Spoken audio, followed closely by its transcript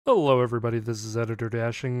Hello, everybody. This is Editor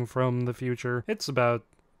Dashing from the future. It's about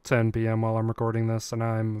 10 p.m. while I'm recording this, and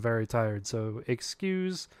I'm very tired, so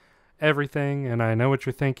excuse everything. And I know what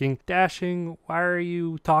you're thinking. Dashing, why are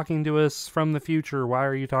you talking to us from the future? Why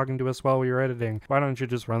are you talking to us while you're editing? Why don't you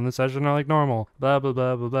just run the session like normal? Blah, blah,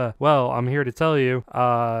 blah, blah, blah. Well, I'm here to tell you,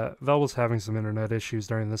 Vel was having some internet issues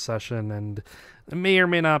during the session, and there may or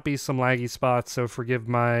may not be some laggy spots, so forgive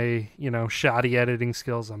my, shoddy editing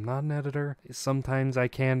skills. I'm not an editor. Sometimes I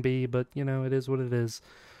can be, but, it is what it is.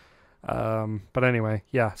 But anyway,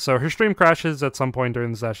 yeah, so her stream crashes at some point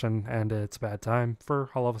during the session, and it's a bad time for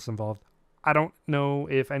all of us involved. I don't know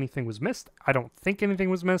if anything was missed. I don't think anything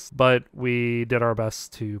was missed, but we did our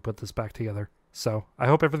best to put this back together. So I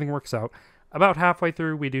hope everything works out. About halfway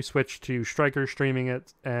through, we do switch to Striker streaming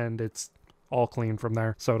it, and it's all clean from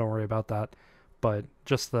there, so don't worry about that. But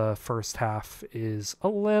just the first half is a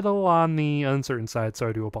little on the uncertain side, so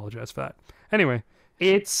I do apologize for that. Anyway,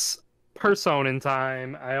 it's Persona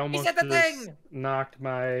time. I almost said the just thing! knocked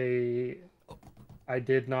my... I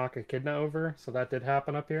did knock Echidna over, so that did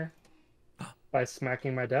happen up here. By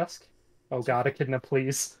smacking my desk. Oh god, Echidna,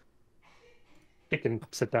 please. You can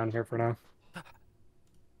sit down here for now.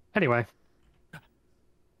 Anyway.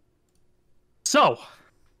 So!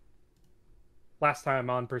 Last time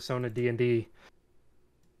on Persona D&D,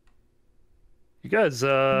 you guys,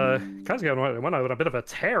 went on a bit of a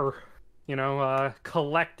tear.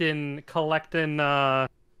 Collecting,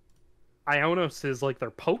 Ionos is like their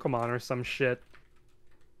Pokemon or some shit.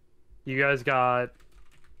 You guys got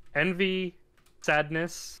Envy,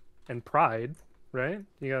 Sadness, and Pride, right?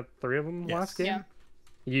 You got 3 of them last game? Yeah.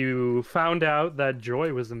 You found out that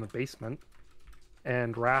Joy was in the basement,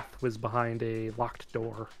 and Wrath was behind a locked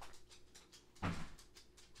door.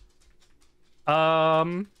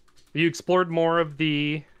 You explored more of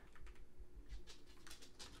the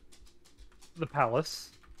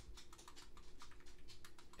palace,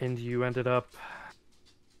 and you ended up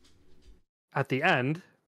at the end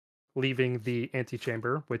leaving the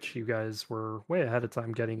antechamber, which you guys were way ahead of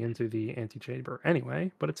time getting into the antechamber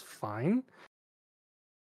anyway, but it's fine.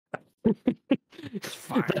 It's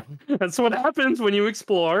fine. That's what happens when you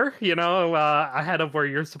explore, ahead of where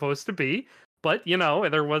you're supposed to be. But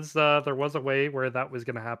there was a way where that was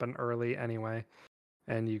going to happen early anyway,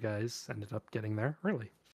 and you guys ended up getting there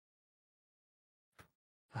early.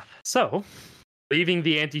 So, leaving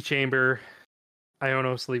the antechamber,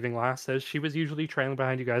 Ionos leaving last, as she was usually trailing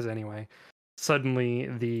behind you guys anyway. Suddenly,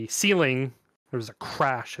 the ceiling, there was a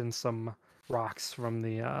crash and some rocks from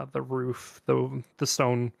the roof, the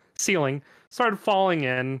stone ceiling started falling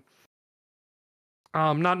in.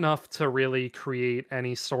 Not enough to really create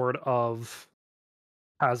any sort of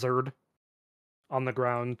hazard on the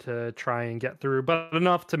ground to try and get through, but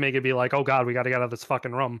enough to make it be like, oh god, we gotta get out of this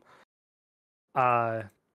fucking room.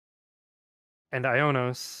 And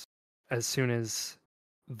Ionos, as soon as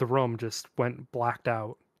the room just went blacked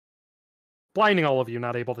out, blinding all of you,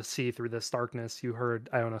 not able to see through this darkness, you heard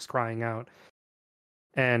Ionos crying out.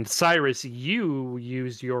 And Cyrus, you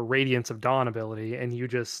used your Radiance of Dawn ability, and you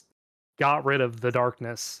just got rid of the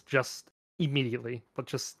darkness just immediately, but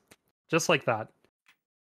just like that.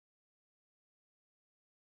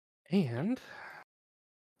 And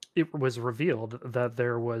it was revealed that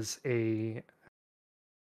there was a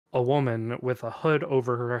woman with a hood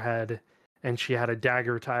over her head, and she had a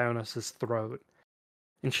dagger to Ionos' throat.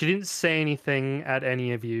 And she didn't say anything at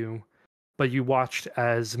any of you, but you watched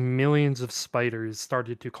as millions of spiders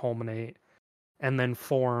started to culminate and then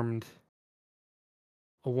formed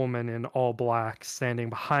a woman in all black standing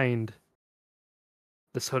behind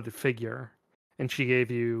this hooded figure. And she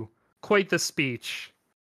gave you quite the speech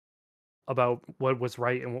about what was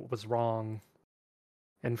right and what was wrong,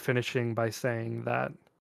 and finishing by saying that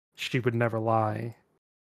she would never lie.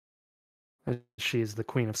 And she is the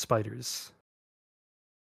Queen of Spiders.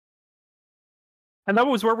 And that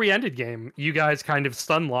was where we ended game. You guys kind of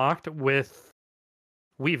stun-locked with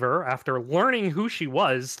Weaver after learning who she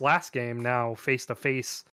was last game, now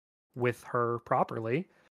face-to-face with her properly.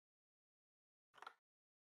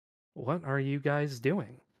 What are you guys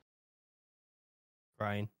doing?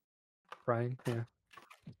 Crying. Crying? Yeah.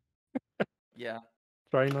 Yeah.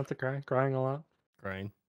 Trying not to cry? Crying a lot?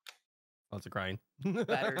 Crying. Lots of crying.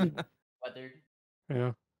 Battered. Weathered.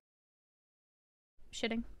 Yeah.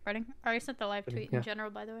 Shitting, farting. I already sent the live tweet Yeah. in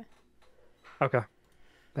general, by the way. Okay.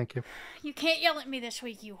 Thank you. You can't yell at me this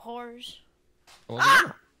week, you whores. Well,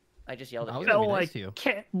 yeah. I just yelled I at was you. gonna be Oh, nice I to you.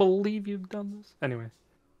 can't believe you've done this. Anyway.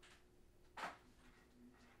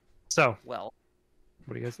 So, Well,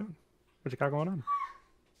 what are you guys doing? What you got going on?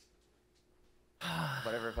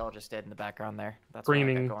 Whatever Vel just did in the background there. That's what I got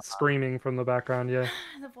Screaming, going on. screaming from the background. Yeah.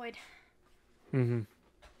 The void. Mm-hmm.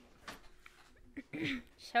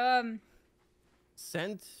 So,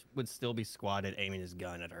 Scent would still be squatted aiming his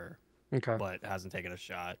gun at her, Okay. but hasn't taken a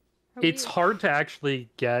shot. are It's we- hard to actually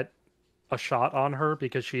get a shot on her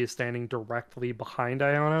because she is standing directly behind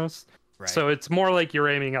Ionos. Right. So it's more like you're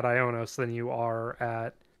aiming at Ionos than you are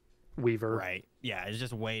at Weaver. Right. Yeah, it's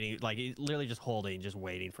just waiting. Like, he's literally just holding, just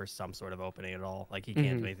waiting for some sort of opening at all. Like, he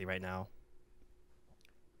can't Mhm. do anything right now.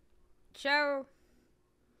 So,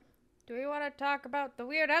 do we want to talk about the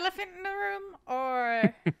weird elephant in the room,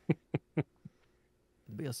 or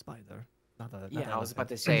It'd be a spider. Not a. Yeah, I was about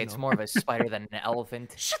to say it's more of a spider than an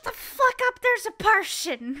elephant. shut the fuck up? There's a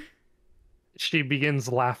person. She begins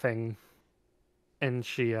laughing, and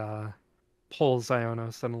she pulls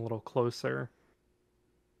Ionos in a little closer.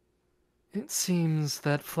 It seems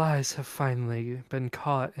that flies have finally been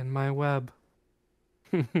caught in my web.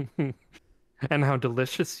 And how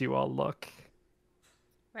delicious you all look.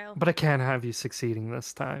 Well, But I can't have you succeeding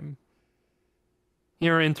this time.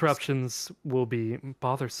 Your interruptions will be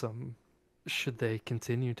bothersome should they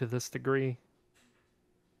continue to this degree.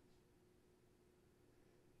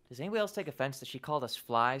 Does anybody else take offense that she called us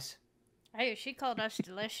flies? hey, she called us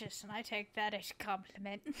delicious, and I take that as a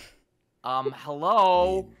compliment.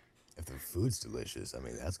 Hello? mean, if the food's delicious, I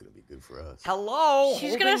mean, that's gonna be good for us. Hello?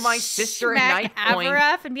 She's Holding gonna my sister at smack night point.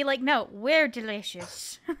 Avarath and be like, "No, we're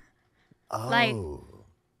delicious." Oh. like- Well,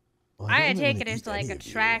 I don't take wanna it as eat like any of you.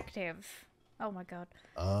 attractive. Oh my god.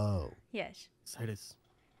 Oh. Yes. Citus.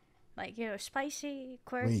 Like, spicy,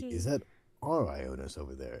 quirky. Wait, is that our Ionis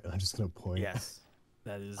over there? And I'm just gonna point. Yes.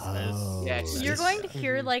 That is. Oh, Yeah, that's- You're going to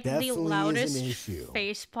hear like the definitely is an loudest issue.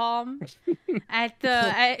 face palm at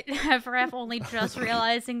Avarath only just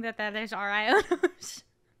realizing that is our Ionos.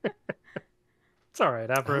 It's alright,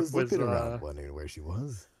 I Averitt was was looking around wondering where she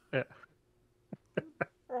was. Oh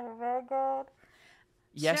my god.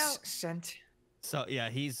 Yes, So- scent. So yeah,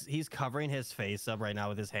 he's covering his face up right now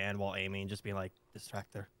with his hand while aiming, just being like,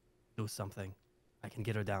 "Distract her, do something. I can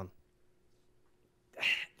get her down.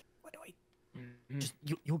 What do I... Mm. Just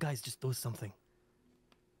you guys just do something."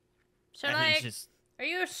 So And like, he's just are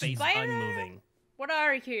you a face spider? unmoving. What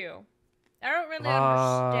are you? I don't really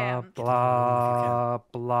blah, understand. blah,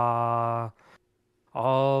 blah.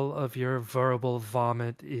 All of your verbal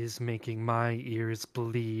vomit is making my ears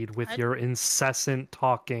bleed with I- your incessant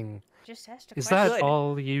talking. Just asked a Is question. that Good.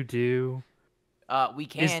 all you do? We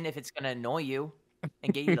can if it's gonna annoy you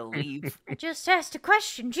and get you to leave. Just asked a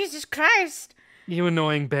question. Jesus Christ. You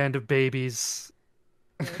annoying band of babies.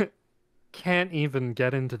 Can't even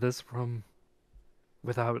get into this room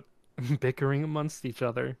without bickering amongst each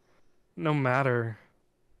other. No matter.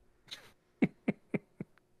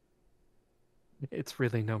 It's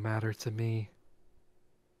really no matter to me.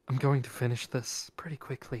 I'm going to finish this pretty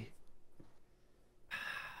quickly. How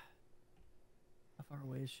far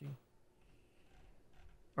away is she?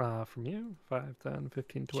 From you? 5, 10,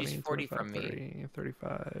 15, 20, She's 40 25, from me. 30,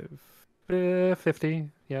 35, 50.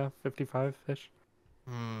 Yeah, 55-ish.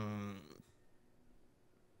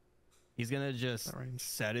 He's gonna just That range.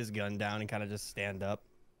 set his gun down and kind of just stand up.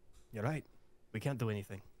 You're right. We can't do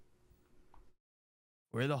anything.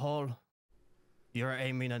 We're the hole. You're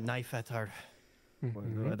aiming a knife at her,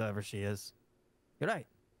 Mhm. whatever she is. You're right.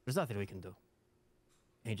 There's nothing we can do.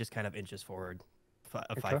 And he just kind of inches forward, 5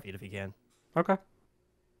 Okay. feet if he can. Okay.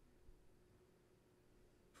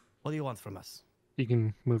 What do you want from us? You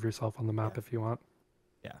can move yourself on the map Yeah. if you want.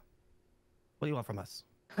 What do you want from us?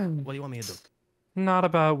 What do you want me to do? Not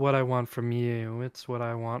about what I want from you. It's what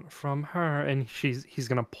I want from her. And he's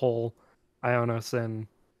gonna pull Ionos in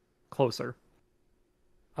closer.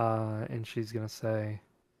 And she's gonna say,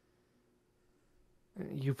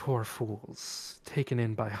 "You poor fools, taken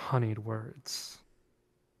in by honeyed words.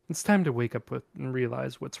 It's time to wake up and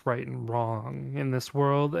realize what's right and wrong in this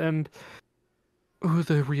world and who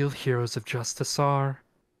the real heroes of justice are.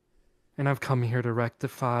 And I've come here to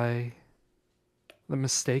rectify the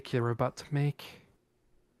mistake you're about to make."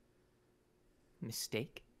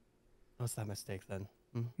 Mistake? What's that mistake then?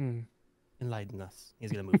 Hmm. Enlighten us.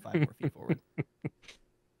 He's gonna move 5 more feet forward.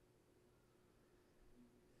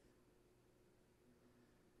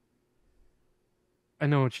 I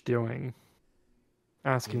know what you're doing.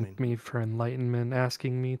 Asking mean? me for enlightenment,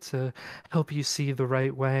 asking me to help you see the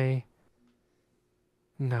right way.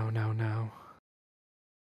 No, no, no.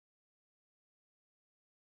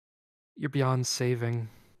 You're beyond saving.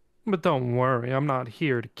 But don't worry, I'm not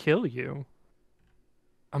here to kill you.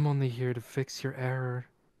 I'm only here to fix your error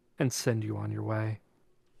and send you on your way.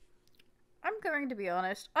 I'm going to be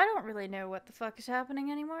honest. I don't really know what the fuck is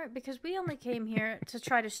happening anymore because we only came here to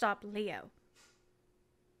try to stop Leo.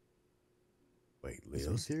 Wait,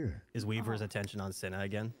 Leo's here? Is Weaver's attention on Cinna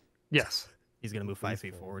again? Yes. He's gonna move 5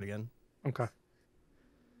 feet forward again. Okay.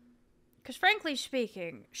 Because frankly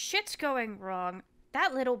speaking, shit's going wrong.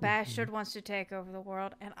 That little bastard wants to take over the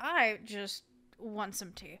world, and I just want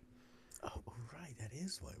some tea. Oh, right, that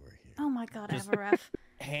is why we're here. Oh my god, Just- Avaref.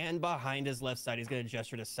 Hand behind his left side. He's gonna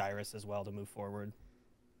gesture to Cyrus as well to move forward.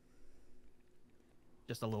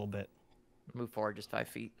 Just a little bit. Move forward just 5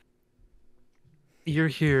 feet. You're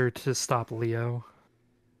here to stop Leo.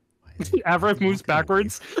 Why is Avaref he moves walking away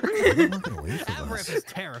backwards. from- why is he walking away from Avaref us? is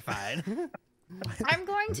terrified. I'm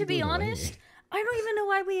going Why to is be he going away? honest. I don't even know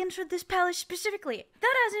why we entered this palace specifically.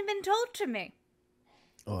 That hasn't been told to me.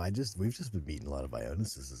 Oh, we've just been meeting a lot of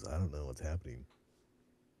Ionuses. I don't know what's happening.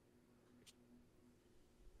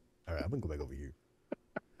 All right, I'm gonna go back over here.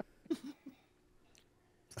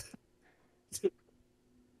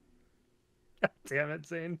 God damn it,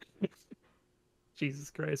 Zane. Jesus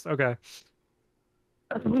Christ. Okay.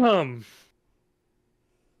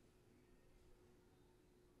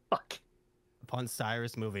 Fuck. Upon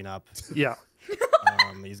Cyrus moving up, Yeah.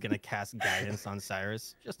 he's gonna cast guidance on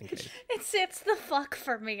Cyrus just in case. It's the fuck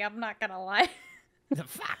for me, I'm not gonna lie. The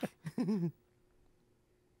fuck.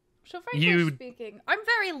 So frankly You- speaking, I'm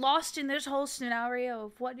very lost in this whole scenario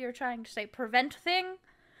of what you're trying to say. Prevent thing?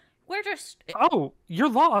 We're just... Oh, you're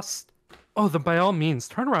lost. Oh, then by all means,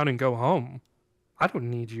 turn around and go home. I don't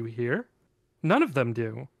need you here. None of them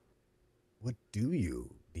do. What do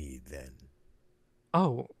you need then?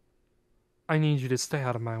 Oh, I need you to stay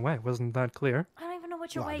out of my way. Wasn't that clear? I don't even know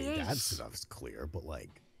what your Well, I way mean, is. that stuff's clear, but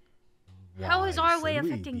like, How is why our way should we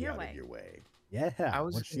affecting be your out of way? Your way? Yeah, I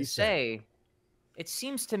was what'd gonna she say? say, it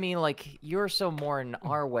seems to me like you're so more in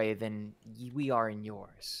our way than we are in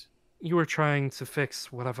yours. You were trying to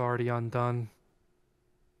fix what I've already undone.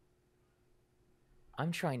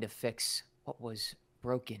 I'm trying to fix what was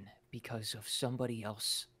broken because of somebody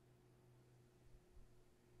else.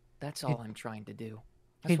 That's all I'm trying to do.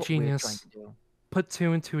 That's Hey, what genius. we're trying to do. Put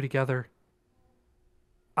 2 and 2 together.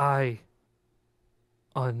 I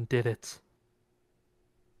undid it.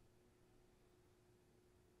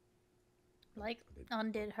 Like,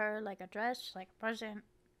 undid her like a dress, like a present.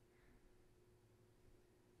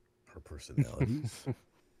 Her personalities.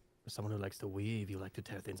 For someone who likes to weave, you like to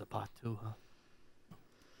tear things apart too, huh?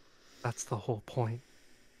 That's the whole point.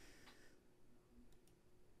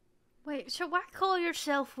 Wait, so why call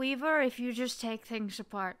yourself Weaver if you just take things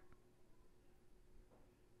apart?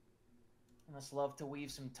 I must love to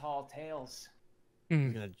weave some tall tales.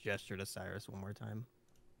 I'm gonna gesture to Cyrus one more time.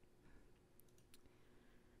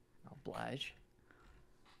 Oblige.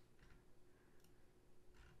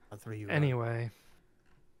 On 3, you Anyway,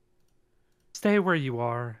 stay where you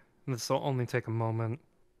are. This will only take a moment.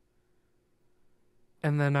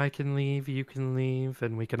 And then I can leave, you can leave,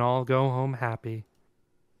 and we can all go home happy.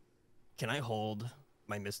 Can I hold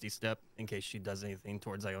my Misty Step in case she does anything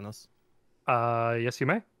towards Ionos? Yes, you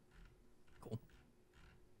may. Cool.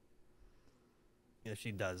 If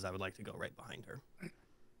she does, I would like to go right behind her.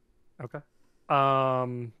 Okay.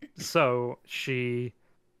 So she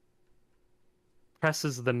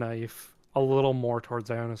presses the knife a little more towards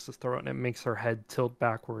Ionis' throat, and it makes her head tilt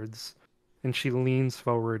backwards. And she leans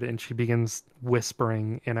forward and she begins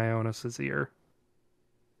whispering in Ionis' ear.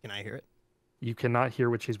 Can I hear it? You cannot hear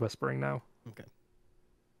what she's whispering now, Okay.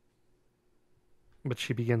 but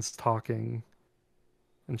she begins talking,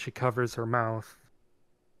 and she covers her mouth,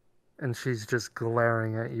 and she's just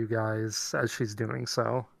glaring at you guys as she's doing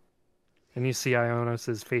so. And you see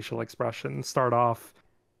Ionos' facial expression start off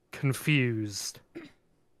confused,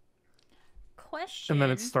 Question. and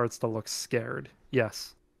then it starts to look scared.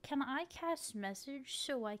 Yes, Can I cast message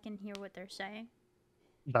so I can hear what they're saying?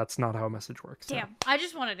 that's not how a message works. no. Damn, I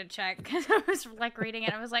just wanted to check because I was like reading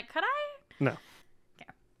it. I was like, could I? No.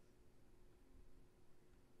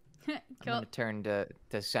 I'm gonna turn to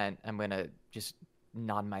Scent. I'm gonna just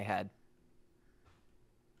nod my head.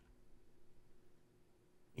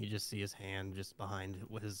 You just see his hand just behind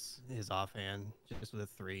with his offhand, just with a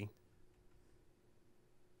 3.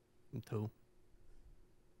 And 2.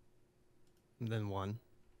 And then 1.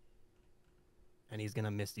 And he's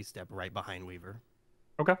gonna Misty Step right behind Weaver.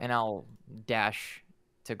 And I'll dash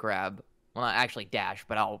to grab. Well, not actually dash,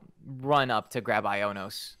 but I'll run up to grab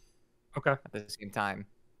Ionos Okay. at the same time.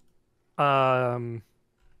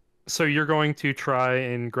 So you're going to try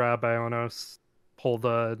and grab Ionos, pull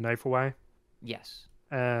the knife away, Yes.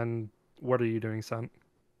 and what are you doing, Scent?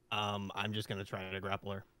 I'm just gonna try to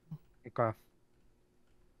grapple her. Okay.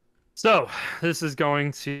 So this is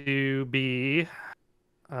going to be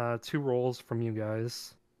 2 rolls from you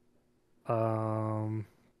guys. So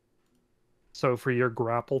for your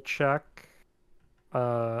grapple check,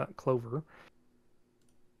 Clover,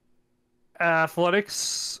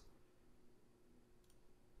 athletics.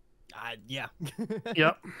 Yeah.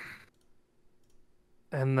 Yep.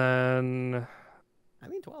 And then I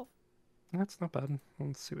mean, 12. that's not bad.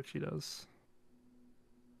 Let's see what she does.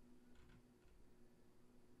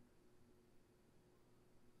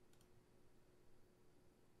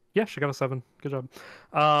 Yeah, she got a 7. Good job.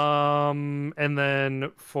 And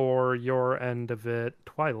then for your end of it,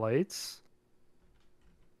 Twilights.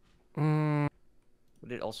 Would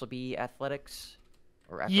it also be athletics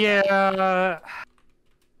or acrobatics? Yeah.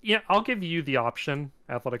 Yeah, I'll give you the option,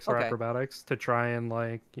 athletics or Okay. acrobatics, to try and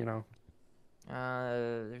There's not much of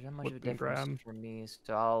a Look and difference grab. for me,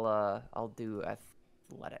 so I'll do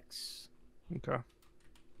athletics. Okay.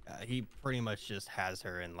 He pretty much just has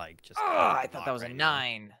her in like just. Oh, I thought that was a right now.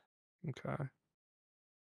 9. Okay.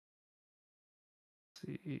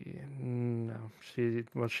 See, no,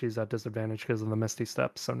 she's at disadvantage because of the Misty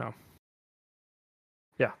Step, so no.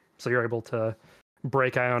 Yeah, so you're able to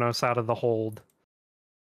break Ionos out of the hold,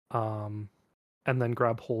 and then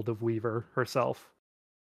grab hold of Weaver herself.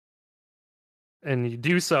 And you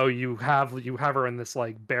do so, you have her in this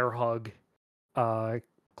like bear hug,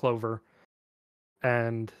 Clover,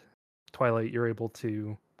 and Twilight. You're able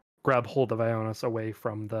to grab hold of Ionos away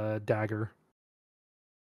from the dagger.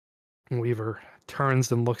 Weaver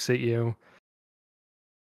turns and looks at you.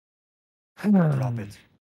 Drop it.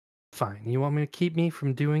 Fine. You want me to keep me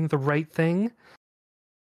from doing the right thing?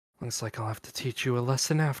 Looks like I'll have to teach you a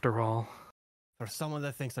lesson after all. For someone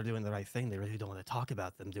that thinks they're doing the right thing, they really don't want to talk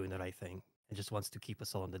about them doing the right thing and just wants to keep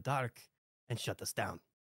us all in the dark and shut us down.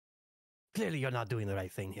 Clearly, you're not doing the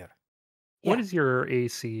right thing here. What Yeah. is your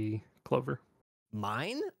AC, Clover?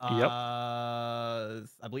 Mine? Yep. I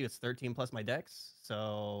believe it's 13 plus my dex,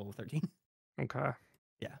 so 13. Okay.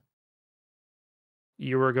 Yeah.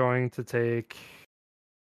 You are going to take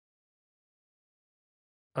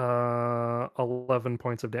 11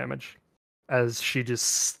 points of damage as she just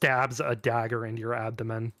stabs a dagger into your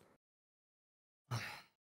abdomen.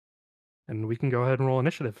 And we can go ahead and roll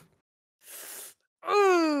initiative.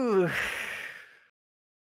 Ooh.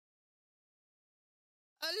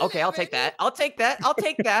 Okay, I'll take that. I'll take that. I'll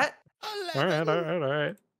take that. All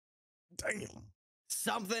right. Damn.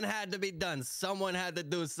 Something had to be done. Someone had to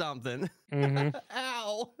do something. Mm-hmm.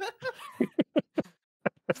 Ow.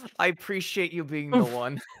 I appreciate you being the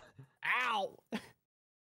one. Ow.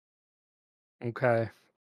 Okay.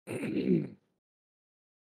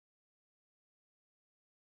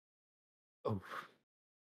 Oh,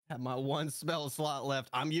 Have my one spell slot left.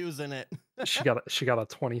 I'm using it. she got a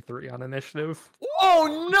 23 on initiative.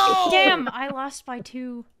 Oh no! Damn, I lost by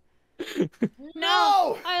 2.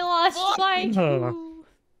 No! I lost by 2.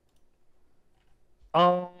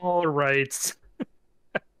 All right.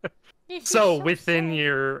 This is So within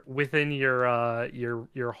sad.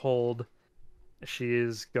 your hold, she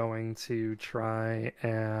is going to try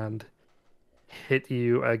and hit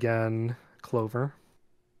you again, Clover.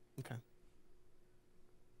 Okay.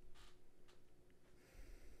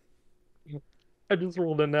 I just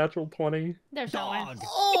rolled a natural 20. There's no way. Dog.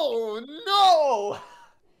 Oh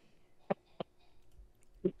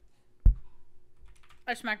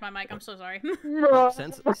I smacked my mic. I'm so sorry.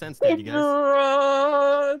 Sense dead, you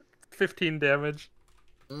guys. 15 damage.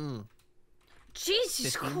 Mm.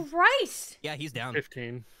 Jesus 15? Christ! Yeah, he's down.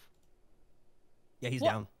 15. Yeah, he's What?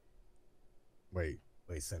 down. Wait,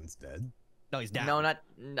 Sen's dead? No, he's down. no! Not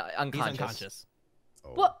He's unconscious. unconscious.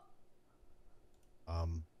 Oh. What?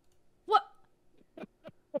 What?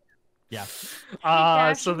 Yeah.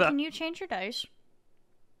 Hey, So Dashin, that can you change your dice?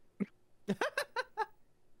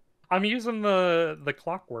 I'm using the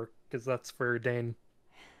clockwork because that's for Dane.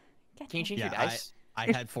 God Can you damn. change your Yeah, dice? I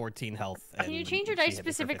had 14 health. Can you and change your she dice hit me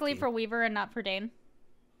for specifically 15. for Weaver and not for Dane?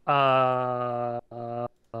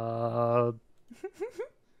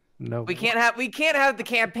 No. We can't have the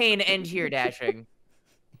campaign end here, Dashing.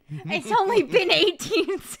 It's only been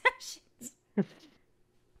 18 sessions.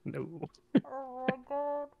 No. Oh my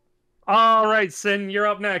god. All right, Sin, you're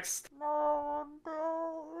up next. No,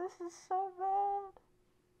 this is so bad.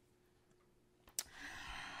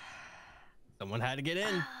 Someone had to get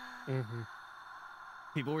in. Mm-hmm.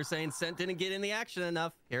 People were saying Sent didn't get in the action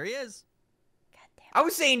enough. Here he is. God damn. I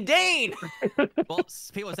was saying Dane. Well,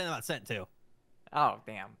 people were saying about Sent too. Oh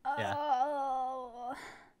damn. Yeah. Oh.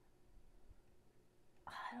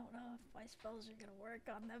 I don't know if my spells are gonna work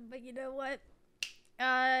on them, but you know what?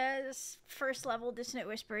 First level Dissonant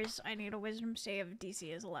Whispers. I need a Wisdom save.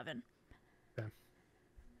 DC is 11.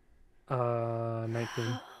 19. Oh,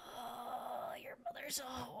 your mother's a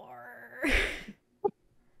whore. God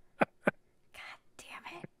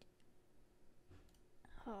damn it.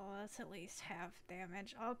 Oh, that's at least half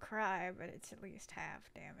damage. I'll cry, but it's at least half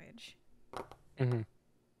damage. Mm-hmm.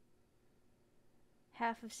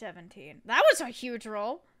 Half of 17. That was a huge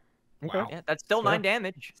roll. Okay. Wow. Yeah, that's still Sure. 9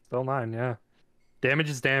 damage. Still 9, yeah. Damage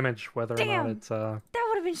is damage, whether or Damn. not it's That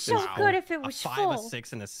would have been so Wow. good if it A was 5, full. a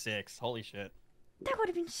 6, and a 6. Holy shit. That would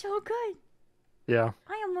have been so good. yeah.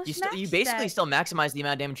 I almost You maxed basically that. still maximize the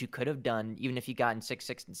amount of damage you could have done, even if you gotten 6,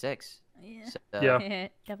 6, and 6. Yeah. So, Yeah.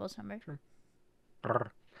 Devil's number.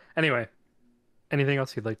 Brr. Anyway, anything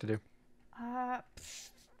else you'd like to do?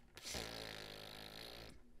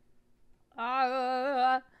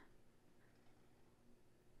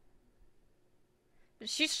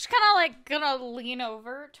 She's just kind of like gonna lean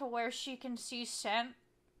over to where she can see Scent.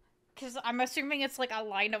 Because I'm assuming it's like a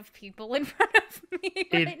line of people in front of me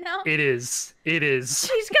right now. It is. It is.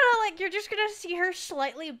 She's gonna like, you're just gonna see her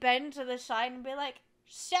slightly bend to the side and be like,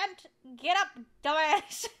 Scent, get up,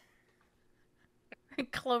 dumbass.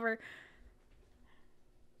 Clover.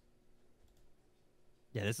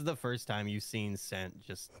 Yeah, this is the first time you've seen Scent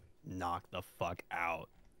just knock the fuck out.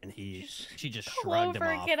 And she just shrugged him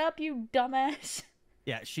Clover, off. get up, you dumbass.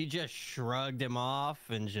 Yeah, she just shrugged him off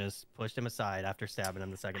and just pushed him aside after stabbing him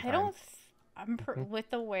the second I time. don't. With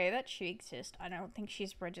the way that she exists, I don't think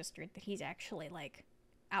she's registered that he's actually like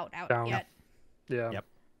out Down. yet. Yeah. Yep.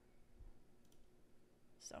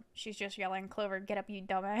 So she's just yelling, "Clover, get up, you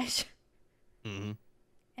dumbass!" Mm-hmm.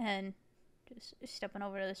 And just stepping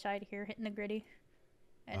over to the side here, hitting the gritty,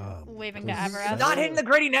 and Um, waving to does Avarath. not hitting the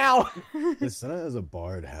gritty now! Does Senna as a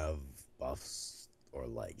bard have buffs or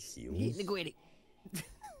like heals? gritty.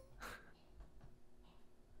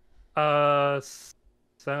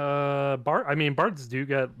 I mean, bards do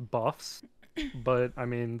get buffs, but I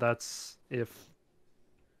mean that's if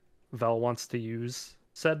Vel wants to use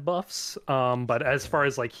said buffs. But as far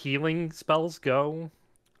as like healing spells go,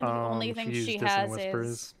 The only thing used she Dissonant has Whispers,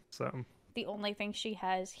 is so the only thing she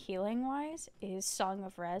has healing wise is Song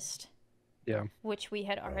of Rest, yeah. which we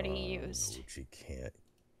had already used. Which she can't.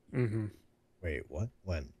 Mm-hmm. Wait, what?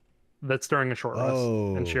 When? That's during a short rest,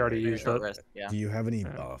 and she already right, used right, it. right. Yeah. Do you have any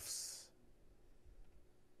Yeah. buffs?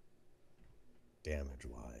 Damage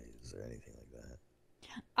wise or anything like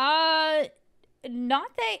that?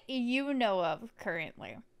 Not that you know of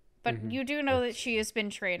currently, but Mhm. you do know that she has been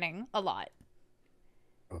training a lot.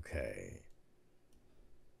 Okay.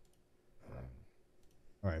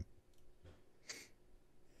 Alright.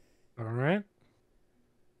 All right.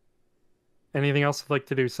 Anything else you'd like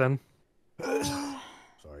to do, Sen?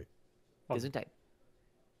 Sorry. Isn't type.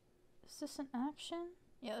 Is this an action?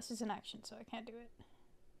 Yeah, this is an action, so I can't do it.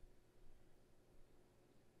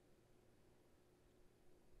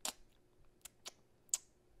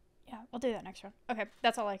 Yeah, I'll do that next round. Okay,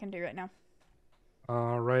 that's all I can do right now.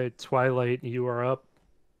 All right, Twilight, you are up.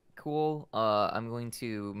 Cool. I'm going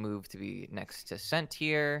to move to be next to Scent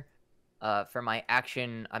here. For my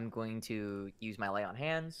action, I'm going to use my Lay on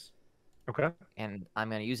Hands, Okay. and I'm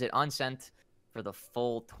going to use it on Scent for the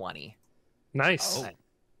full 20 Nice. Oh.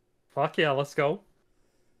 Fuck yeah, let's go.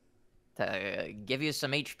 to give you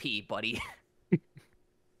some HP, buddy.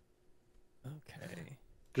 Okay.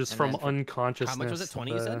 Just And from then for- unconsciousness. How much was it?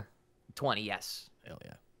 20 you the, said? 20, yes. Hell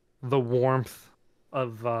yeah. the warmth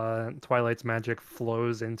of Twilight's magic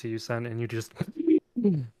flows into you, Sen, and you just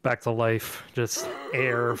back to life. Just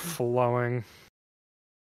air flowing.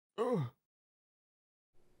 We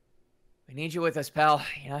need you with us, pal.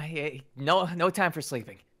 You know, no time for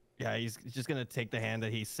sleeping. Yeah, he's just gonna take the hand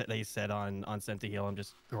that he set on Scent to heal him,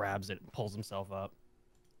 just grabs it, and pulls himself up.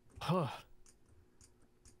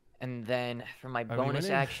 And then for my we bonus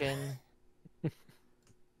winning? action,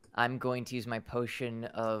 I'm going to use my potion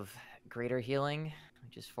of greater healing,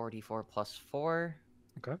 which is 4d4 plus 4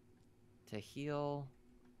 Okay. to heal.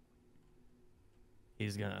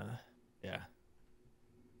 He's gonna, yeah.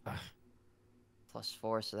 Plus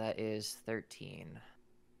 4, so that is 13.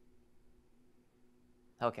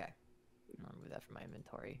 Okay. I'll remove that from my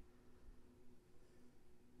inventory.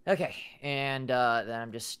 Okay, and then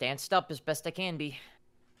I'm just stanced up as best I can be.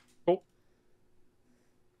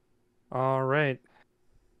 All right.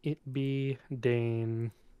 It be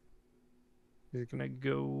Dane. He's gonna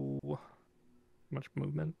go. How much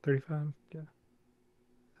movement? 35? Yeah.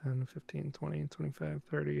 10, 15, 20, 25,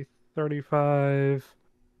 30, 35.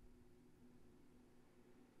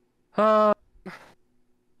 You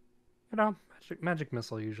know, magic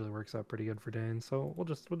missile usually works out pretty good for Dane, so we'll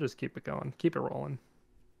just keep it going. Keep it rolling.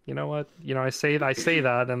 You know what? You know, I say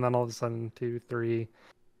that, and then all of a sudden 2, 3,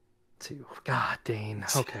 2. God, Dane.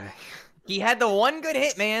 Okay. He had the one good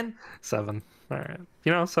hit, man. 7. All right.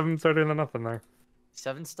 You know, 7's better than nothing there.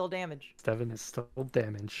 7's still damage. 7 is still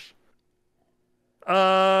damage.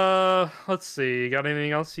 Let's see. Got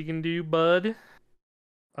anything else you can do, bud?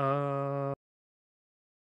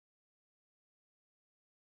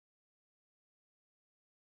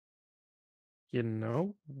 You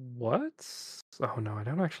know what? Oh no, I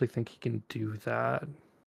don't actually think he can do that.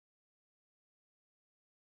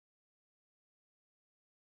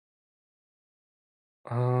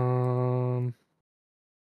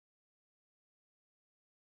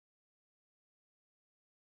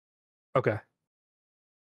 Okay.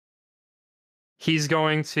 He's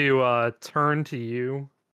going to turn to you,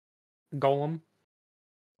 Golem,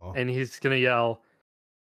 Oh. and he's gonna yell,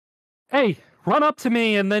 "Hey, run up to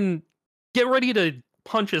me and then get ready to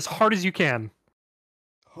punch as hard as you can."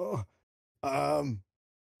 Oh, all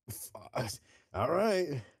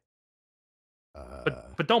right.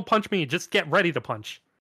 But don't punch me. Just get ready to punch.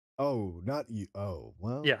 Oh, not you. Oh,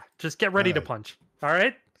 well. Yeah, just get ready to Alright. punch. All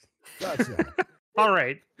right. Gotcha. All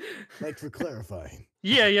right. Thanks for clarifying.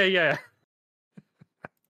 Yeah.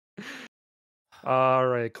 All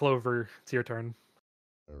right, Clover, it's your turn.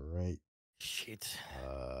 All right. Shit.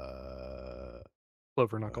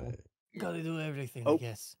 Clover Knuckle. right. Gotta do everything, Oh. I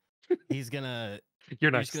guess. He's gonna. You're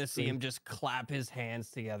You're next. just gonna see him just clap his hands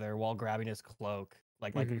together while grabbing his cloak,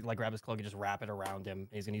 like Mhm. grab his cloak and just wrap it around him.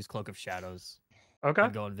 He's gonna use Cloak of Shadows Okay.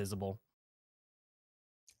 and go invisible.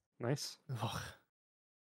 Nice. Ugh.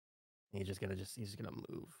 He's just gonna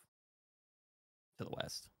move to the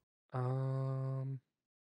west.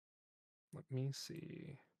 Let me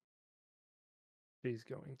see. He's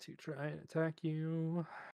going to try and attack you.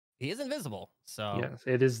 He is invisible, so Yes,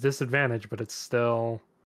 it is disadvantage, but it's still.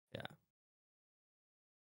 Yeah.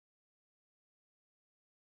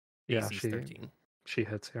 Yeah, AC's 13. she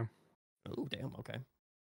hits you. Oh damn. Okay.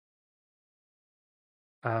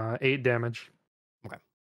 8 damage. Okay.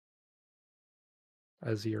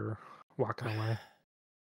 As you're walking away.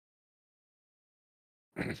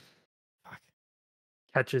 Fuck.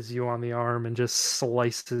 Catches you on the arm and just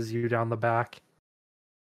slices you down the back.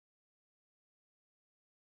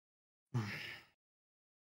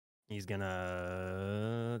 He's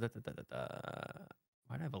gonna. Why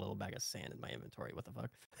do I have a little bag of sand in my inventory? What the fuck?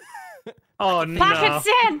 Oh no! Pocket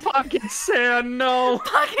sand! Pocket sand! No!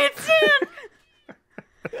 Pocket sand!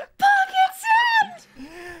 Pocket sand!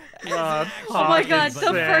 Oh my god, the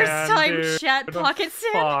Pocket first sand, time dude. chat pocket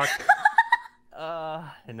sand. Fuck.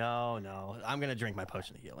 No. I'm gonna drink my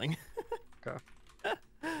potion of healing. Okay.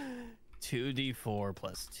 2d4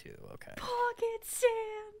 plus 2. Okay. Pocket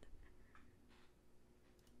sand.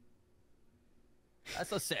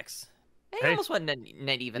 That's a 6. Hey, Hey. almost went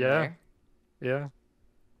net even Yeah. there. Yeah.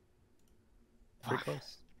 Pretty Fuck.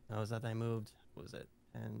 close. Oh, is that I moved? What was it?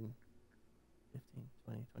 10, 15,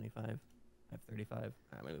 20, 25. I have 35.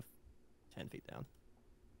 I'm gonna move 10 feet down.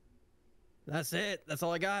 That's it. That's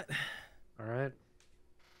all I got. All right.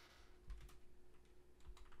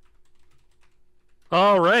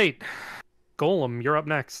 All right. Golem, you're up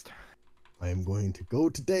next. I am going to go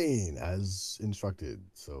to Dane as instructed.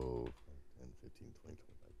 So 10, 15, 20,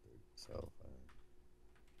 25, 30. So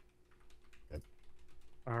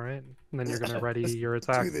All right. And then you're going to ready your let's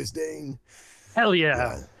attack. do this, Dane. Hell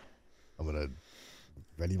yeah. I'm gonna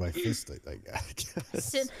ready my fist. I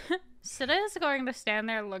guess. Sida is going to stand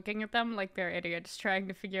there looking at them like they're idiots, trying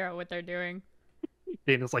to figure out what they're doing.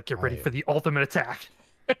 Dana's like, get ready Alright. for the ultimate attack.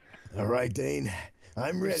 All right, Dane.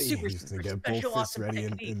 I'm ready. Super, He's gonna super get both special fists awesome ready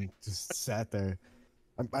and, technique. just sat there.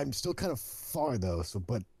 I'm still kind of far though. So,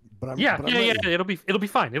 but I'm Yeah, but I'm yeah. ready. It'll be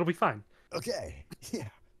fine. It'll be fine. Okay. Yeah.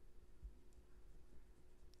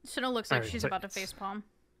 Sida looks like Alright, she's so about to it's- facepalm.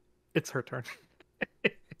 It's her turn.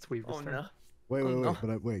 It's Weaver's Oh turn. no. Wait, Oh, wait, wait. no.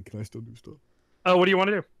 But wait, can I still do stuff? Oh, what do you want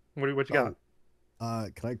to do? What you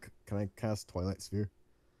got? Can I cast Twilight Sphere?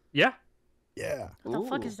 Yeah. Yeah. What the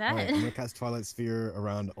fuck Ooh. is All that? right, I'm gonna cast Twilight Sphere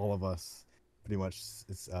around all of us. Pretty much,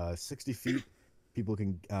 it's 60 feet. People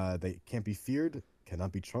can they can't be feared,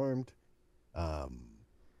 cannot be charmed,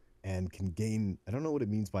 and can gain. I don't know what it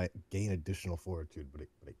means by gain additional fortitude, but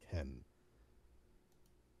it can.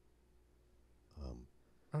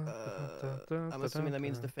 I'm assuming that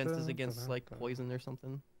means defenses against like poison or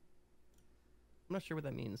something. I'm not sure what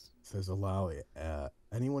that means. Says allow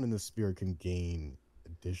anyone in the sphere can gain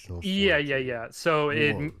additional. Yeah. fortitude. So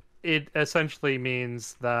Whoa. it essentially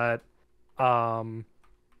means that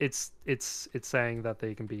it's saying that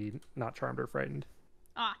they can be not charmed or frightened.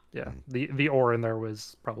 Ah. Yeah. The or in there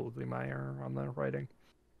was probably my error on the writing.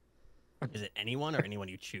 Is it anyone or anyone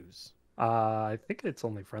you choose? I think it's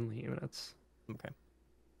only friendly units. Okay.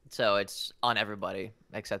 So it's on everybody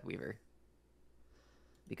except Weaver.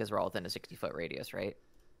 Because we're all within a 60-foot radius, right?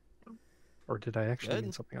 Or did I actually mean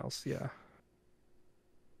Good. something else? Yeah.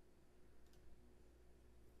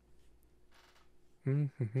 Dude,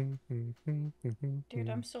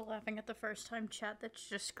 I'm still laughing at the first time chat that's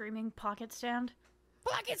just screaming pocket stand.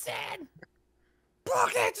 Pocket sand!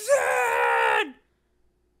 Pocket Sand!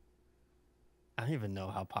 I don't even know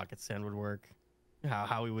how pocket sand would work.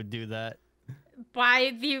 How we would do that.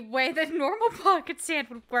 By the way that normal pocket sand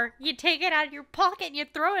would work, you take it out of your pocket and you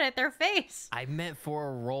throw it at their face. I meant for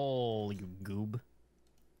a roll, you goob.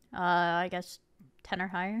 I guess 10 or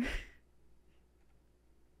higher.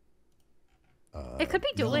 It could be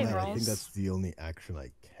dueling I think rolls. that's the only action I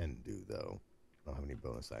can do, though. I don't have any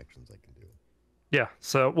bonus actions I can do. Yeah.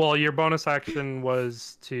 So, well, your bonus action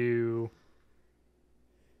was to,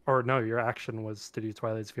 or no, your action was to do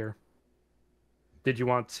Twilight Sphere. Did you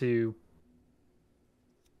want to?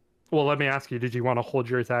 Well, let me ask you. Did you want to hold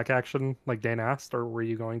your attack action like Dane asked, or were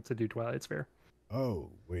you going to do Twilight Sphere? Oh,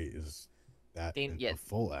 wait, is that Dane- a yeah.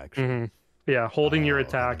 full action? Yeah, holding your Oh, okay,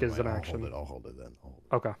 attack never is an mind. action. I'll hold it then. I'll hold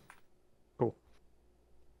it. Okay. Cool.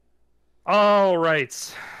 All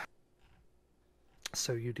right.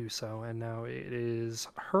 So you do so, and now it is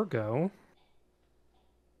her go.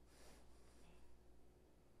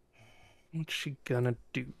 What's she gonna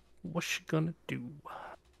do? What's she gonna do?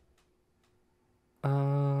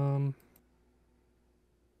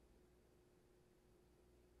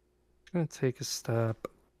 Gonna take a step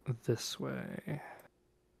this way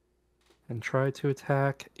and try to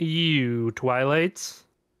attack you, Twilight.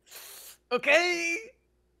 Okay.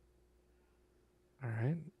 All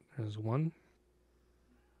right, there's one.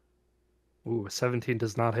 Ooh, a 17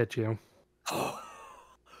 does not hit you, but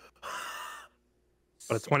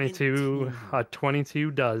a 22, 17. a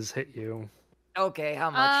 22 does hit you. Okay, how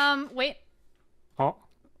much? Wait. Oh,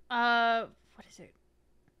 What is it?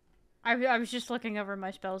 I was just looking over my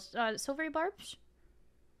spells. Silvery Barbs?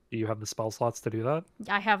 do you have the spell slots to do that?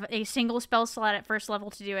 I have a single spell slot at first level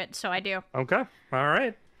to do it, so I do. Okay, all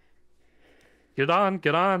right. Get on,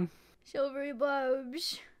 get on. Silvery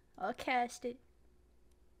Barbs. I'll cast it.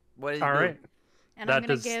 What did All you right. And I'm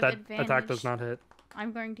gonna give that advantage. attack does not hit.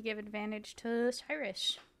 I'm going to give advantage to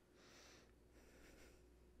Cyrus.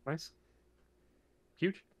 Nice.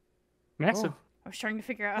 Huge. Massive. I was trying to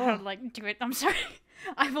figure out how to like do it. I'm sorry.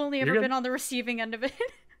 I've only You're ever good. been on the receiving end of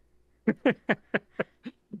it.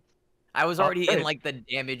 I was already in Alright. like the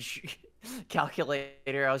damage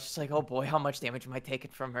calculator. I was just like, oh boy, how much damage am I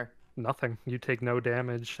taking from her? Nothing. You take no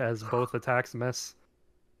damage as both attacks miss.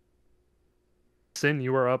 Sin,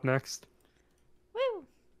 you are up next. Woo!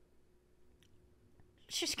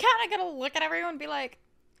 She's kind of gonna look at everyone and be like,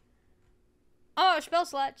 "Oh, spell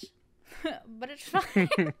slots," but it's fine.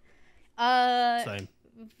 Same.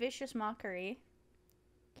 Vicious Mockery,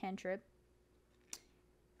 cantrip.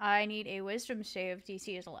 I need a Wisdom save.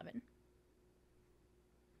 DC is 11.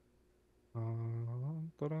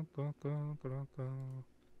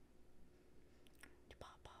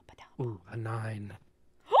 Ooh, a 9.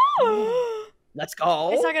 Let's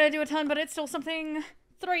go. It's not gonna do a ton, but it's still something.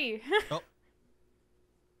 3.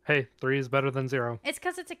 Hey, 3 is better than 0. It's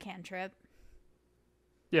because it's a cantrip.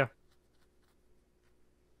 Yeah.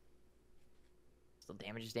 Still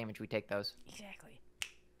damage is damage. We take those. Exactly.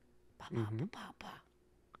 Mhm.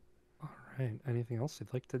 All right. Anything else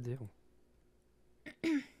you'd like to do?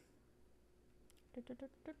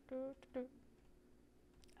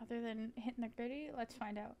 Other than hitting the gritty, let's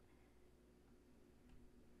find out.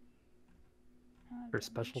 Your Damage.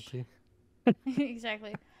 specialty?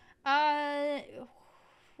 Exactly. How'd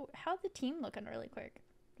the team looking really quick?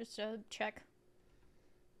 Just to check.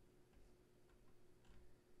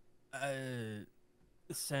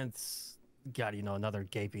 Since got another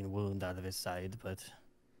gaping wound out of his side, but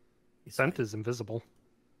he's Scent fine. is invisible.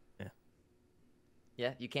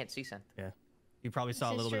 Yeah, you can't see scent. You probably saw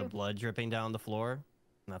a This is little bit true. of blood dripping down the floor,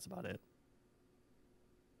 and that's about it.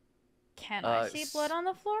 Can I see blood on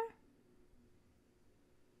the floor?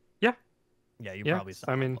 Yeah, you Yeah, probably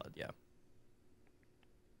saw I that mean- blood. Yeah.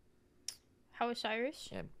 How is Cyrus?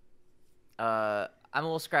 Yeah. I'm a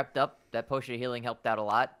little scrapped up. That potion of healing helped out a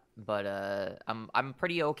lot, but I'm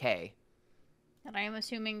pretty okay. And I am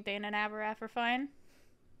assuming Dane and Aberath are fine.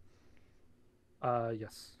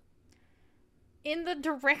 Yes. In the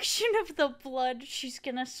direction of the blood, she's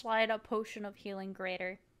gonna slide a potion of healing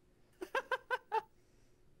greater.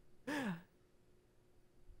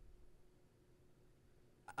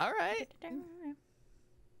 All right.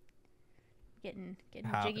 getting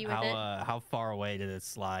How jiggy with it. how far away did it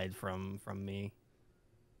slide from me?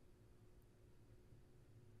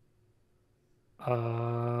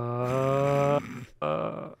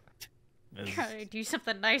 Uh, Is- Trying to do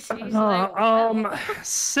something nice and he's like,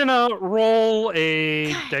 Cinna, roll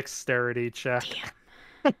a God dexterity check.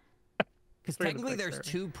 damn. Because Look at the technically there's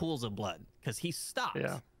dexterity. 2 pools of blood. Because he stopped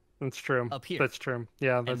Yeah, that's true. up here That's true.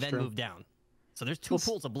 Yeah, and that's then true. moved down. So there's 2 We'll s-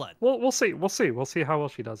 pools of blood. We'll see. We'll see. We'll see how well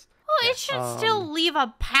she does. Well, it should still Um, leave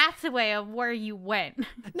a pathway of where you went.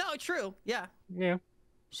 No, true. Yeah. Yeah.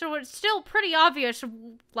 So it's still pretty obvious,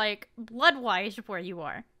 like, blood-wise, where you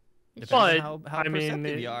are. It's Depends But, on how I mean, perceptive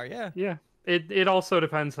it- you are. Yeah. Yeah. It also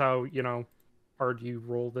depends how, hard you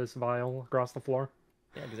roll this vial across the floor.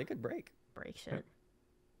 Yeah, because it could break. breaks it.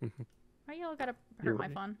 Mhm. Why y'all gotta You- hurt my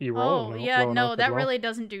fun? you roll Oh, it yeah, low no, enough as that well. really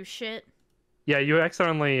doesn't do shit. Yeah, you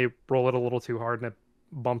accidentally roll it a little too hard and it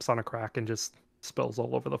bumps on a crack and just spills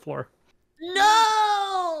all over the floor.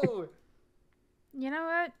 No! You know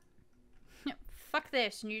what? Fuck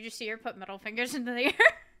this. And you just see her put middle fingers into the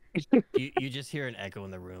air. You just hear an echo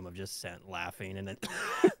in the room of just Scent laughing and then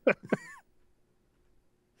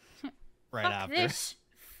right Fuck after. this.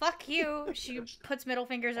 Fuck you. She puts middle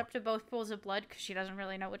fingers up to both pools of blood because she doesn't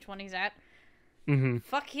really know which one he's at. Mm-hmm.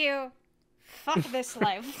 Fuck you. Fuck this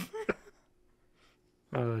life.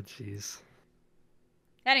 Oh, jeez.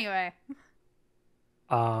 Anyway.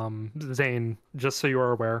 Zane, just so you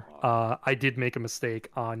are aware, I did make a mistake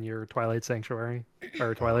on your Twilight Sanctuary,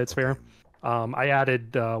 or Twilight Sphere. I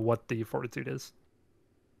added what the Fortitude is.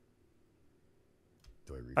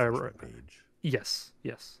 Do I I refresh wrote- the page? Yes,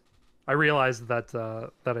 yes. I realized that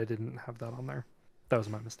that I didn't have that on there. That was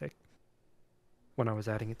my mistake when I was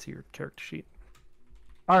adding it to your character sheet.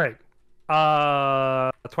 All right.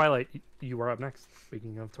 Twilight, you are up next.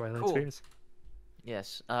 Speaking of Twilight Cool. Spheres.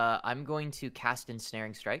 Yes. I'm going to cast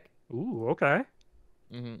Ensnaring Strike. Ooh, okay.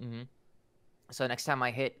 So next time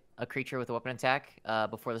I hit a creature with a weapon attack,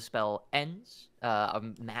 before the spell ends, a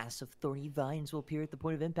mass of thorny vines will appear at the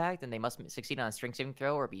point of impact, and they must succeed on a strength saving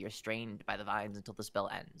throw or be restrained by the vines until the spell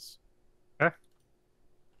ends. Okay.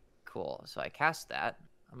 Cool. So I cast that.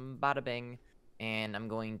 Bada bing, and I'm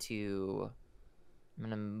gonna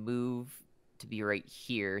move to be right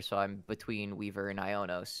here, so I'm between Weaver and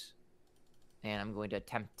Ionos, and I'm going to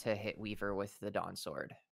attempt to hit Weaver with the Dawn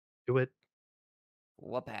Sword. Do it.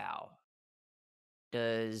 Whoop-ow.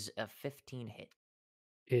 Does a 15 hit?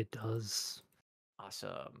 It does.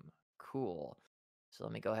 Awesome. Cool. So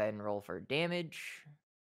let me go ahead and roll for damage.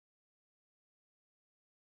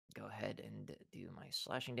 Go ahead and do my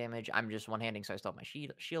slashing damage. I'm just one-handing, so I still have my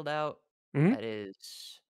shield out. Mhm. That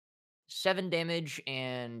is 7 damage,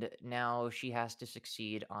 and now she has to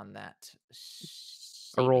succeed on that.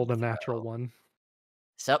 I rolled a saving natural throw. one.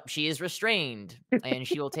 So she is restrained, and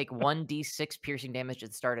she will take 1d6 piercing damage at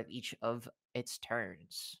the start of each of its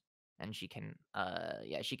turns. And she can,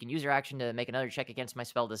 she can use her action to make another check against my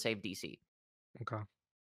spell to save DC. Okay.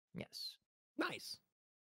 Yes. Nice.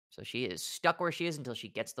 So she is stuck where she is until she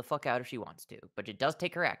gets the fuck out if she wants to. But it does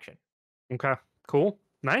take her action. Okay. Cool.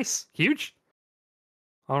 Nice. Huge.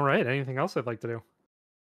 All right. Anything else I'd like to do?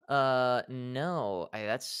 No.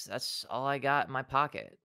 That's all I got in my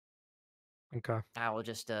pocket. Okay. I will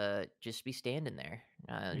just be standing there.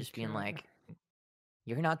 Just being Okay. like,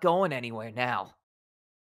 you're not going anywhere now.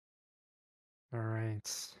 All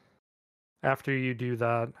right. After you do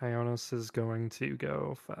that, Ionos is going to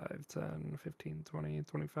go 5, 10, 15, 20,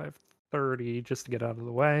 25, 30 just to get out of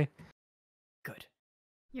the way. Good.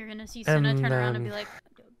 You're gonna see Senna And turn around and be then- like,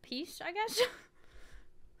 peace, I guess?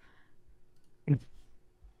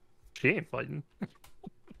 She ain't fighting.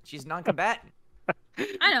 She's non-combatant.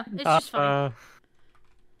 I know, it's just funny.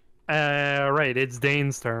 Right, it's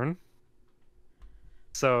Dane's turn.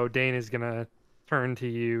 So Dane is gonna turn to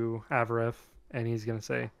you, Avarith, and he's gonna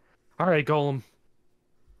say, "All right, Golem,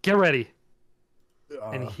 get ready."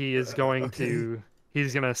 And he is going okay.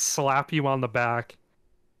 he's gonna slap you on the back,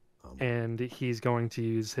 Um, and he's going to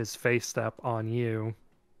use his face step on you.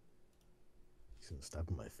 He's gonna stab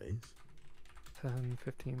in my face. 10,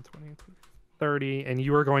 15, 20, 30, and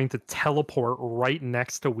you are going to teleport right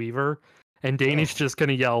next to Weaver, and Dane is Oh. just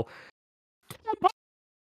gonna yell,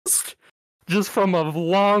 just from a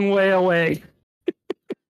long way away.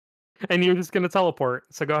 And you're just gonna teleport.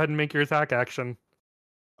 So go ahead and make your attack action.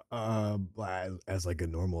 As like a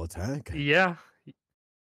normal attack. Yeah.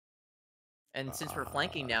 And since we're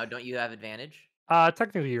flanking now, don't you have advantage?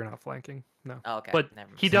 Technically you're not flanking. No. Oh, okay. But never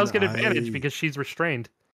mind. he does Can get advantage I- because she's restrained.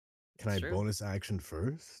 Can I That's true. bonus action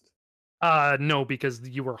first? No, because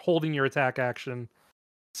you were holding your attack action.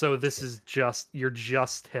 So this is you're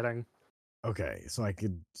just hitting. Okay, so I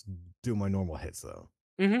could do my normal hits though.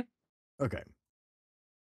 Mhm. Okay.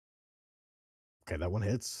 Okay, that one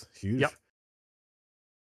hits. Huge. Yep.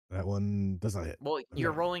 That one does not hit. Well, you're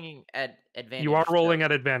Okay. rolling at advantage. You are rolling so-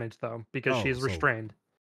 at advantage though, because Oh, she's so- restrained.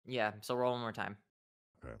 Yeah, so roll one more time.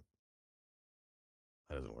 Okay.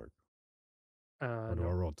 That doesn't work. Uh, Or do I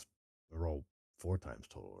no. roll 4 times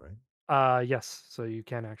total, right? Yes. So you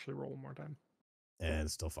can actually roll one more time. And it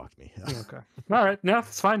still fucked me. Okay. All right. No,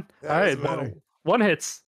 it's fine. Yeah, All right. doesn't matter. One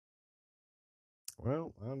hits.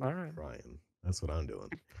 Well, I'm All right. trying. That's what I'm doing.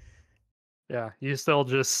 Yeah. You still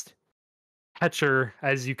just catch her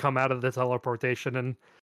as you come out of the teleportation, and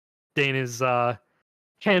Dane is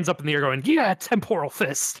hands up in the air, going, "Yeah, temporal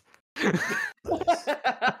fist." Nice.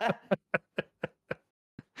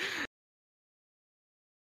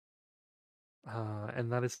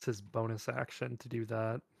 And that is his bonus action to do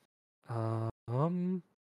that. Um.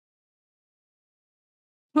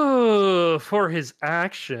 For his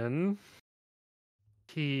action,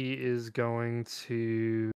 he is going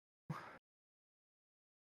to.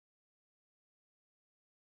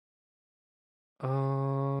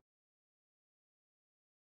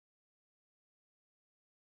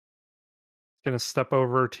 Gonna step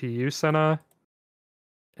over to you, Senna,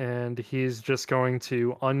 and he's just going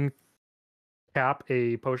to uncap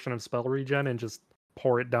a potion of spell regen and just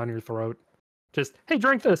pour it down your throat. Just, hey,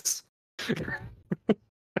 drink this.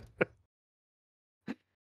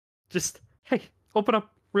 Just, hey, open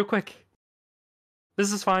up real quick.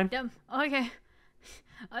 This is fine. Yep. Okay.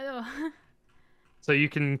 I know. So you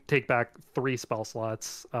can take back 3 spell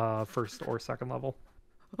slots, first or second level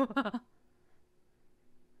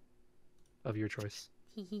of your choice.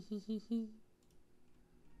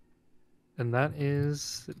 And that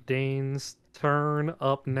is Dane's turn.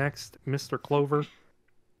 Up next, Mr. Clover.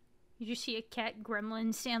 You just see a cat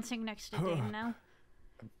gremlin dancing next to Dane now.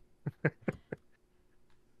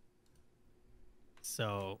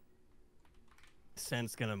 So,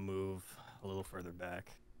 Sen's gonna move a little further back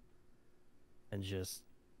and just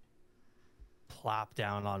plop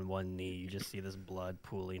down on one knee. You just see this blood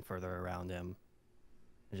pooling further around him.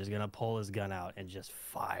 And just gonna pull his gun out and just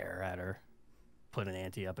fire at her. Put an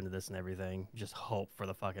ante up into this and everything. Just hope for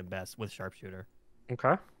the fucking best with sharpshooter.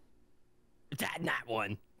 Okay. That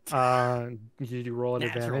one. Did you roll an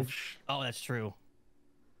Natural. advantage? Oh, that's true.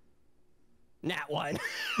 Nat one.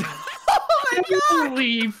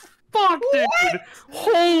 Holy fuck, dude!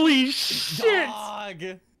 Holy shit! Dog.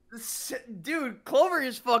 Dude, Clover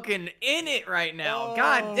is fucking in it right now.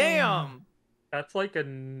 God damn. That's like a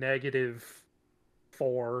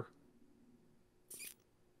 -4.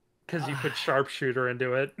 Because you put sharpshooter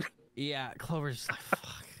into it. Yeah, Clover's just like,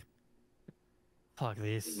 fuck. Fuck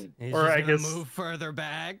these. He's Or just I gonna guess- move further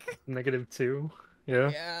back. -2. Yeah.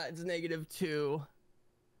 Yeah, it's -2.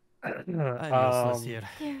 I'm Um, useless here.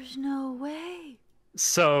 There's no way.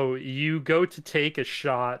 So you go to take a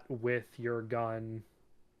shot with your gun,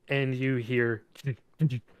 and you hear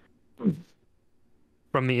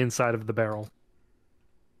from the inside of the barrel.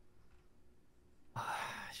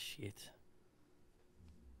 Shit.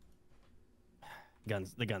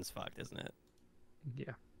 The gun's fucked, isn't it?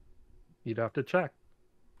 Yeah. You'd have to check.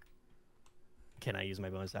 Can I use my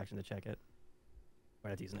bonus action to check it? Or I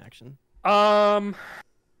have to use an action?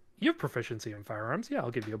 You have proficiency in firearms. Yeah,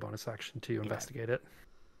 I'll give you a bonus action to investigate it.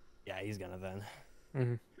 Yeah, he's gonna then.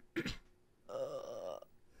 Mhm.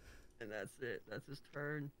 And that's it. That's his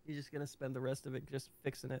turn. He's just gonna spend the rest of it just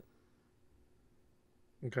fixing it.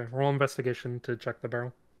 Okay, roll investigation to check the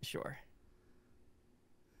barrel. Sure.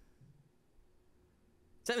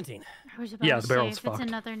 17. I was about Yeah, to the say, barrel's if it's fucked.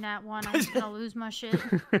 another nat one, I'm just gonna lose my shit.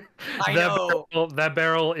 I know. That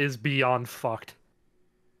barrel is beyond fucked.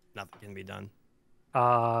 Nothing can be done.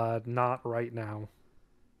 Not right now.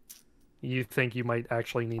 You think you might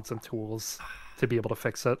actually need some tools to be able to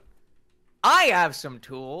fix it. I have some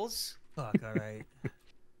tools. Fuck, alright.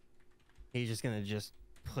 He's just gonna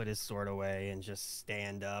put his sword away and just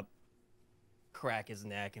stand up, crack his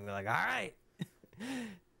neck, and be like, alright.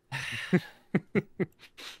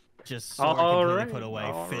 Just sword completely put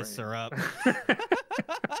away, fists are up.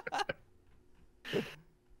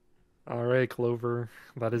 All right, Clover.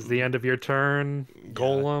 That is the end of your turn. Yeah.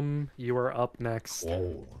 Golem, you are up next.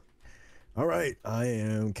 Whoa. All right, I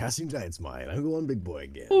am casting Giant's Mind. I'm going big boy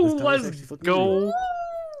again. Ooh, This time it's let's actually fucking go. real.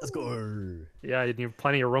 Let's go. Yeah, you have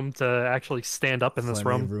plenty of room to actually stand up in this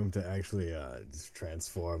Plenty room. of room to actually just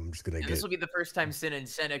transform. I'm just gonna And get. this will be the first time Sin and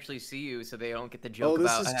Sen actually see you, so they don't get the Oh, joke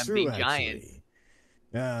this about is him true. being giant. Actually,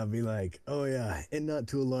 Yeah, be like, oh yeah, and not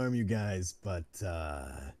to alarm you guys, but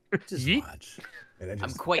just Yeet. watch. And then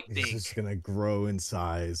I'm quite he's big. just gonna grow in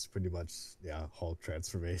size, pretty much. Yeah, Hulk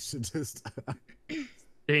transformation. Just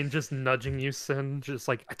Dane just nudging you, Sin. Just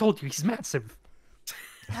like, I told you, he's massive.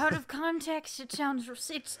 Out of context, it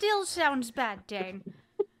still sounds bad, Dane.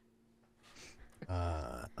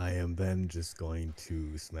 I am then just going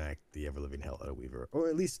to smack the ever living hell out of Weaver, or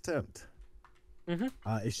at least attempt. Mhm.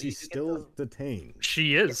 Is she You can get still those. detained?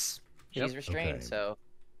 She is. She's Yep. restrained, Okay. so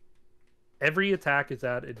Every attack is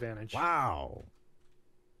at advantage. Wow.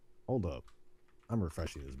 Hold up. I'm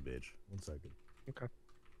refreshing this bitch. 1 second. Okay.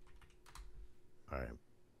 All right.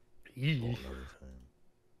 Yee. Roll another time.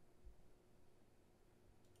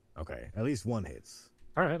 Okay, at least one hits.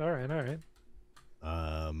 All right, all right, all right.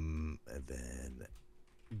 And then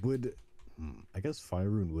would I guess Fire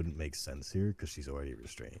Rune wouldn't make sense here because she's already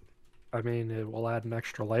restrained. I mean, it will add an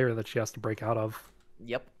extra layer that she has to break out of.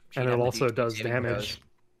 yep. And she'd it have to also do does saving damage. throws.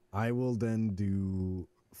 I will then do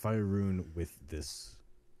Fire Rune with this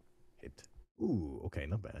hit. Ooh, okay,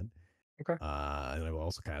 not bad. Okay. And I will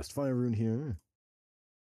also cast Fire Rune here.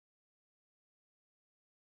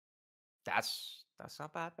 That's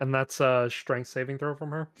not bad. And that's a strength saving throw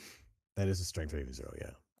from her. That is a strength saving 0,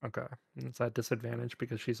 yeah. Okay. And it's at disadvantage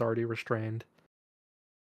because she's already restrained.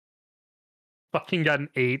 Fucking got an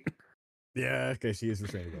 8. Yeah, okay, she is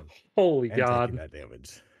restrained again. Holy And taking God. that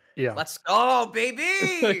damage. Yeah. Let's go,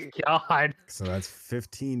 baby! God. So that's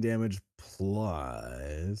 15 damage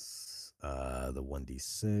plus the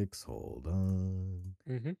 1d6. Hold on.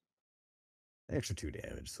 Mm-hmm. Extra 2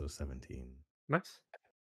 damage, so 17. Nice.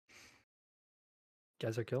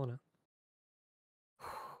 Guys are killing it.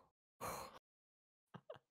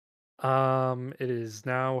 It is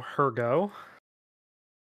now her go.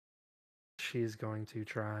 She's going to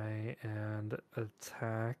try and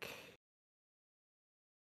attack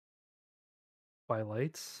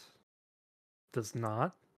Twilights. Does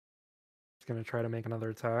not. It's going to try to make another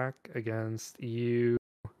attack against you.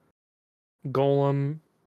 Golem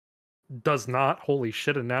does not. Holy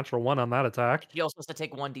shit, a natural 1 on that attack. She also has to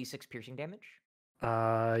take 1d6 piercing damage.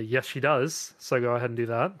 Yes, she does. So go ahead and do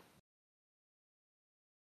that.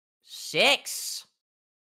 6.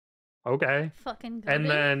 Okay. Fucking And goody.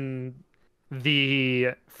 then the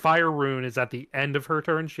fire rune is at the end of her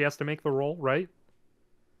turn. She has to make the roll, right?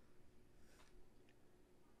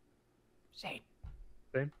 Zane.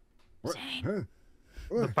 What? Zane. Huh?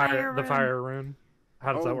 The What? fire, the rune. fire rune.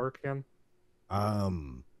 How does that Oh. work again?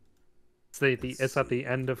 It's Let's it's at the see.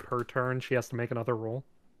 end of her turn. She has to make another roll.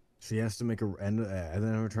 She has to make and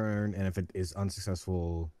then her turn, and if it is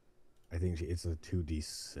unsuccessful, I think it's a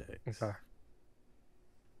 2d6. Okay.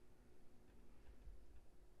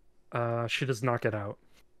 She does not get out.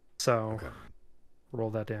 So Okay. roll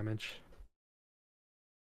that damage.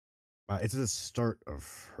 It's the start of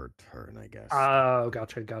her turn, I guess. Oh,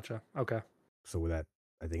 gotcha. Okay. So with that,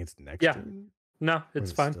 I think it's next Yeah. turn? No, Or it's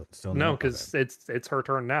is it fine. Still No, now? Okay. because it's her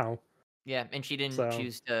turn now. Yeah, and she didn't So-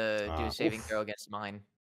 choose to do a saving oof. throw against mine.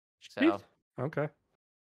 Sweet. So Okay.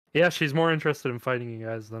 Yeah, she's more interested in fighting you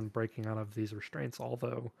guys than breaking out of these restraints,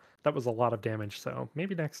 although that was a lot of damage, so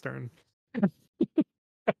maybe next turn.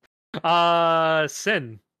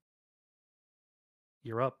 Sin.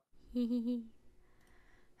 You're up.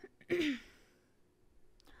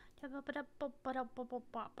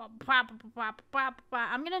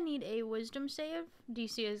 I'm gonna need a wisdom save.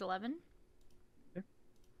 DC is 11.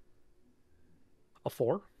 A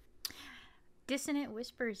 4. Dissonant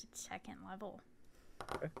Whispers at 2nd level.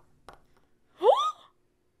 Okay.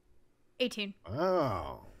 18.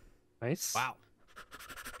 Oh. Nice. Wow.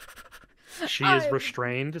 She is I'm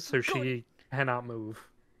restrained, so she cannot move.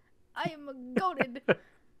 I am goaded.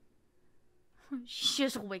 She's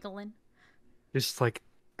just wiggling. She's just like,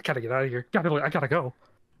 I gotta get out of here. I gotta go.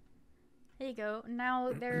 There you go.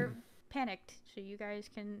 Now they're panicked, so you guys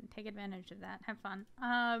can take advantage of that. Have fun.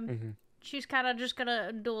 Mhm. She's kind of just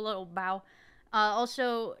gonna do a little bow.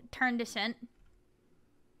 Also, turn descent.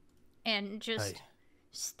 And just Aye.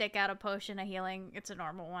 stick out a potion of healing. It's a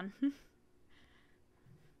normal one.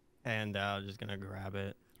 And just gonna grab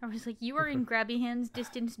it. I was like, you are in grabby hands.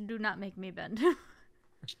 Distance do not make me bend.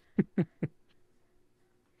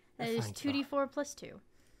 That is Fine, so- 2d4 plus 2.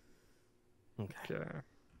 Okay. Okay.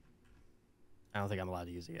 I don't think I'm allowed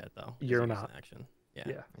to use it yet, though. You're Just use not. an action. Yeah.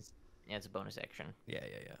 Yeah. yeah, it's a bonus action. Yeah.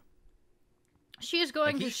 She is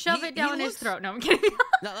going Like, to he- shove he- it down he his looks- throat. No, I'm kidding.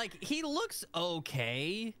 No, like he looks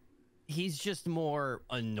okay. He's just more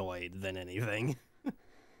annoyed than anything.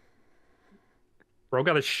 Bro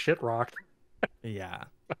got his shit rocked. Yeah.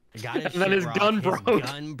 Got his And then shit his rocked, gun his broke.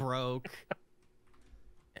 gun broke.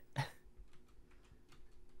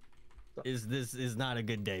 This is not a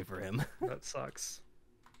good day for him. That sucks.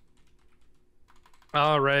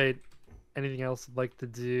 All right. Anything else you'd like to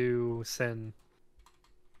do, Sin?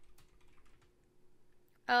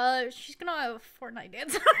 She's gonna Fortnite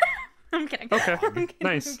dance. I'm kidding. Okay, I'm kidding.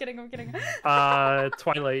 nice. I'm kidding. I'm kidding.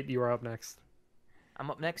 Twilight, you are up next. I'm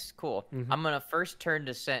up next. Cool. Mhm. I'm gonna first turn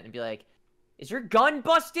to Scent and be like, "Is your gun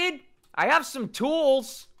busted? I have some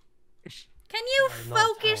tools." Can you Not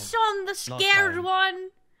focus time. on the scared time. one?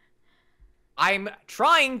 I'm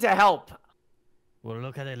trying to help. We'll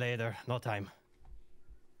look at it later. No time.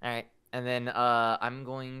 All right, and then I'm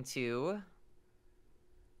going to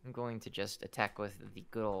just attack with the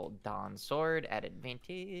good old Dawn sword at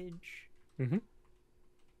advantage. Mhm.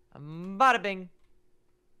 Bada bing.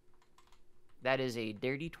 That is a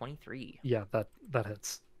dirty 23. Yeah, that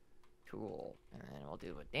hits. Cool. And then we'll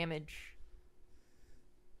do a damage.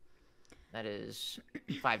 That is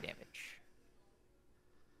 5 damage.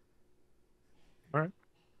 All right.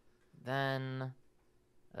 Then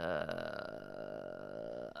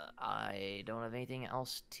I don't have anything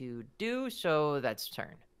else to do, so that's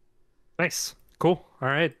turn. Nice. Cool. All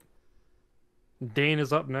right. Dane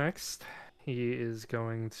is up next. He is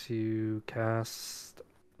going to cast.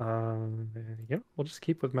 Yeah, we'll just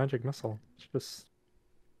keep with magic missile. Just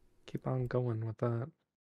keep on going with that.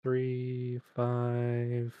 3,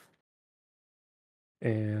 5,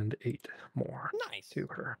 and 8 more Nice. to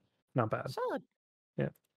her. Not bad. Solid.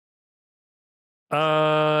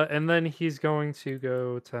 And then he's going to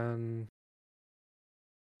go 10,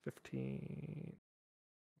 15,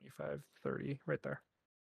 25, 30, right there.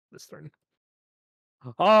 This turn.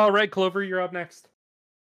 All right, Clover, you're up next.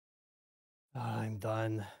 I'm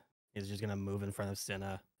done. He's just gonna move in front of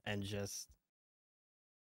Cinna and just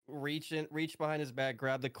reach behind his back,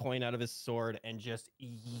 grab the coin out of his sword, and just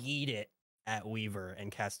yeet it at Weaver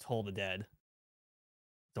and cast Toll the Dead.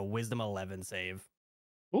 It's a Wisdom 11 save.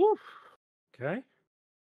 Ooh. Okay.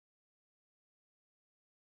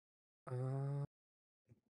 Uh,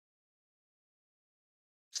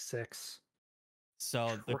 6.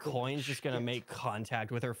 So the Holy coin's just gonna shit. make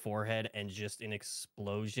contact with her forehead, and just an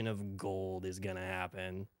explosion of gold is gonna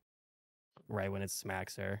happen right when it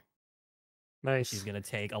smacks her. Nice. She's gonna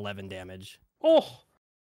take 11 damage. Oh.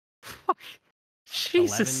 Fuck.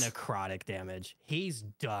 11 Jesus. necrotic damage. He's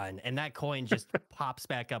done. And that coin just pops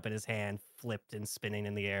back up in his hand, flipped and spinning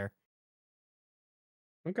in the air.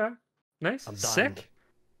 Okay. Nice. I'm done. Sick.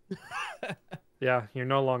 Yeah, you're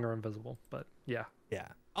no longer invisible, but yeah. Yeah.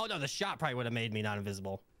 Oh no, the shot probably would have made me not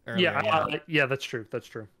invisible. Yeah, Earlier, yeah, that's true. That's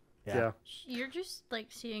true. Yeah. Yeah. You're just like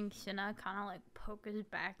seeing Cinna kind of like poke his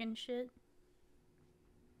back and shit.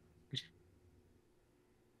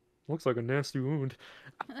 Looks like a nasty wound.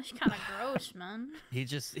 That's kind of gross, man. He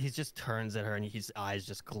just turns at her and his eyes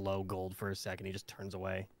just glow gold for a second. He just turns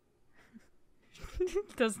away.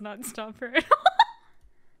 Does not stop her.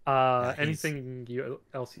 Yeah, he's- Anything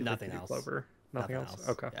else you'd Nothing like to do, else. Clover? Nothing else?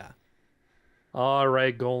 Okay. Yeah. All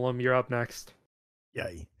right, Golem, you're up next.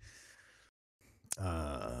 Yay.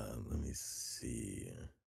 Let me see.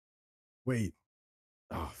 Wait.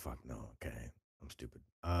 Oh fuck no. Okay. I'm stupid.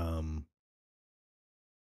 I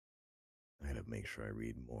gotta make sure I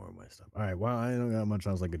read more of my stuff. All right. Well, I don't got much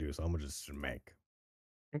else I could do, so I'm gonna just smack.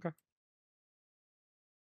 Okay.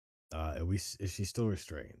 Is she still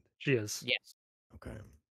restrained? She is. Yes. Okay.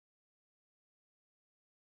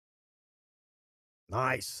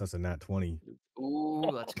 Nice. That's a nat 20. Ooh,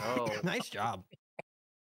 let's go. Nice job.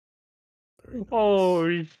 Very nice. Oh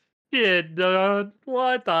shit, dude.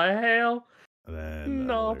 What the hell? And then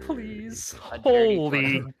No, another- please. A dirty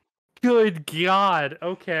Holy 20. good God.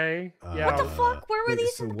 Okay. Yeah. What the fuck? Where were wait,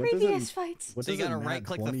 these so in the what does it- previous fights? What So you does a gotta nat right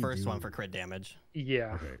click the 20 first one do? for crit damage.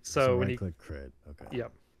 Yeah. Okay. So when right you click crit. Okay.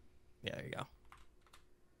 Yep. Yeah, there you go.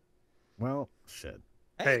 Well, shit.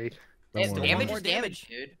 Hey. Don't It's worry. damage more is damage,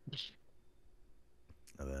 dude.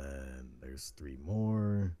 And then there's 3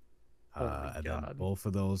 more. Oh my And then God. both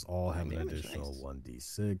of those all have an damage, additional nice.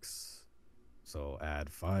 1d6. So add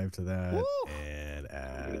 5 to that Woo! and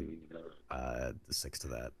add 6 to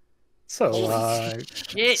that. So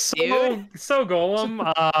Shit, so, dude. so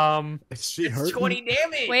Golem, She It's hurt 20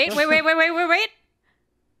 damage. Wait.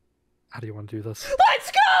 how do you want to do this?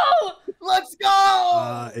 Let's go! Let's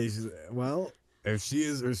go. Well, if she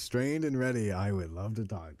is restrained and ready, I would love to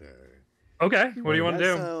talk to her. Okay, what do you want to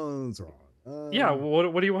That do? Sounds wrong. Yeah,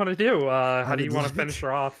 what do you want to do? How do you would want to like- finish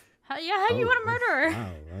her off? How you want to murder her?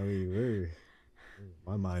 Wow, I mean,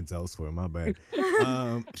 my mind's elsewhere. My bad.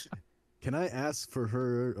 Can I ask for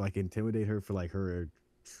her, like, intimidate her for like her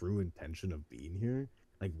true intention of being here,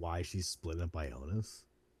 like why she's split up Ionis?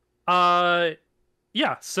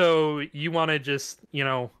 Yeah, so you want to just,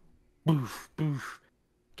 boof, boof.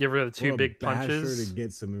 Give her the two Wanna big bash her punches. to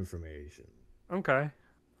get some information. Okay.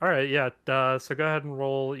 All right. Yeah. So go ahead and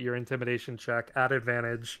roll your intimidation check at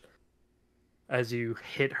advantage as you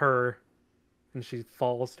hit her, and she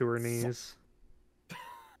falls to her knees.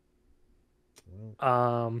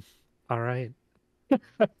 Well, All right.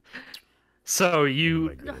 So when am you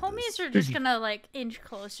I good The at homies this? are just gonna like inch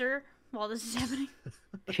closer while this is happening.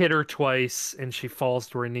 hit her twice, and she falls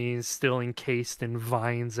to her knees, still encased in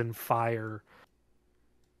vines and fire.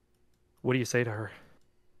 What do you say to her?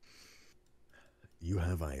 You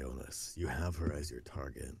have Ionis. You have her as your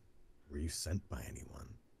target. Were you sent by anyone?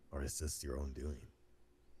 Or is this your own doing?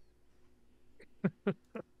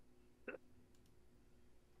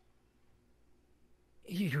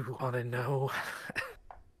 You want to know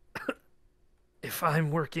if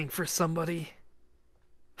I'm working for somebody?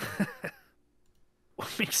 What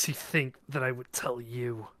makes you think that I would tell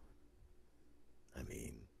you? I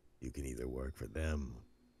mean, you can either work for them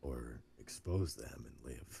or expose them and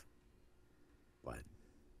live. But,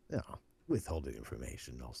 you know, withholding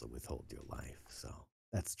information also withhold your life, so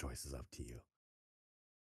that's choices up to you.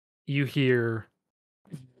 You hear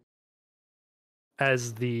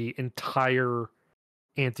as the entire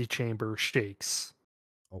antechamber shakes.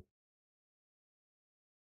 Oh.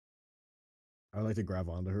 I'd like to grab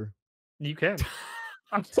onto her. You can.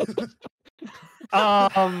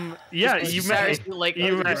 Yeah, Just you like may. Sarah's like,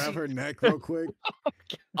 You Grab may. her neck real quick.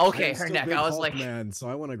 okay, I'm her still neck. big I was Hulk like, man, so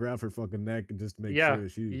I want to grab her fucking neck and just make Yeah,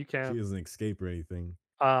 sure you can. she doesn't escape or anything.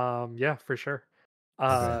 Yeah, for sure.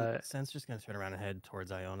 Sen's just gonna turn around and head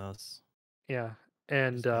towards Ionos. Yeah,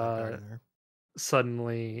 and Just kinda guarding her.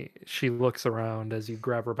 suddenly she looks around as you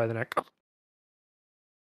grab her by the neck.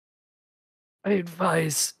 I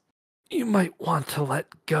advise you might want to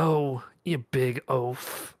let go, you big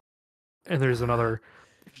oaf. And there's another.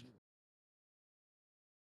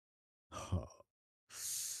 Oh,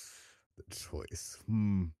 the choice.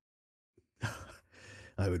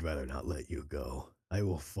 I would rather not let you go. I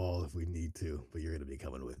will fall if we need to, but you're gonna be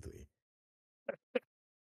coming with me.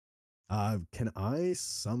 Can I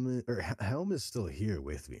summon? Or Helm is still here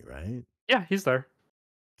with me, right? Yeah, he's there.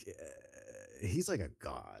 He's like a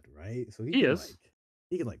god, right? So He is.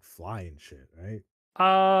 he can like fly and shit, right?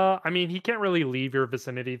 I mean, he can't really leave your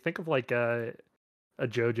vicinity. Think of like a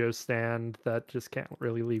JoJo stand that just can't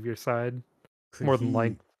really leave your side Could more than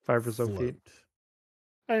like he 5 or so feet. float?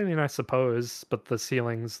 I mean, I suppose, but the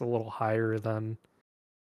ceiling's a little higher than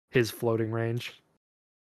his floating range.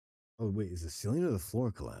 Oh wait, is the ceiling or the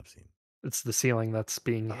floor collapsing? It's the ceiling that's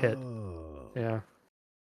being hit. Oh. Yeah.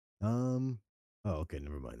 Oh, okay,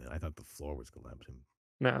 never mind then. I thought the floor was collapsing.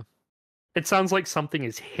 No. It sounds like something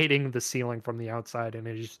is hitting the ceiling from the outside and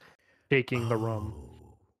it is shaking the room.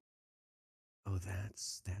 Oh,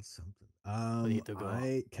 that's something. Bonito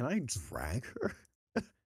go. Can I drag her?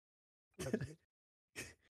 Can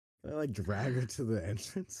I like drag her to the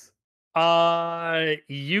entrance?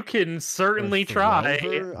 You can certainly throw try.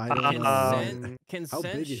 her? I don't Can know. Sen, can How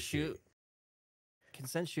Sen big is shoot? she? Can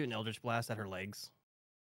Sen shoot an Eldritch Blast at her legs?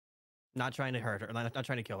 Not trying to hurt her, not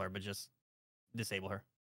trying to kill her, but just disable her.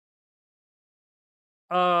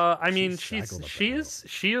 I mean, She's shackled up she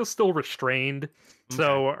the is still restrained,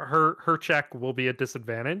 so her check will be at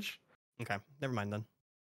disadvantage. Okay, never mind then.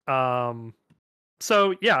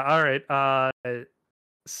 So yeah, all right.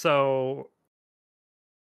 So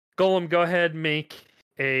Golem, go ahead, make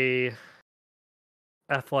a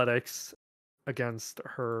athletics against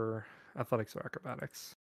her athletics or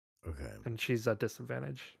acrobatics, Okay. and she's at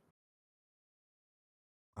disadvantage.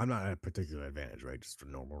 I'm not at a particular advantage, right? Just a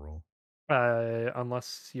normal roll.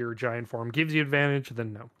 Unless your giant form gives you advantage,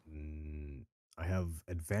 then no. I have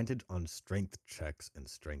advantage on strength checks and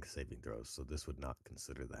strength saving throws, so this would not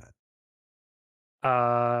consider that.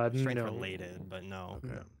 Strength No. related, but no.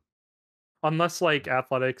 Okay. No. Unless like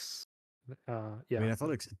athletics. Yeah. I mean,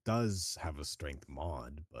 athletics does have a strength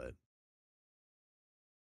mod, but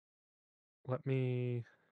Let me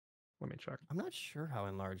check. I'm not sure how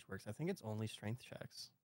enlarge works. I think it's only strength checks.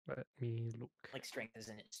 Let me look. like strength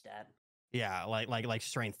isn't its stat. Yeah, like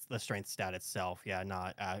strength, the strength stat itself. Yeah,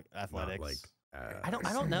 not athletics. not like I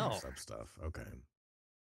don't know. stuff. Okay.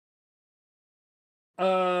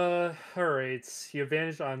 All right. You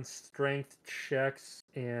advantage on strength checks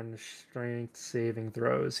and strength saving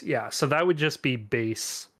throws. Yeah, so that would just be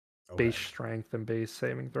base strength and base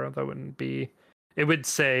saving throw. That wouldn't be. It would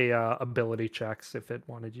say ability checks if it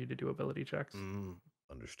wanted you to do ability checks.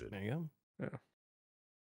 Understood. There you go. Yeah.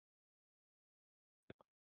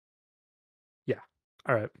 Yeah.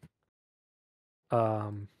 All right.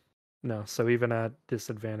 No, so even at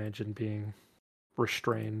disadvantage and being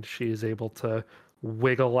restrained, she is able to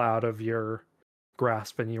wiggle out of your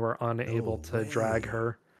grasp, and you are unable No to drag way.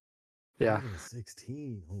 her. Yeah. I got a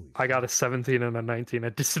 16. Holy I got a shit. 17 and a 19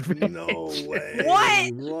 at disadvantage. No way.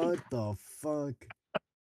 What? What the fuck?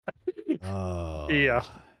 Yeah.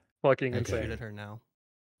 Fucking I Okay. shoot insane. at her now.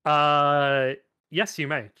 Yes, you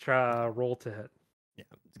may. Try roll to hit. Yeah,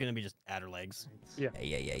 it's gonna be just at her legs. Yeah.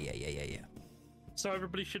 Yeah. So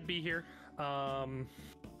everybody should be here. I'm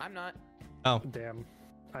not. Damn.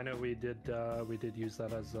 I know we did use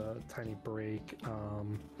that as a tiny break.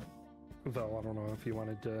 Though I don't know if you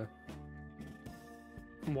wanted to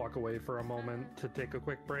walk away for a moment to take a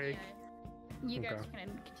quick break. Yeah. You guys Okay.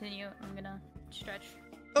 can continue. I'm gonna stretch.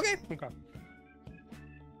 Okay. Okay.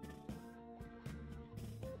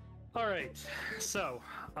 All right. So,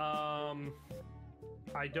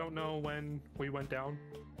 I don't know when we went down,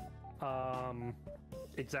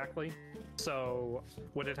 exactly. So,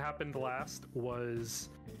 what had happened last was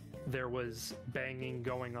there was banging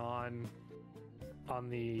going on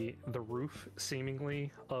the roof,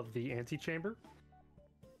 seemingly, of the antechamber,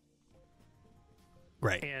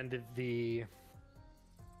 Right. and the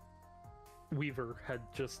Weaver had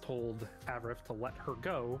just told Avrith to let her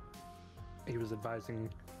go. He was advising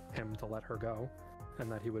him to let her go,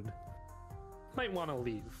 and that he might want to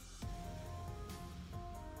leave.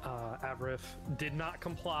 Avrith did not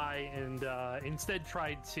comply, and instead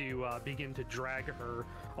tried to begin to drag her,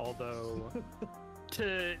 although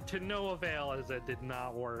to no avail, as it did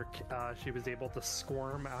not work. She was able to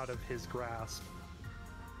squirm out of his grasp,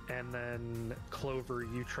 and then Clover,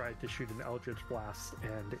 you tried to shoot an Eldritch Blast,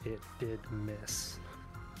 and it did miss.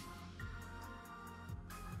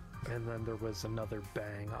 And then there was another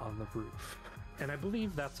bang on the roof. And I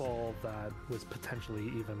believe that's all that was potentially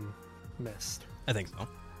even missed. I think so.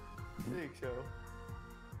 I think so.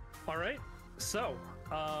 All right. So,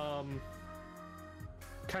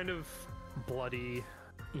 kind of bloody,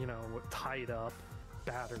 tied up,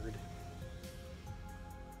 battered.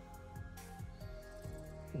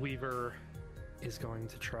 Weaver is going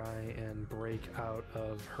to try and break out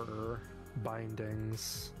of her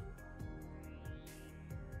bindings.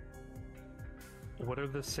 What are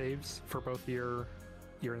the saves for both your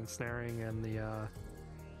ensnaring and the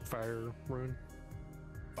fire rune?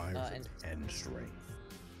 Fire And- and strength.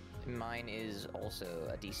 Mine is also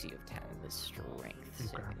a DC of 10 with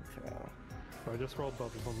strength Okay. saving throw. So I just rolled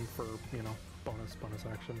both of them for, bonus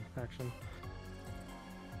action.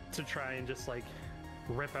 To try and just,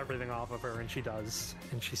 rip everything off of her, and she does.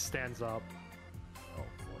 And she stands up, Oh,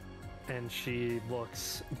 fuck. and she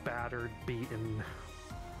looks battered, beaten,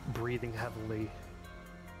 breathing heavily.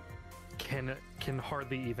 Can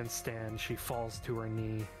hardly even stand. She falls to her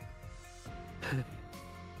knee. And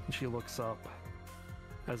she looks up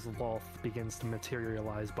as Lolth begins to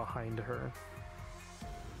materialize behind her.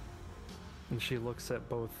 And she looks at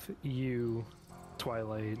both you,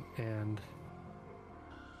 Twilight, and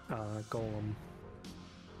Golem.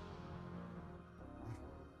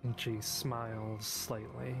 And she smiles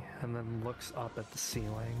slightly and then looks up at the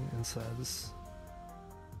ceiling and says,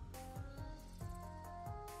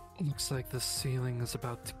 "Looks like the ceiling is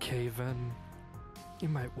about to cave in. You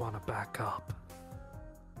might want to back up."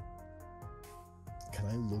 Can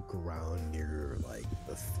I look around near,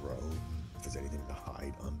 the throne? If there's anything to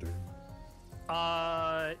hide under?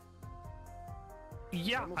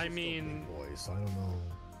 Yeah, I'm I also still a mean, big boy, so I don't know.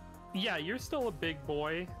 yeah, you're still a big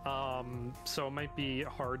boy, so it might be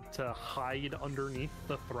hard to hide underneath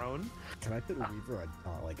the throne. Can I put Weaver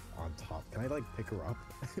on top? Can I pick her up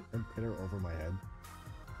and put her over my head?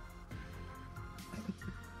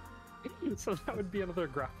 So that would be another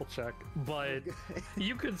grapple check, but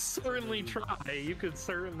you could certainly try.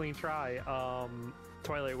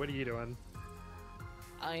 Twilight, what are you doing?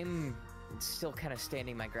 I'm still kind of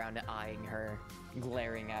standing my ground, eyeing her,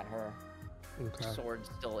 glaring at her, Okay. sword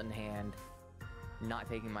still in hand, not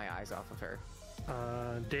taking my eyes off of her.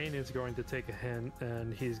 Dane is going to take a hint,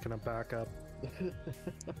 and he's gonna back up.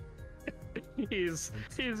 he's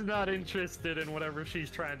not interested in whatever she's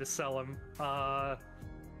trying to sell him.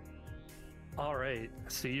 All right.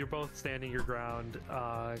 So you're both standing your ground.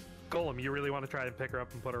 Golem, you really want to try and pick her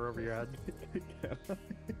up and put her over your head?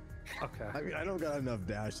 Okay. I mean, I don't got enough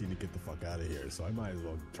dashing to get the fuck out of here, so I might as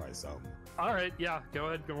well try something. All right. Yeah. Go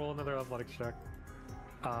ahead. Go roll another athletics check.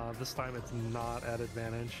 This time it's not at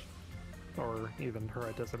advantage, or even her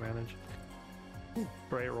at disadvantage.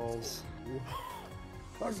 Great rolls.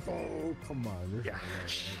 Let's go! Come on. Yeah.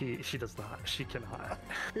 She does not. She cannot.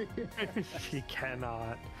 She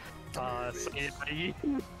cannot. So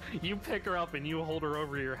you pick her up and you hold her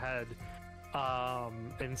over your head,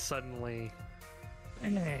 and suddenly,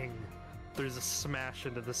 bang! There's a smash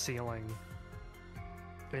into the ceiling,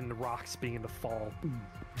 and the rocks begin to fall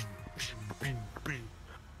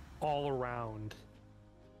all around.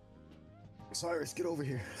 Cyrus, get over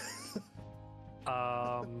here.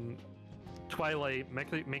 Twilight,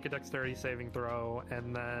 make a dexterity saving throw,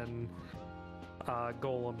 and then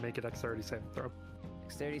Golem, make a dexterity saving throw.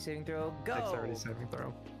 Dexterity saving throw, go! Dexterity saving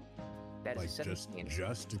throw. That is Like a 17.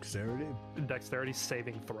 just dexterity? Dexterity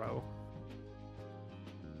saving throw.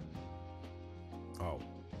 Oh,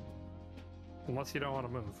 Unless you don't want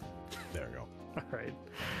to move. there we go. Alright.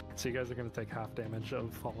 So you guys are going to take half damage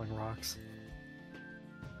of falling rocks.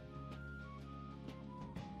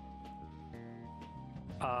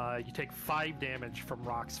 You take 5 damage from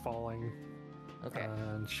rocks falling. Okay.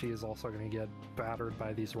 And she is also going to get battered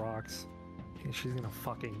by these rocks. And she's going to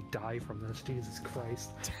fucking die from this. Jesus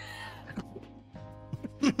Christ.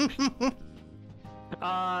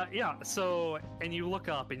 Yeah, so, and you look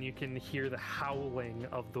up and you can hear the howling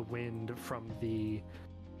of the wind from the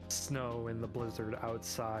snow and the blizzard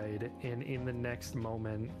outside, and in the next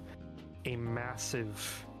moment, a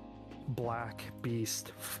massive black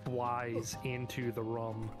beast flies into the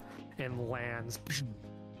room and lands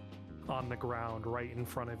on the ground right in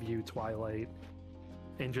front of you, Twilight,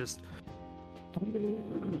 and just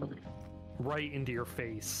right into your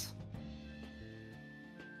face.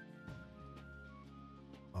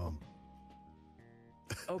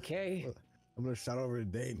 Okay. I'm gonna shout over to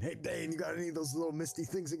Dane. Hey, Dane, you got any of those little misty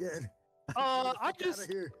things again? I Get just,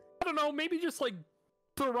 outta here. I don't know, maybe just like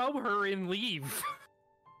throw her and leave.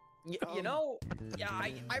 You know, yeah,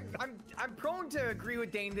 I'm prone to agree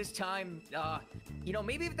with Dane this time. You know,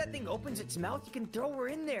 maybe if that thing opens its mouth, you can throw her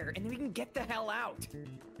in there, and then we can get the hell out.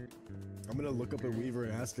 I'm gonna look up at Weaver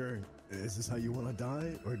and ask her, is this how you want to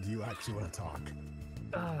die, or do you actually want to talk?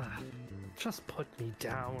 Just put me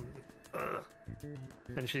down. Ugh.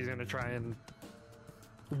 And she's gonna try and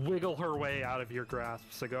wiggle her way out of your grasp.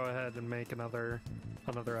 So go ahead and make another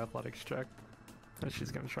athletics check. And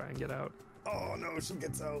she's gonna try and get out. Oh no, she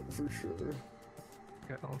gets out for sure.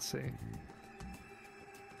 Okay, let's see.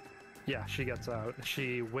 Yeah, she gets out.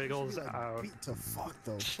 She wiggles She's like out. beat to fuck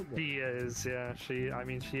though. Come on. She is, yeah. She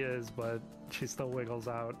is, but she still wiggles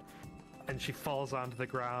out. And she falls onto the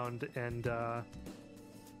ground, and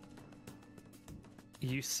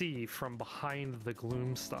you see from behind the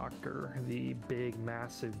Gloomstalker, the big,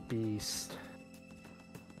 massive beast,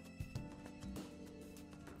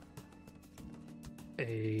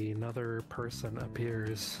 another person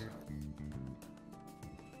appears.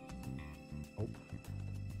 Oh.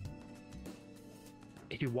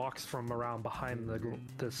 He walks from around behind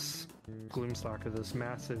this Gloomstalker, this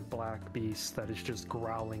massive black beast that is just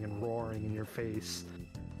growling and roaring in your face.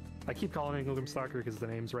 I keep calling it Gloomstalker because the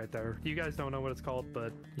name's right there. You guys don't know what it's called,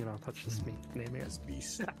 but, you know, that's just me naming it. This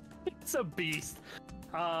beast. It's a beast.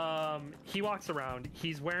 He walks around.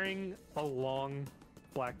 He's wearing a long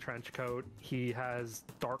black trench coat. He has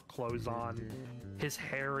dark clothes on. His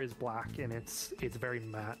hair is black and it's very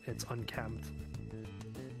matte. It's unkempt.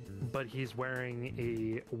 But he's wearing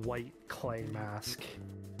a white clay mask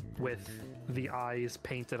with the eyes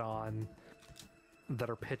painted on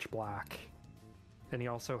that are pitch black. And he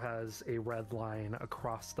also has a red line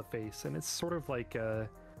across the face, and it's sort of like a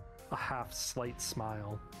half slight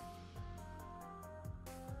smile.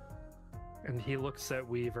 And he looks at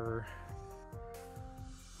Weaver.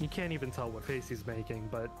 You can't even tell what face he's making,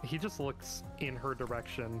 but he just looks in her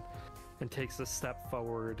direction and takes a step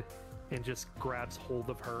forward and just grabs hold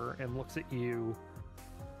of her and looks at you.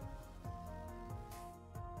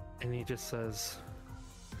 And he just says,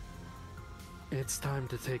 "It's time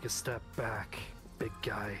to take a step back, big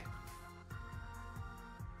guy."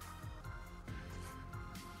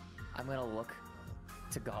 I'm gonna look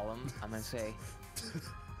to Gollum. I'm gonna say,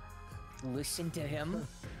 listen to him.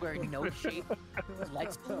 We're in no shape.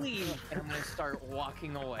 Let's leave. And I'm gonna start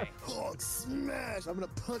walking away. Oh, smash! I'm gonna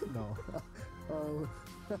put no.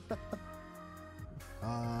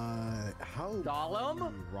 How Gollum?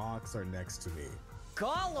 many rocks are next to me?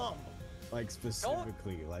 Gollum! Like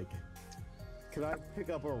specifically, like, can I pick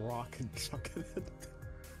up a rock and chuck it at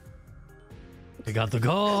We got the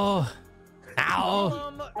goal. Ow!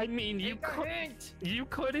 Gollum! I mean, you Take a could, hint! you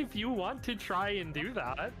could if you want to try and do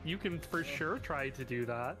that. You can for sure try to do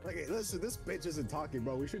that. Like, hey, listen, this bitch isn't talking,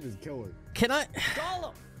 bro. We should just kill her. Can I?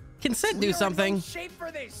 Gollum! Can Sid We do are in something? no shape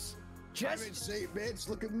for this. I'm in Just shape, bitch.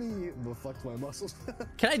 Look at me. I'm gonna flex my muscles.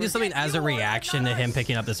 Can I do something as a you are reaction to him nice.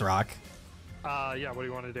 picking up this rock? Yeah, what do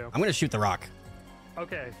you want to do? I'm gonna shoot the rock.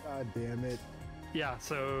 Okay, God damn it. yeah,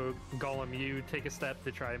 so Gollum, you take a step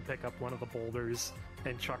to try and pick up one of the boulders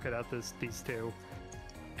and chuck it at these two.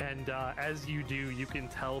 And as you do, you can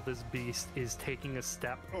tell this beast is taking a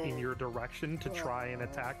step in your direction to try and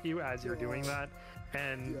attack you as you're doing that.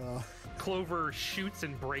 And Clover shoots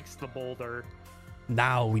and breaks the boulder.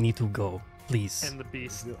 Now we need to go, please. And the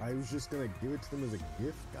beast I was just gonna give it to them as a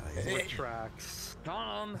gift, guys. retracts.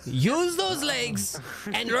 Tom. Use those legs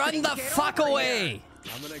and run the fuck away.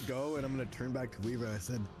 I'm gonna go and I'm gonna turn back to Weaver. I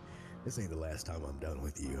said, "This ain't the last time I'm done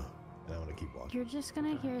with you." And I'm gonna keep walking. You're just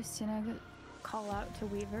gonna hear Cinna call out to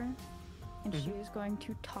Weaver, and she is going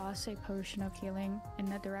to toss a potion of healing in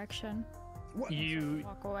that direction. You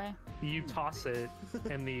Walk away. You toss it,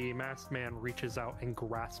 and the masked man reaches out and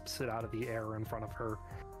grasps it out of the air in front of her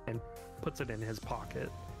and puts it in his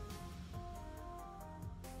pocket.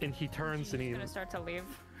 And he turns and He's gonna start to leave.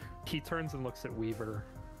 he turns and looks at Weaver.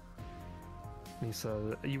 And he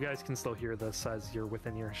says, you guys can still hear this as you're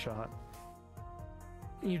within earshot.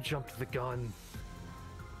 You jumped the gun.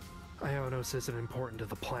 Ionos isn't important to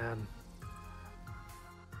the plan.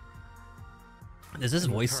 Does this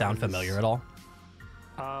voice sound familiar at all?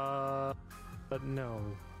 But no.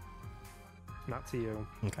 Not to you.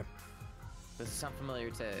 Okay. Does it sound familiar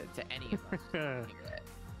to any of us?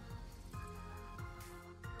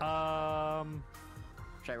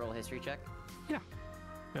 Should I roll a history check? Yeah.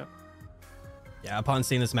 Yeah, upon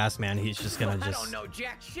seeing this masked man, he's just gonna I don't know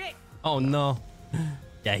jack shit. Oh no.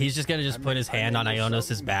 Yeah, he's just gonna put his hand on Ionos'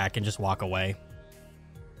 something. back and just walk away.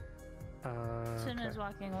 Cinna's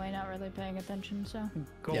walking away, not really paying attention, so.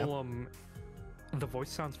 Golem, the voice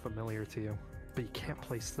sounds familiar to you, but you can't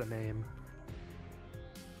place the name.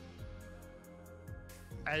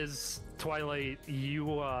 As Twilight, you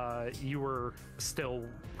were still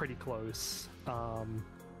pretty close.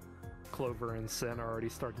 Clover and Sin are already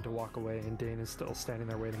starting to walk away, and Dane is still standing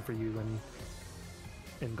there waiting for you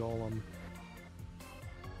and Golem.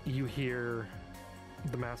 You hear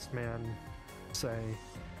the masked man say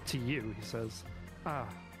to you, he says, "Ah,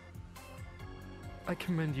 I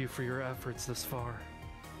commend you for your efforts this far.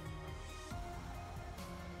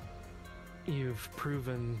 You've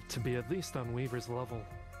proven to be at least on Weaver's level.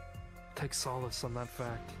 Take solace on that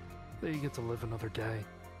fact that you get to live another day."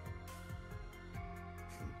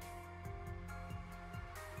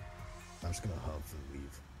 I'm just gonna huff and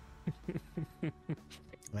leave.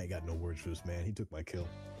 I ain't got no words for this man. He took my kill.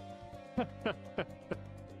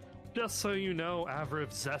 Just so you know,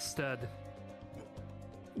 Avriv Zested,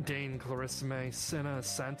 Dane Clarissime, Cinna,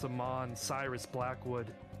 Santamon, Cyrus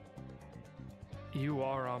Blackwood, you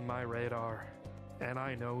are on my radar, and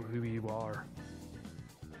I know who you are.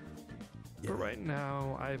 But right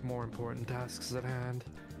now, I have more important tasks at hand.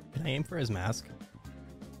 Can I aim for his mask?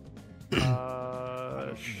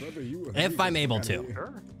 Brother, you If I'm able to.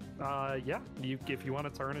 Sure. Yeah. If you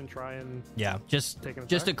want to turn and try and Yeah, just take an a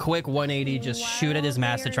attack. quick 180, just shoot at his While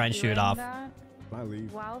mask to they try are and shoot it doing off. that, I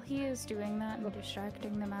leave. while he is doing that and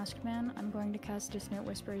distracting the masked man, I'm going to cast Dissonant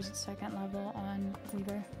Whispers at 2nd level on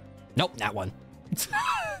Weaver. Nope, that one.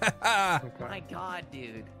 Okay. My god,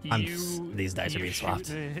 dude. These dice are you being shoot swapped.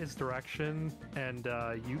 in his direction, and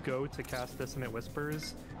you go to cast Dissonant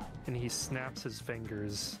Whispers, and he snaps his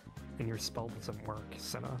fingers, and your spell doesn't work,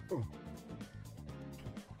 Cinna. Oh.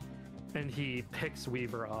 And he picks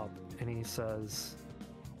Weaver up, and he says,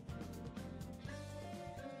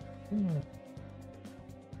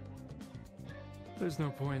 "There's no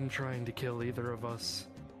point in trying to kill either of us.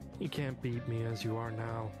 You can't beat me as you are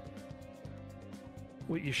now.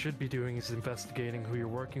 What you should be doing is investigating who you're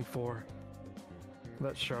working for.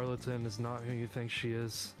 That charlatan is not who you think she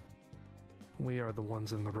is. We are the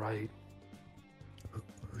ones in the right."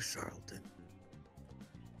 Who's Charlton?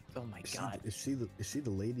 Oh my god. Is she the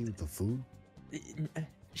lady with the food? And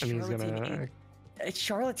he's gonna...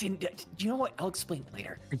 Charlatan. You know what? I'll explain it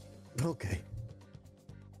later. Okay.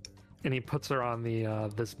 And he puts her on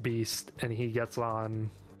the this beast, and he gets on,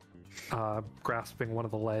 grasping one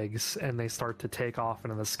of the legs, and they start to take off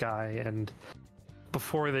into the sky. And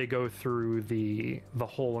before they go through the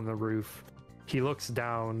hole in the roof, he looks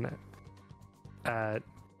down at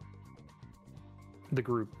the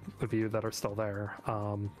group of you that are still there.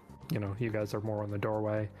 You guys are more in the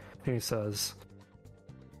doorway, and he says,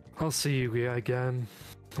 "I'll see you again,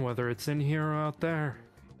 whether it's in here or out there.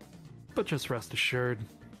 But just rest assured,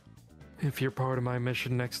 if you're part of my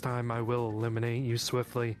mission next time, I will eliminate you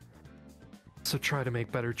swiftly. So try to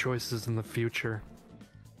make better choices in the future."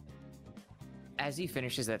 As he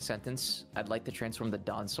finishes that sentence, I'd like to transform the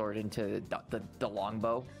Dawn Sword into the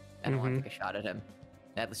longbow, and I want to take a shot at him.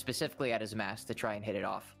 Specifically at his mask to try and hit it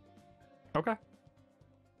off. Okay.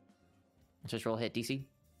 Just roll hit DC.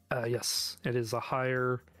 Yes, it is a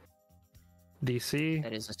higher DC.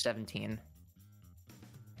 That is a 17.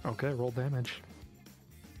 Okay, roll damage.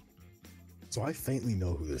 So I faintly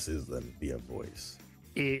know who this is then via voice.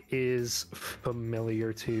 It is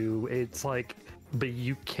familiar to. It's like, but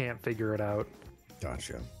you can't figure it out.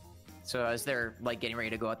 Gotcha. So as they're like getting ready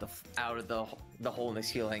to go out of the hole in the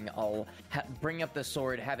ceiling, I'll bring up the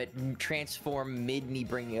sword, have it transform mid me,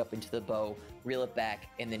 bring it up into the bow, reel it back,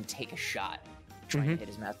 and then take a shot, trying to hit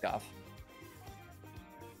his mask off.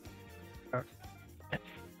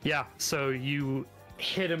 Yeah, so you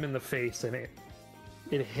hit him in the face, and it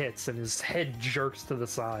hits, and his head jerks to the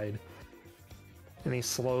side, and he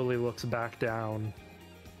slowly looks back down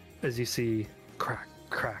as you see crack,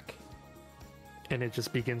 crack, and it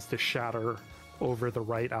just begins to shatter over the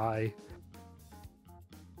right eye.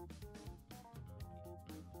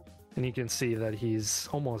 And you can see that he's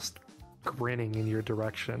almost grinning in your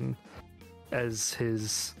direction as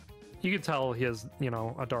you can tell he has,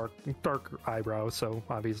 a dark eyebrow, so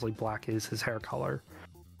obviously black is his hair color.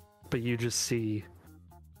 But you just see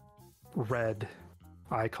red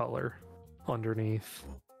eye color underneath.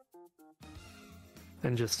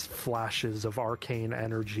 And just flashes of arcane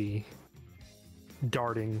energy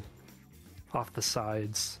darting off the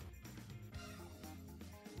sides.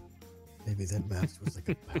 Maybe that mask was like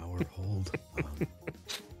a power hold.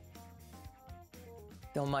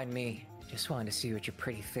 Don't mind me. Just wanted to see what your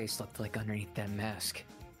pretty face looked like underneath that mask.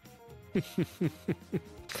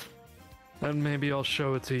 And maybe I'll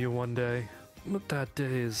show it to you one day. But that day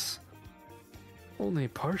is only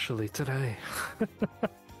partially today.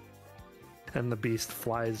 And the beast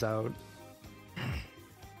flies out,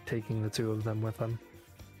 taking the two of them with him.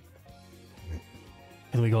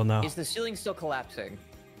 Here we go now. Is the ceiling still collapsing?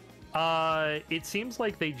 It seems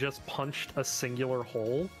like they just punched a singular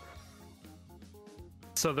hole.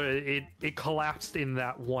 So it collapsed in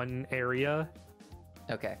that one area.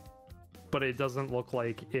 Okay. But it doesn't look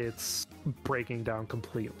like it's breaking down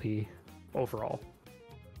completely overall.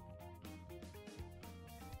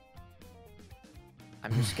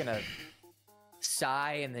 I'm just gonna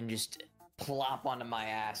sigh and then just plop onto my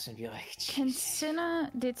ass and be like, Did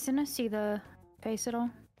Cinna see the face at all?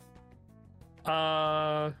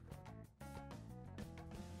 I'll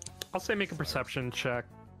say make a perception check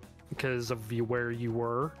because of where you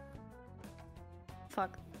were.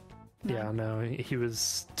 Fuck. No. Yeah, no, he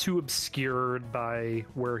was too obscured by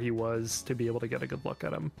where he was to be able to get a good look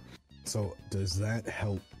at him. So does that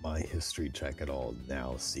help my history check at all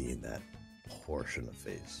now, seeing that portion of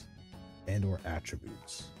face and or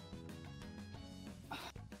attributes?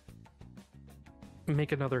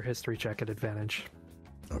 Make another history check at advantage.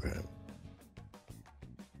 Okay.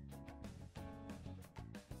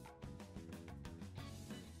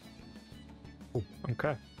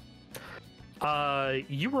 Okay.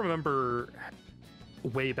 You remember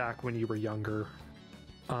way back when you were younger,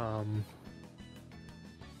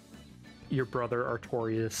 your brother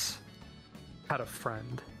Artorius had a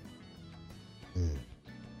friend.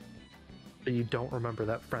 But you don't remember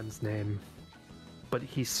that friend's name. But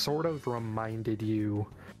he sort of reminded you,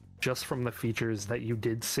 just from the features that you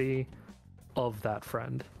did see, of that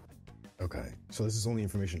friend. Okay. So this is only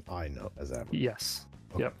information I know as that. Yes.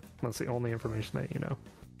 Okay. Yep. That's the only information that you know.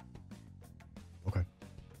 Okay.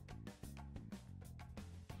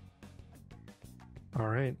 All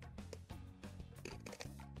right.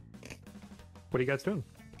 What are you guys doing?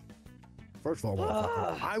 First of all,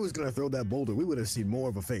 motherfucker, I was gonna throw that boulder. We would have seen more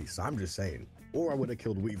of a face. I'm just saying. Or I would have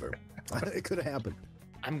killed Weaver. It could have happened.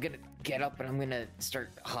 I'm gonna get up and I'm gonna start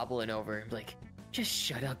hobbling over and be like, just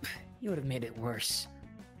shut up. You would have made it worse.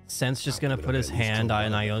 Sen's just gonna Would've put his at least hand killed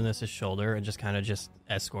on one of them. Ionis' shoulder and just kind of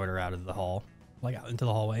escort her out of the hall, like out into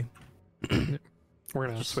the hallway. We're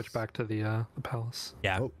gonna switch back to the palace.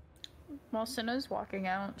 Yeah. Oh. While Cinna's walking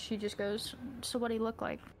out, she just goes, "So what'd he look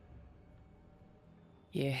like?"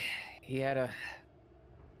 Yeah, he had a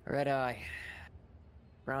red eye,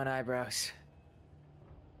 brown eyebrows,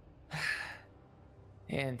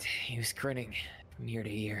 and he was grinning from ear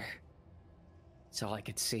to ear. That's all I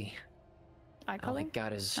could see. Eye All I color?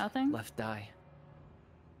 got is Nothing? left eye.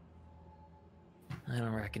 I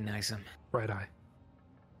don't recognize him. Right eye.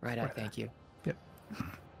 Right eye, Right eye. thank you.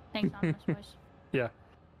 Thanks, Optimus Voice. Yeah.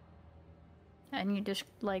 And you just,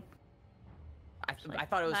 like, I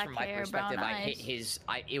thought it was black from my hair, perspective. brown I hit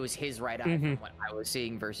eyes. it was his right eye Mhm. from what I was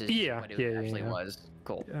seeing versus Yeah, what it yeah, actually yeah. was.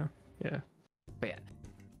 Cool. Yeah. Yeah. But yeah.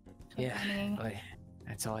 Yeah. any- But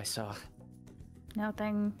that's all I saw.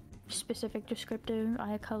 nothing specific, descriptive,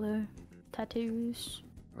 eye color, tattoos.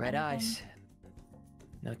 Red Anything? eyes.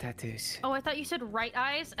 No tattoos. Oh, I thought you said right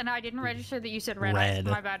eyes, and I didn't register that you said red eyes. Red.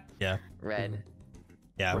 My bad. Yeah. Red.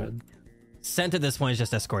 Yeah. Red. Sent at this point is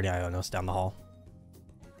just escorting Ionis down the hall.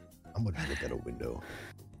 I'm gonna look at a window.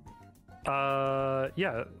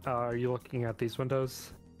 Yeah. Are you looking at these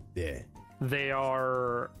windows? Yeah. They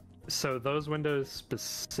are. So those windows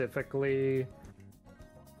specifically.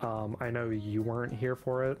 I know you weren't here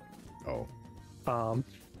for it. Oh.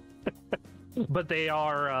 But they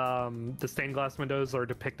are the stained glass windows are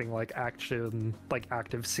depicting like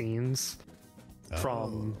active scenes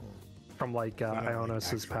from like So not, like,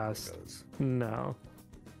 Ionis's actual past. windows. No.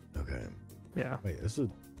 Okay. Yeah. Wait, this is.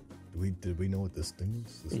 Did we know what this thing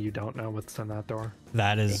is? This- You don't know what's in that door.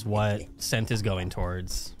 That is what Scent is going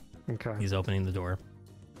towards. Okay. He's opening the door.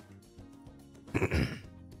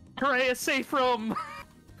 Hooray, a safe room!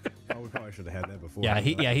 Oh, we probably should have had that before.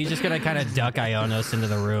 He's just gonna kind of duck Ionos into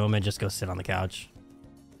the room and just go sit on the couch.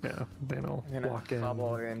 Yeah, then I'll I'm gonna walk in.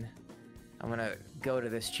 hobble in. I'm gonna go to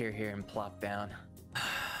this chair here and plop down.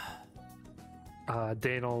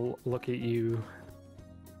 Dane will look at you,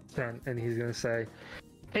 and he's gonna say,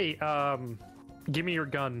 "Hey, give me your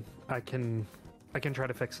gun. I can try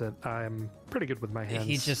to fix it. I'm pretty good with my hands."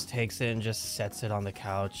 He just takes it and just sets it on the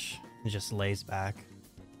couch and just lays back.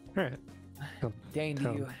 All right. Dane, do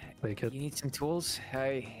Tell you, him. Like it. you need some tools?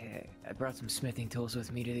 I brought some smithing tools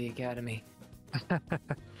with me to the academy.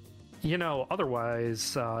 You know,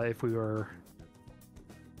 otherwise, if we were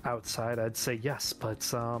outside, I'd say yes, but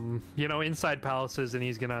you know, inside palaces, and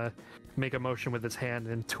he's gonna make a motion with his hand,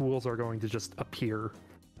 and tools are going to just appear.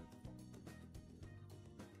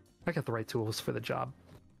 I got the right tools for the job.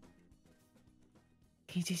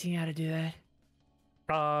 Can you teach me how to do that?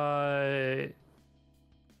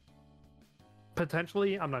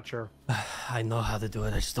 Potentially, I'm not sure. I know how to do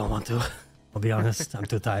it. I just don't want to. I'll be honest. I'm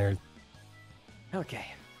too tired. Okay,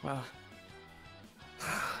 well.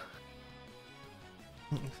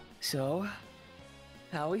 So,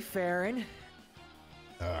 how we faring?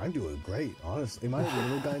 I'm doing great, honestly. Am I a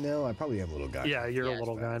little guy now? I probably am a little guy. Yeah, you're Yeah, a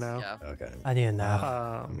little guy now. Yeah. Okay. I need a nap.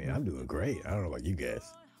 I mean, I'm doing great. I don't know about you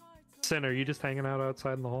guys. Sin, are you just hanging out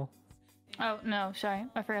outside in the hall? Oh no, sorry,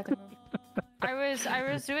 I forgot to move. I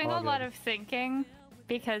was doing All a lot good. of thinking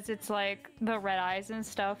because it's like the red eyes and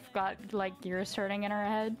stuff got like gears turning in her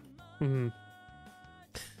head. Mm-hmm.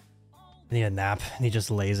 I need a nap. And he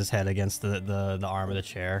just lays his head against the arm of the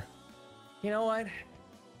chair. You know what?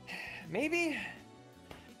 Maybe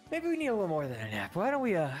we need a little more than a nap. Why don't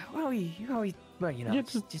we, well, you know, Yeah,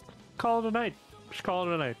 just call it a night. Just call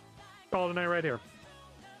it a night. Call it a night right here.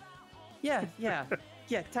 yeah.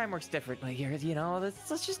 Yeah, time works differently here, you know.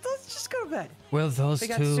 Let's just go to bed. Will those We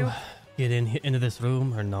got two soup. get into this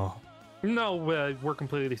room or no? No, we're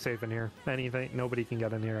completely safe in here. Nobody can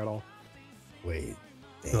get in here at all. Wait.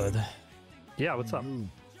 damn, Good. Yeah, what's up? You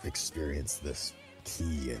experienced this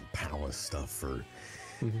key and palace stuff for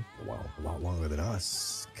Mhm. a lot longer than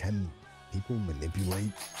us. Can people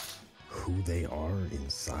manipulate who they are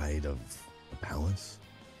inside of a palace?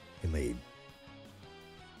 Can they,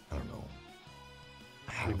 I don't know,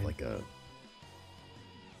 have mean? like a,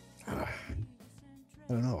 I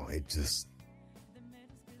don't know,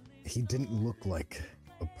 he didn't look like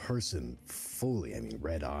a person fully. I mean,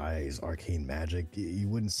 red eyes, arcane magic, you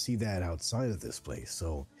wouldn't see that outside of this place.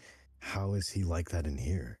 So how is he like that in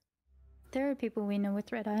here? There are people we know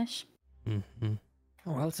with red eyes. Mm-hmm.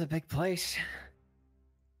 Well, it's a big place.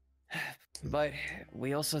 But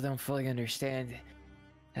we also don't fully understand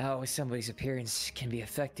how somebody's appearance can be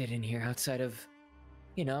affected in here outside of,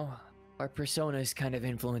 you know, our personas kind of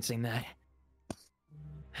influencing that.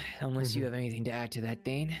 Unless you have anything to add to that,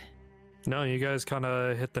 Dane. No, you guys kind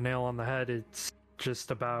of hit the nail on the head. It's just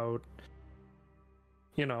about,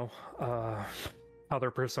 you know, how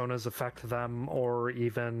their personas affect them, or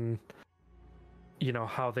even, you know,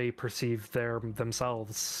 how they perceive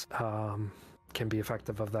themselves can be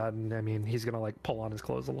effective of that. And I mean, he's gonna like pull on his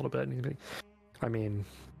clothes a little bit. And I mean,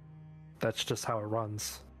 that's just how it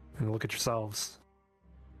runs. And look at yourselves.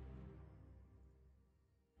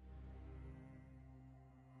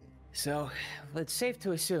 So, it's safe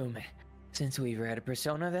to assume, since we've read a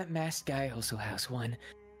persona, that masked guy also has one,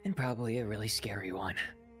 and probably a really scary one.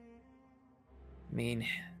 I mean,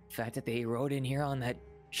 the fact that they rode in here on that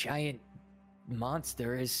giant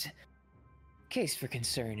monster is case for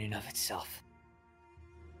concern in of itself.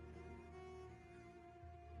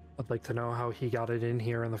 I'd like to know how he got it in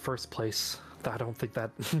here in the first place. I don't think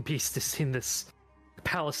that beast is in this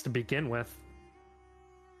palace to begin with.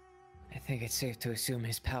 I think it's safe to assume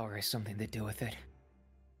his power has something to do with it.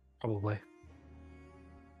 Probably.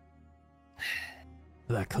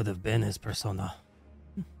 That could have been his persona.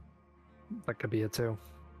 That could be it too.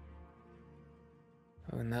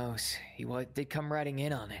 Who knows? He did come riding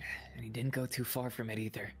in on it, and he didn't go too far from it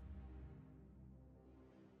either.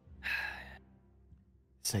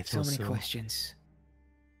 Safe to So many assume. questions.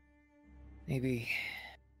 Maybe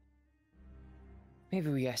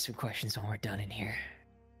we ask some questions when we're done in here.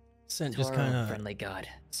 Sen To just our kind of friendly god.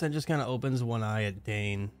 opens one eye at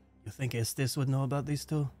Dane. You think Estes would know about these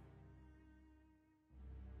two?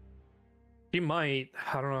 He might.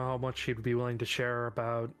 I don't know how much he'd be willing to share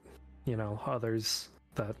about, others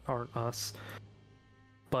that aren't us.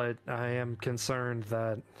 But I am concerned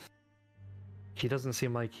that he doesn't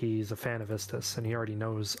seem like he's a fan of Istis, and he already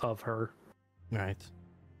knows of her. Right.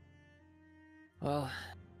 Well,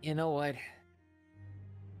 you know what?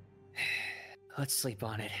 Let's sleep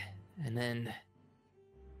on it, and then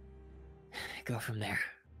go from there.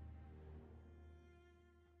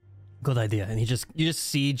 Good idea. And you just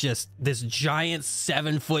see this giant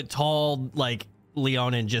 7-foot tall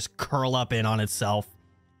Leonin just curl up in on itself,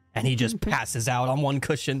 and he just passes out on one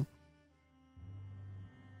cushion.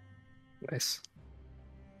 Nice.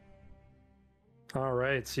 All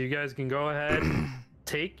right, so you guys can go ahead,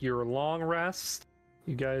 take your long rest.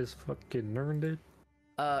 You guys fucking earned it.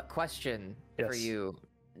 Question for Yes. you.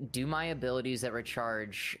 Do my abilities that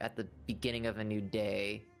recharge at the beginning of a new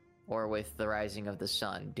day or with the rising of the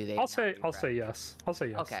sun, do they I'll not say refresh? yes. I'll say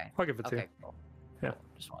yes. Okay. I'll give it to Okay, you. cool. Yeah. Cool.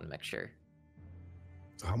 Just want to make sure.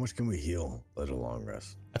 So how much can we heal at a long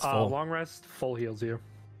rest? That's full. Long rest, full heals you.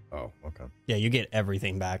 Oh, okay. Yeah, you get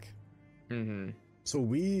everything back. Mm-hmm. So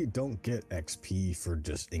we don't get XP for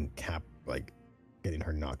just getting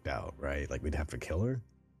her knocked out, right? Like we'd have to kill her.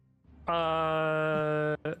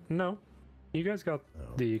 No. You guys got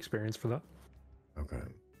Oh, the experience for that. okay.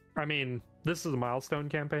 I mean, this is a milestone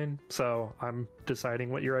campaign, so I'm deciding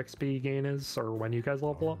what your XP gain is or when you guys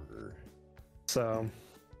level up. So,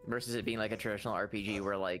 Versus it being like a traditional RPG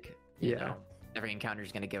where Yeah. every encounter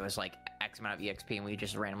is going to give us X amount of EXP and we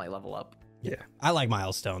just randomly level up. yeah. I like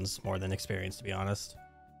milestones more than experience, to be honest.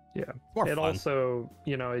 Yeah. More It fun. also,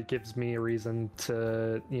 it gives me a reason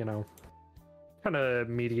to, kind of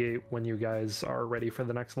mediate when you guys are ready for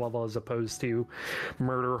the next level as opposed to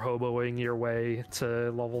murder hoboing your way to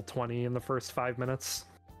level 20 in the first 5 minutes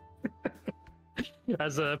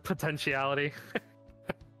as a potentiality.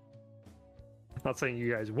 Not saying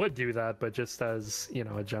you guys would do that, but just as,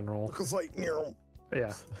 a general. Because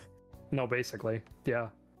Yeah. No, basically. Yeah.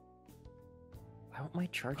 Why won't my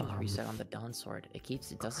charges reset on the Dawn Sword? It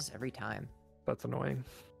does this every time. That's annoying.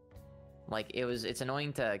 It's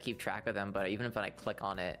annoying to keep track of them, but even if I click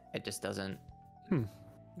on it, it just doesn't. Oh,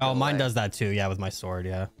 go mine away. does that too. Yeah, with my sword.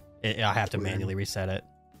 Yeah, I have to Weird. manually reset it.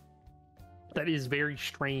 That is very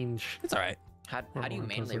strange. It's all right. How Oh, do you it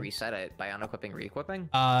manually doesn't. reset it? By unequipping, re-equipping?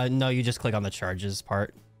 No, you just click on the charges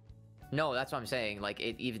part. No, that's what I'm saying.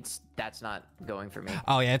 That's not going for me.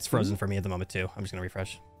 Oh yeah, it's frozen for me at the moment too. I'm just gonna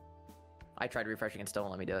refresh. I tried refreshing and still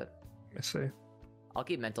won't let me do it. Let me see. I'll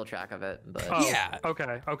keep mental track of it, but Oh, Yeah.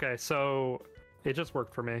 Okay. So it just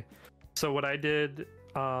worked for me. So what I did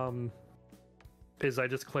is I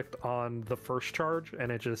just clicked on the first charge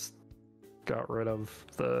and it just got rid of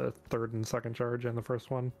the third and second charge and the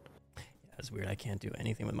first one. Yeah, that's weird. I can't do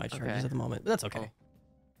anything with my charges Okay. at the moment, but that's okay. Oh.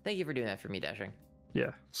 Thank you for doing that for me, Dashing.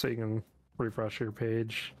 Yeah. So you can refresh your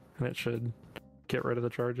page and it should get rid of the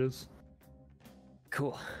charges.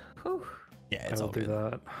 Cool. Whew. Yeah, it's I'll all do good.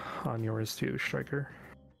 that on yours too, Striker.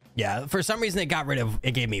 Yeah, for some reason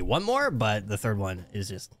it gave me one more, but the third one is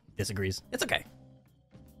just disagrees. It's okay.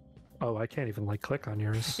 Oh, I can't even click on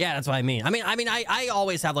yours. Yeah, that's what I mean. I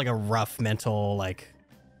always have a rough mental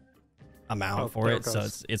amount Oh, for there it, it so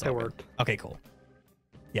goes. it's It all good. worked. Okay, cool.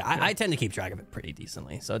 Yeah, I tend to keep track of it pretty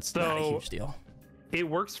decently, so it's not a So- huge deal. It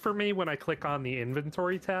works for me when I click on the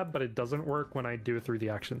inventory tab, but it doesn't work when I do it through the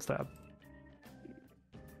actions tab.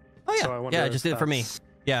 Oh yeah, So I wonder yeah, it if just did it for me. that's-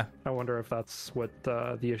 Yeah, I wonder if that's what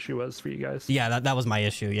the issue was for you guys. yeah, that was my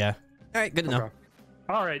issue. Yeah. All right, good to know. Okay.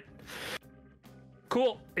 All right.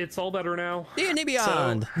 Cool. It's all better now. D&D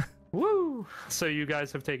Beyond. Woo! So you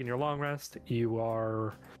guys have taken your long rest. You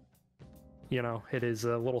are, it is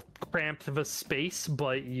a little cramped of a space,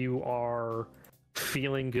 but you are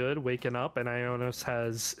feeling good waking up, and Ionos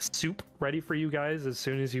has soup ready for you guys as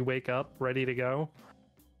soon as you wake up, ready to go.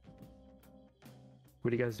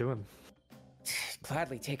 What are you guys doing?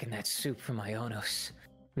 Gladly taking that soup from Ionos.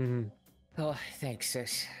 Mm-hmm. Oh, thanks,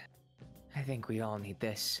 sis. I think we all need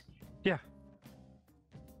this. Yeah.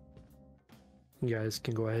 You guys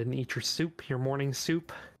can go ahead and eat your soup, your morning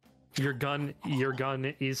soup. Your gun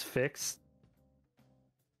is fixed.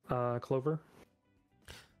 Clover.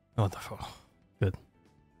 Wonderful. Good.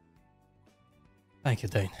 Thank you,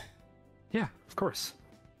 Dane. Yeah, of course.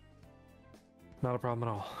 Not a problem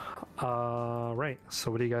at all. Right. So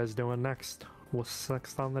what are you guys doing next? What's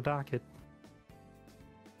next on the docket?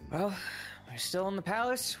 Well, we're still in the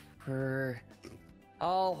palace. We're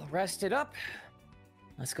all rested up,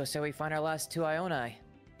 let's go say we find our last 2 Ioni.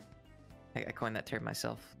 I coined that term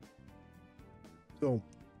myself. So,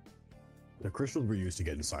 the crystals were used to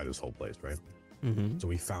get inside this whole place, right? Mm-hmm. So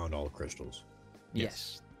we found all the crystals.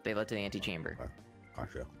 Yes. They led to the antechamber.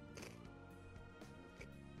 Gotcha.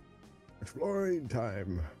 Exploring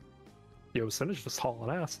time. Yo, Sin's just hauling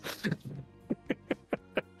ass.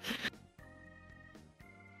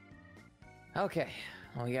 Okay,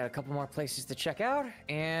 well, we got a couple more places to check out,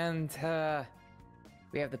 and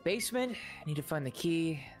we have the basement. I need to find the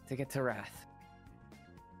key to get to Wrath.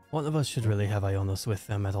 One of us should really have Ionos with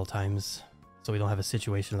them at all times, so we don't have a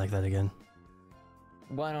situation like that again.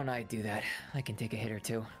 Why don't I do that? I can take a hit or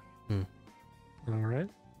two. All right.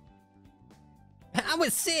 I'm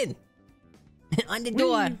with Sin! On the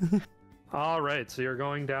door! All right, so you're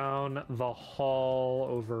going down the hall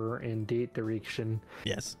over in Date direction.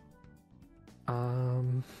 Yes. All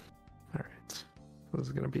right. This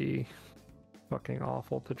is gonna be fucking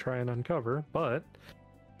awful to try and uncover, but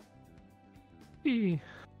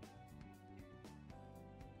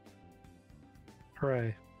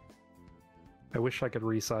hooray. I wish I could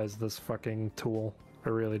resize this fucking tool. I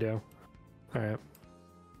really do. Alright.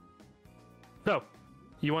 So,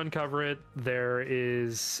 you uncover it. There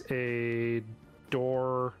is a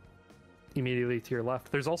door immediately to your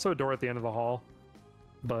left. There's also a door at the end of the hall,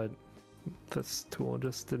 but this tool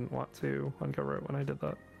just didn't want to uncover it when I did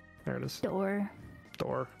that. There it is. Door.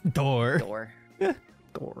 Door. Door. Door.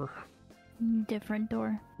 Door. Different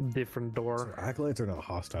door. Different door. So acolytes are not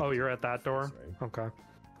hostile. Oh, you're at that door? Right?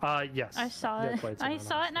 Okay. Yes. I saw The it. plates are I not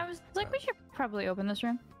saw it and I was like, we should probably open this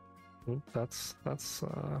room. That's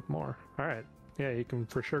more. All right. Yeah, you can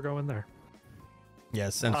for sure go in there.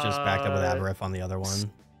 Yes, Sin's just backed up with Avarif on the other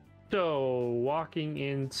one. So, walking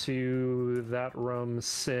into that room,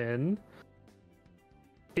 Sin,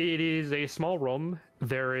 it is a small room.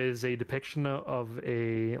 There is a depiction of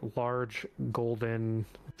a large golden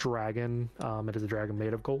dragon. It is a dragon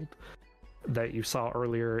made of gold that you saw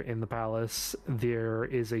earlier in the palace. There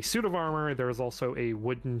is a suit of armor. There is also a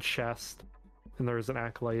wooden chest, and there is an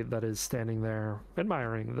acolyte that is standing there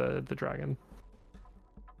admiring the dragon.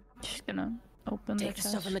 Just gonna open Take the the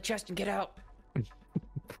stuff chest. in the chest and get out.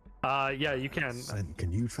 Yeah, you can. Sen,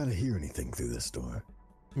 can you try to hear anything through this door?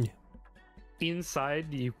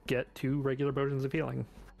 Inside, you get 2 regular potions of healing.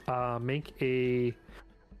 Make a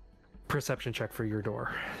perception check for your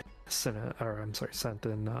door. Sent in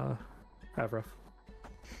Avarif.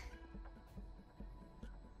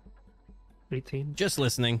 18. Just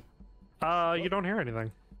listening. You don't hear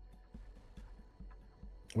anything.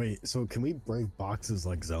 Wait, so can we break boxes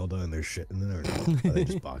like Zelda and there's shit in there? Or no? Are they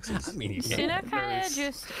just boxes? I mean, you can. Sina kind There's- of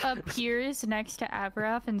just appears next to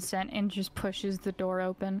Avaraf and Sent and just pushes the door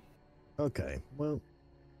open. Okay, well,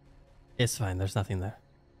 It's fine, there's nothing there.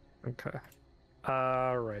 Okay.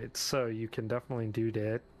 Alright, so you can definitely do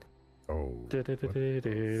that. oh.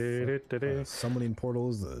 Summoning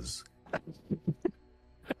portals is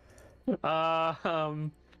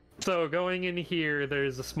So going in here,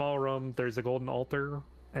 there's a small room, there's a golden altar,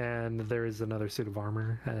 and there's another suit of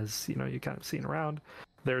armor, as you know, you kind of seen around.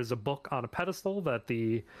 There's a book on a pedestal that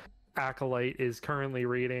the acolyte is currently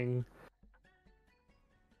reading.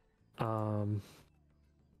 But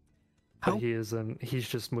How- he's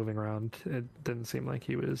just moving around. It didn't seem like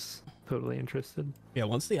he was totally interested. Yeah,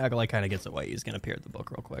 once the acolyte kind of gets away, he's gonna peer at the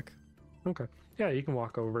book real quick. Okay. Yeah, you can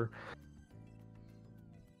walk over.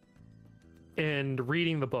 And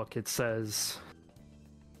reading the book, it says,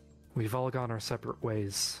 "We've all gone our separate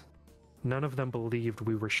ways. None of them believed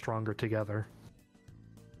we were stronger together.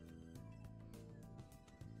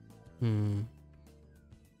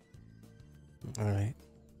 Alright.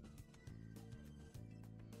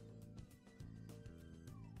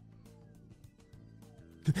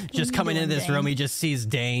 Just you coming into doing, this room, Dane? he just sees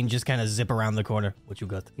Dane just kind of zip around the corner. What you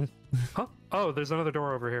got? Huh? Oh, there's another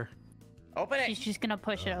door over here. Open She's it. just gonna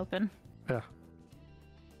push it open. Yeah.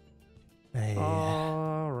 Hey,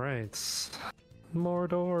 All right. More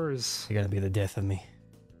doors. you're gonna be the death of me.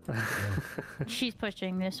 She's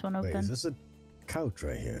pushing this one wait, open. is this a couch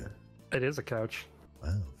right here? It is a couch.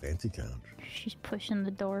 Wow, fancy couch. She's pushing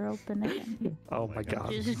the door open again. Oh my my God.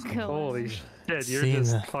 god. Just go. Holy shit, you're Scene.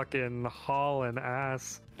 just fucking hauling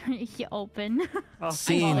ass. You open. Oh,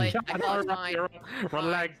 Scene. my I God, call it mine.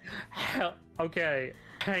 Relax. Okay,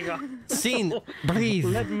 hang on. Scene, breathe.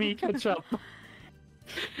 Let me catch up.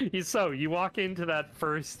 So you walk into that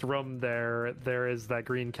first room there. There is that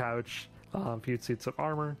green couch, a few suits of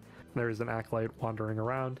armor. There is an acolyte wandering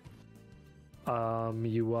around.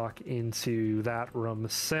 You walk into that room,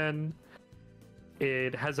 Sin.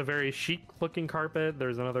 It has a very chic-looking carpet.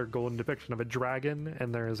 There's another golden depiction of a dragon,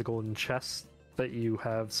 and there is a golden chest that you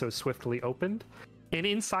have so swiftly opened. And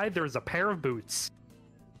inside there is a pair of boots.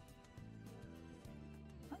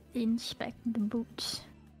 Inspect the boots.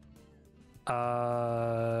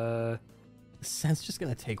 Sen's just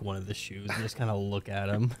gonna take one of the shoes and just kind of look at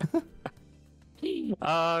him.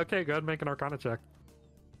 Okay, go ahead and make an Arcana check.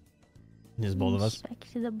 Just both of us.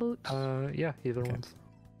 Inspect the boots. Yeah, either one's.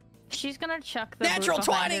 She's gonna chuck the Natural boot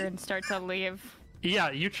behind 20! her and start to leave.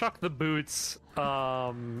 Yeah, you chuck the boots,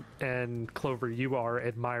 and Clover, you are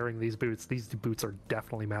admiring these boots. These boots are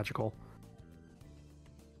definitely magical.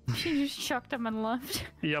 She just chucked them and left.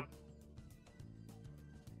 Yep.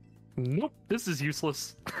 Nope, this is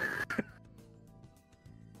useless.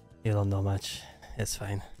 You don't know much. It's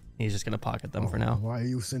fine. He's just gonna pocket them for now. Why are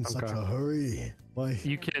you in such Okay. a hurry? Why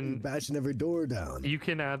You can bashing every door down? you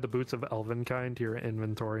can add the boots of Elvenkind to your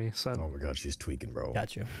inventory. So Oh my god, she's tweaking, bro.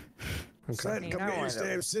 Got you. okay. Son, come I here, wanna-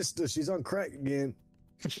 damn sister. She's on crack again.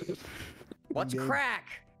 What's Game. crack?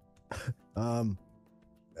 Don't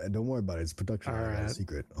worry about it. It's production. I got a Alright.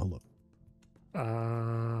 secret. Hold up.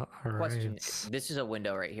 All Question. right. This is a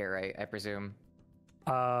window right here, right? I presume.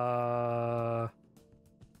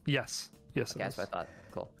 Yes. Yes. Okay, it that's what is. I thought.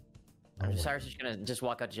 Cool. Oh, I'm Cyrus is gonna just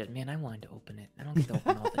walk out to Jed. Man, I wanted to open it. I don't get to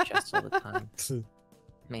open all the chests all the time.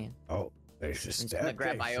 Man. Oh, there's just I'm just gonna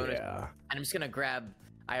grab staircase, Iona's. yeah. And I'm just gonna grab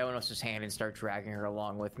Ionos' hand and start dragging her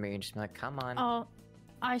along with me and just be like, come on. Oh,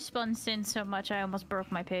 I spun Sin so much I almost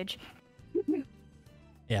broke my page.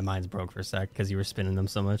 Yeah, mine's broke for a sec because you were spinning them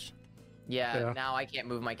so much. Yeah, Yeah. now I can't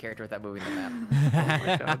move my character without moving the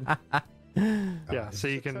map. Yeah, Oh, so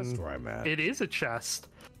you it's a chest can. where I'm at. It is a chest.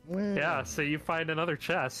 Well, Yeah. So you find another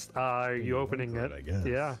chest. Are you opening good, it? I guess.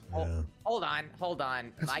 Yeah. Yeah. Hold on.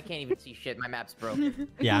 I can't even see shit. My map's broken.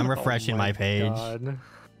 Yeah, I'm refreshing Oh my page. God.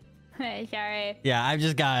 Hey, sorry. Yeah, I've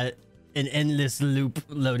just got an endless loop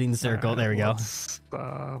loading circle. There we go. Let's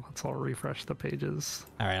all refresh the pages.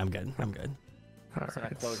 All right, I'm good. I'm good. All So I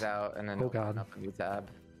right. close out and then Oh, open God. up a new tab.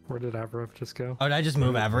 Where did Avarif just go? Oh, did I just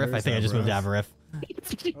move Avarif? I Where's think I just moved Avarif?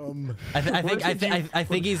 Avarif. I Where did you-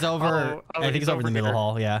 think he's over. Oh, I think he's over the middle here.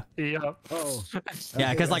 hall. Yeah. Yeah. Oh.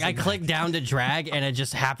 Yeah, because like I clicked down to drag and it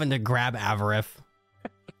just happened to grab Avarif.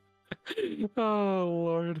 Oh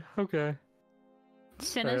Lord. Okay.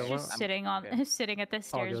 Sin Alright, is well, just I'm sitting sitting at the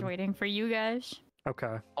stairs good. waiting for you guys.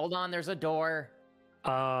 Okay. Hold on, there's a door.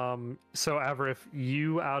 So Avarif,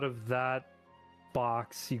 you out of that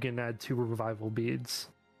box, you can add 2 revival beads.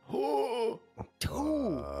 What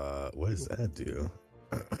does that do?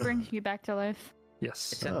 Brings you back to life.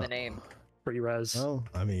 Yes. It's in the name. Free res. Oh,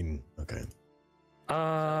 I mean, okay.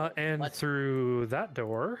 And Let's- through that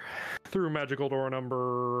door, through magical door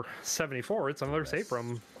number 74, it's another safe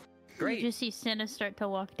room. Great. You just see Cinna start to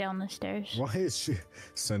walk down the stairs. Why is she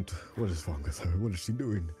sent? What is wrong with her? What is she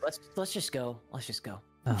doing? Let's just go. Let's just go.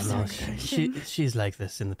 Oh, no, Sorry. she's like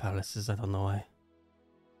this in the palaces. I don't know why.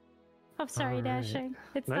 I'm sorry, Alright. Dashing.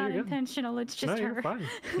 It's No, not you're good. intentional. It's just No, her. you're fine.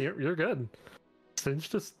 You're good. Sin's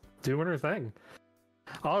just doing her thing.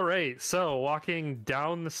 All right, so walking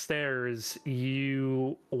down the stairs,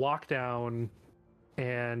 you walk down,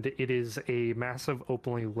 and it is a massive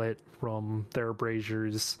openly lit room. There are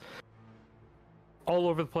braziers all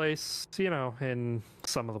over the place, you know, in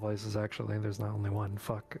some of the places, actually. There's not only one.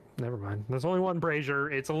 Fuck, never mind. There's only one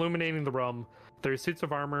brazier. It's illuminating the room. There's suits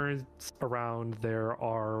of armor around. There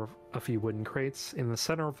are a few wooden crates. In the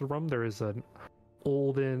center of the room, there is an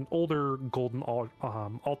older golden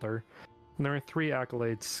altar. And there are 3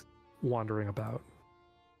 acolytes wandering about.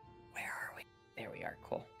 Where are we? There we are.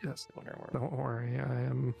 Cool. Yes. Wonder where. Don't worry, I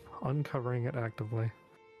am uncovering it actively.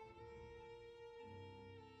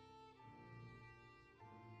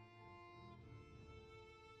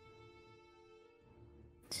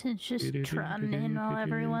 Sin's just trotting in while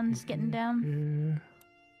everyone's getting down.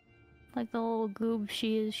 Like the little goob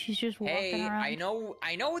she is. She's just walking Hey, around.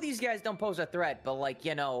 I know these guys don't pose a threat, but like,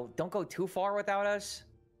 you know, don't go too far without us.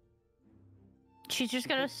 She's just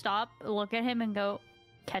gonna stop, look at him, and go,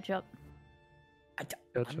 catch up. I'm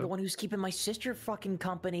Gotcha. the one who's keeping my sister fucking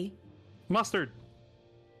company. Mustard!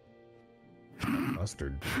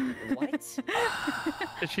 Mustard. What?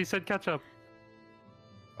 She said ketchup.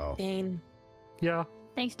 Oh. Dane. Yeah.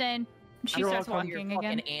 Thanks, Dane. She You're starts Tell your walking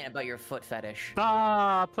fucking again. aunt about your foot fetish.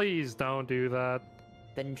 Ah, please don't do that.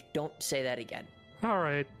 Then don't say that again. All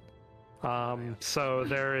right. So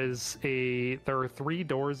there are 3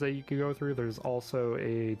 doors that you could go through. There's also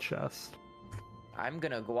a chest. I'm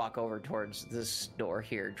gonna walk over towards this door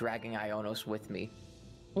here, dragging Ionos with me.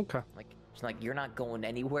 Okay. Like, it's like you're not going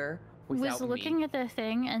anywhere Was without looking me. at the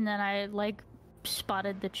thing, and then I like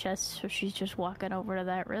spotted the chest, so she's just walking over to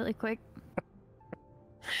that really quick.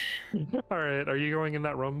 All right, are you going in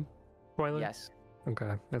that room, Twilight? Yes,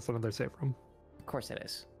 Okay, that's another safe room. of course it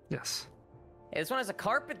is. Yes. Hey, this one has a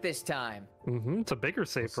carpet this time. It's a bigger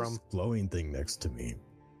safe What's room. this glowing thing next to me? It's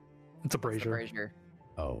a It's the brazier. brazier.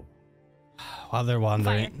 Oh, While they're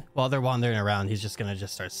wandering around, he's just gonna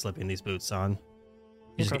start slipping these boots on.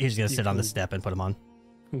 He's, Okay. he's gonna You sit on the can- step and put them on.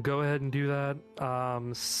 Go ahead and do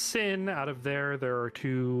that. Sin, out of there are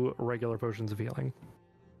 2 regular potions of healing.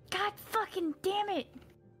 God fucking damn it!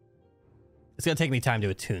 It's gonna take me time to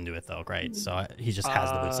attune to it though, right? So he just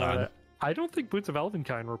has the boots on. I don't think Boots of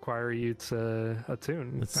Elvenkind require you to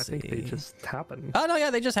attune. Let's I think they see. just happen. Oh no,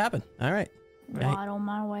 yeah, they just happen. All right. Yeah, Waddle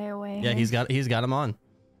my way away. yeah, he's got them on.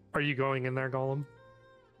 Are you going in there, Gollum?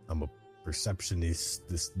 I'm a perceptionist.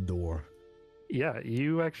 This door. Yeah,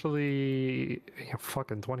 you actually...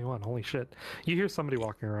 fucking 21, holy shit. You hear somebody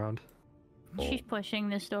walking around. She's pushing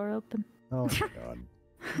this door open. Oh my god.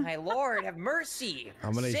 My lord, have mercy.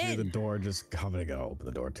 I'm gonna hear the Sin. door. I'm gonna go open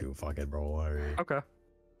the door too. Fuck it, bro. Alright. Okay.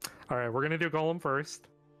 Alright, we're gonna do Gollum first.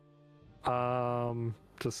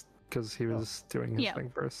 Just because he was doing his Yeah. thing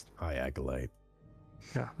first. Hi, acolyte.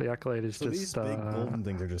 Yeah, the Acolyte is So just... these big golden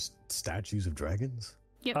things are just statues of dragons.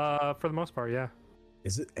 for the most part, yeah.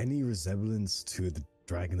 Is it any resemblance to the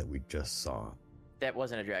dragon that we just saw? That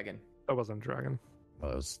wasn't a dragon. That wasn't a dragon.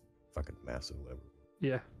 Well, it was fucking massive. Whatever.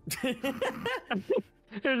 Yeah.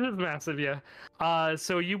 It is massive, yeah.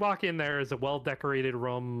 So you walk in there is a well-decorated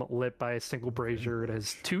room lit by a single brazier. It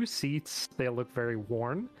has 2 seats. They look very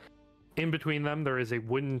worn. In between them, there is a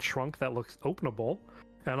wooden trunk that looks openable,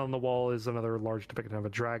 and on the wall is another large depiction of a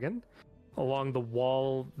dragon. Along the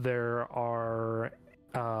wall, there are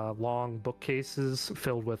long bookcases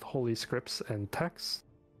filled with holy scripts and texts,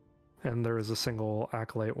 and there is a single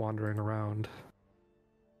acolyte wandering around.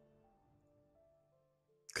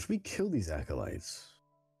 Could we kill these acolytes?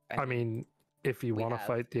 I mean, if you we want to have.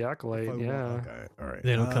 fight the If acolyte, I wa- yeah. Okay. All right.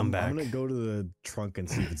 They don't come I'm back. gonna go to the trunk and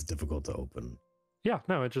see if it's difficult to open. Yeah,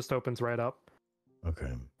 no, it just opens right up.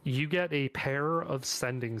 Okay. You get a pair of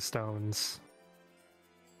sending stones.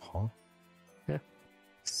 Huh? Yeah.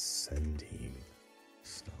 Sending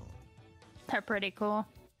stone. They're pretty cool.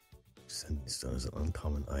 Sending stone is an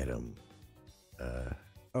uncommon item.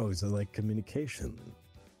 Oh, is it like communication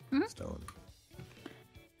Mhm. stone?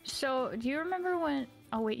 So, do you remember when?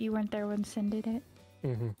 Oh wait, you weren't there when Sin did it.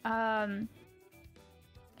 Mm-hmm.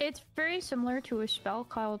 It's very similar to a spell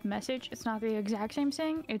called Message. It's not the exact same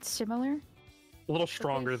thing. It's similar. A little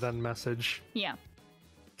stronger there's- than message. Yeah.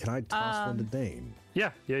 Can I toss one to Dane?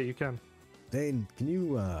 Yeah, you can. Dane, can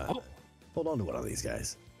you Oh. hold on to one of these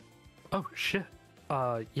guys? Oh shit.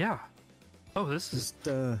 Yeah. Oh, this is Just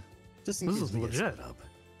in This case is we get legit. split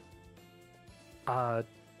up.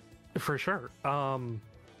 for sure.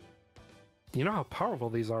 You know how powerful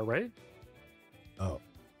these are, right? Oh.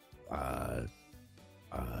 I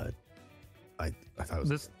thought it was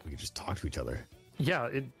This- we could just talk to each other. Yeah,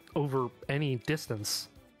 over any distance.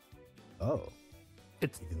 Oh.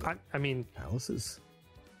 It's. Even like I mean, palaces?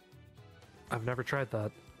 I've never tried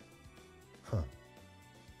that. Huh.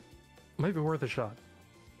 Might be worth a shot.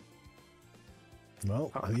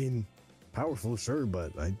 Well, I mean, powerful, sure,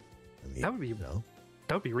 but I mean, That would be- you know,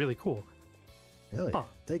 That would be really cool. hell yeah, Huh.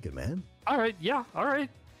 take it, man. All right. Yeah. All right.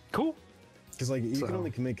 Cool. Because like you can So-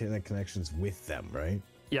 only make connections with them, right?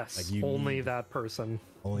 Yes. Like, you only need- that person.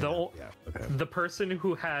 Only The that- ol- yeah. Okay. The person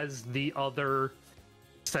who has the other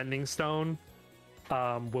sending stone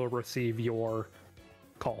will receive your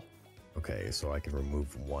call. Okay, so I can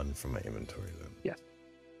remove one from my inventory then. Yes.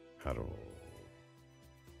 How do?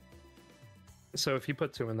 So if you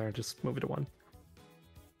put 2 in there, just move it to 1.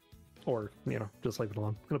 Or, just leave it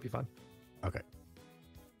alone. It'll be fine. Okay.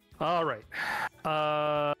 All right.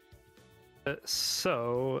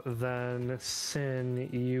 So then, Sin,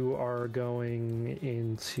 you are going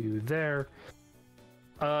into there.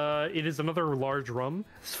 It is another large room.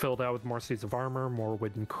 It's filled out with more suits of armor, more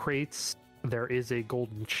wooden crates. There is a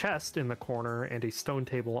golden chest in the corner and a stone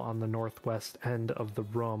table on the northwest end of the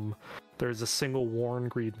room. There's a single worn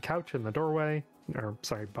green couch in the doorway,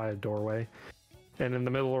 by a doorway. And in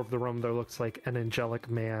the middle of the room, there looks like an angelic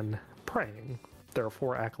man praying. There are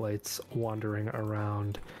 4 acolytes wandering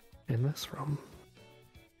around in this room.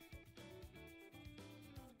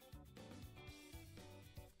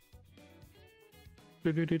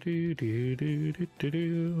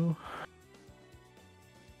 Do-do-do-do-do-do-do-do.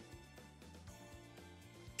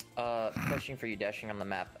 Question for you, dashing on the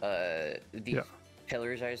map. These Yeah.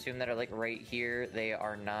 pillars, I assume, that are like right here, they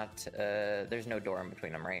are not. There's no door in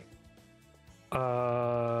between them, right?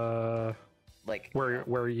 Like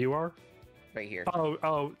Where you are? right here.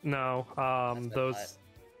 Oh no. That's what I Those. thought.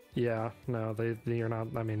 Yeah, no, you're not.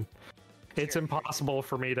 I mean, it's Sure. impossible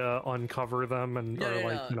for me to uncover them and No, or no,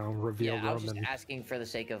 like no. reveal Yeah, them. I was just and asking for the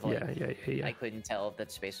sake of like, yeah. I couldn't tell if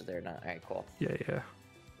that space was there or not. All right, cool. Yeah.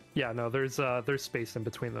 Yeah, no, there's space in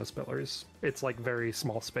between those pillars. It's like very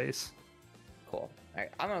small space. Cool. All right,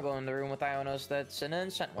 I'm gonna go in the room with Ionos that Cinna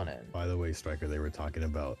and sent one in. By the way, Striker, they were talking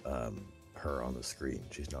about her on the screen.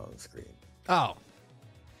 She's not on the screen. Oh.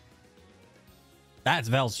 That's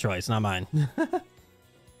Vel's choice, not mine.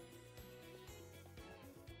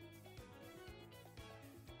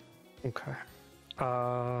 Okay.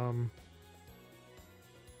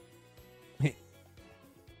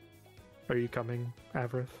 Are you coming,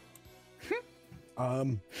 Avrith?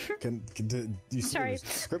 Do you see Sorry. there's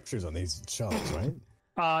scriptures on these shelves,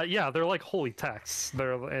 right? Yeah, they're like holy texts.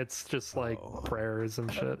 It's just like Oh. prayers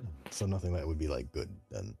and shit. So nothing that would be like good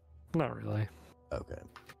then. Not really. Okay.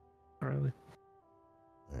 Not really.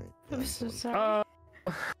 All right. I'm so sorry.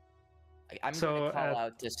 I'm So, gonna call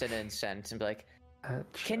out to Cinna and Sent and be like, Uh,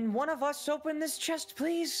 "Can one of us open this chest,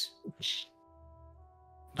 please?"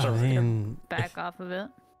 I mean, Back off of it.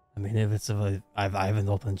 if it's I haven't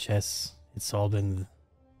opened chests. It's all been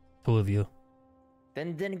two of you.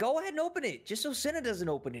 Then go ahead and open it, just so Cinna doesn't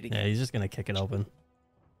open it Yeah, again. he's just gonna kick it open.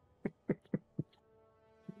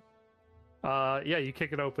 Yeah, you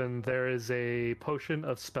kick it open. There is a potion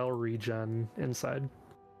of spell regen inside.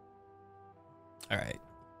 All right,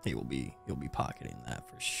 you'll be pocketing that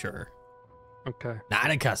for sure. Okay.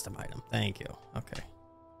 Not a custom item. Thank you. Okay.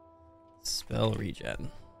 Spell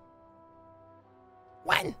regen.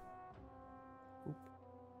 When?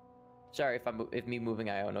 Sorry if me moving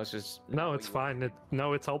Ionos is. No, it's fine.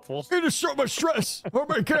 It's helpful. It is so much stress. Oh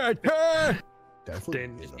my god. Definitely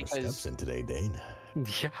Dane- getting our because- steps in today, Dane.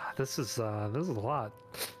 Yeah, this is a lot.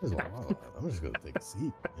 There's a lot. I'm just gonna take a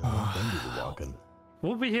seat. You know, then do the walking.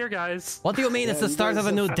 We'll be here, guys. What do you mean? Yeah, It's the you start guys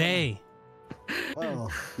of a new are- day. Well,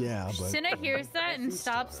 yeah, but Cinna hears that and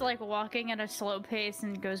stops like walking at a slow pace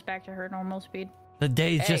and goes back to her normal speed. The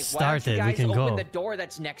day Hey, just why don't you started. We guys can open go. the door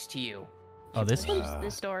that's next to you. Oh, this one? Pushes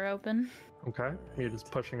this door open. Okay, you're just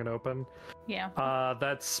pushing it open. Yeah.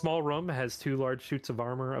 That small room has two large suits of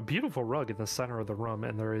armor, a beautiful rug in the center of the room,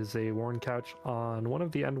 and there is a worn couch on one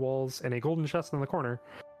of the end walls and a golden chest in the corner.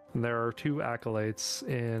 And there are two acolytes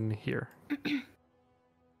in here.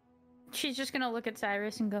 She's just gonna look at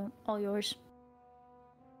Cyrus and go, "All yours."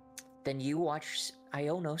 Then you watch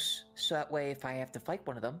Ionos, so that way if I have to fight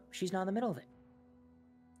one of them, she's not in the middle of it.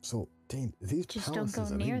 so Dane, these Just don't palaces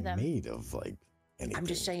go are near they them. made of like anything? I'm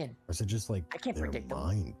just saying. Or is it just like I can't their predict them.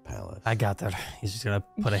 mind palace? I got that. He's just gonna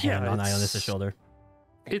put a hand Yeah, on it's- Ionis' shoulder.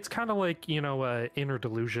 It's kind of like, inner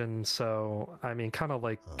delusion. So, I mean, kind of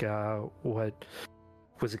like what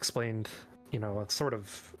was explained, sort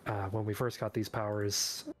of when we first got these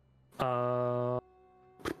powers.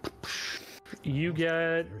 You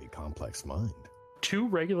get Very complex mind. 2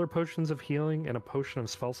 regular potions of healing and a potion of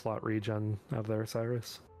spell slot regen out of there,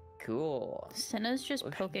 Cyrus. Cool. Cinna's just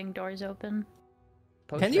Push. poking doors open.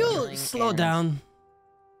 Potion Can you healing slow and- down?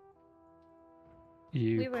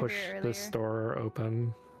 You We were push here this earlier. door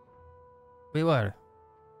open. We were.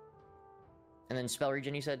 And then spell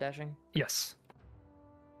regen, you said, dashing? Yes.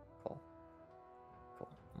 Cool.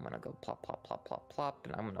 I'm gonna go plop, plop, plop, plop, plop,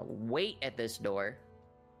 and I'm gonna wait at this door.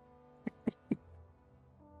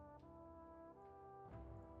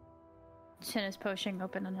 Cinna's pushing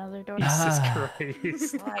open another door. Jesus Ah.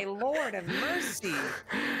 Christ. My lord of mercy!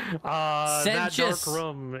 That dark Sensuous.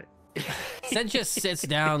 room. Sen just sits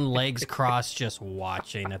down, legs crossed, just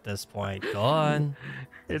watching at this point. Go on.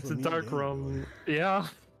 It's a what me and dark Dane are room. Yeah.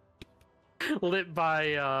 Lit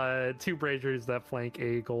by 2 braziers that flank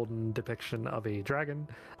a golden depiction of a dragon.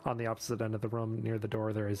 On the opposite end of the room, near the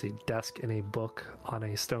door, there is a desk and a book on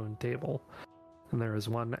a stone table. And there is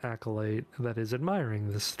one acolyte that is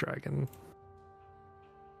admiring this dragon.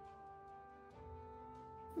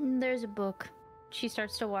 There's a book. She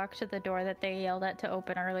starts to walk to the door that they yelled at to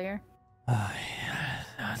open earlier. All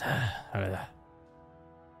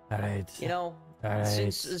right. You know,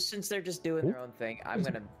 Alright. since they're just doing their own thing, I'm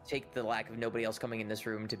gonna take the lack of nobody else coming in this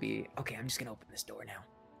room to be okay. I'm just gonna open this door now.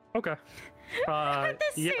 Okay. At the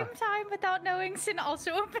yeah. same time, without knowing, Sin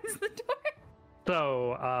also opens the door.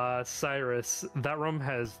 So, Cyrus, that room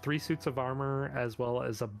has 3 suits of armor as well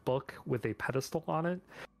as a book with a pedestal on it.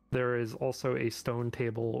 There is also a stone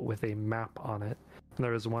table with a map on it. And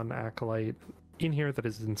there is one acolyte in here that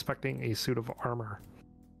is inspecting a suit of armor.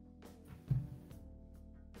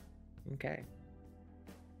 Okay.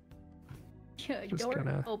 Just Door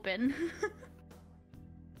gonna- open.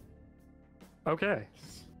 Okay.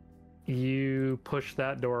 You push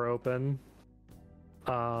that door open.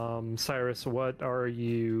 Cyrus, what are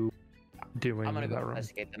you doing I'm gonna in go that room?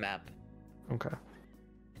 investigate the map. Okay.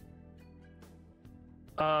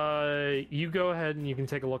 You go ahead and you can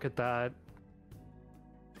take a look at that.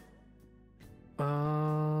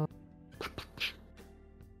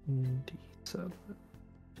 D7.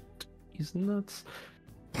 He's nuts.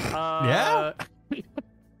 Yeah?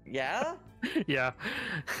 Yeah? Yeah.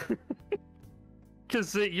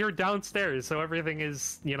 Because you're downstairs, so everything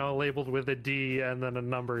is, labeled with a D and then a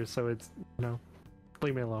number, so it's,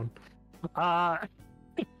 leave me alone.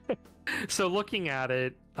 So looking at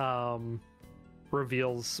it,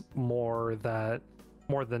 reveals more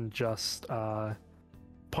than just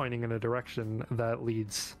pointing in a direction that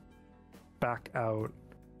leads back out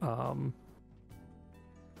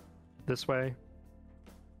this way,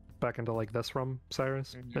 back into like this room,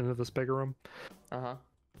 Cyrus, into this bigger room. Uh-huh.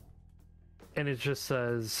 And it just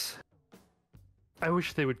says, I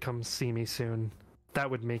wish they would come see me soon. That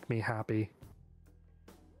would make me happy.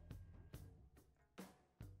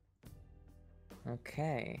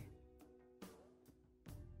 Okay.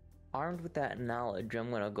 Armed with that knowledge,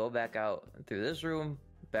 I'm gonna go back out through this room,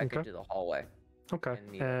 back Okay. into the hallway. Okay.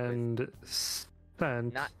 And meet up with-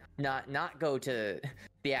 And Not go to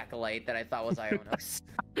the acolyte that I thought was Ionos.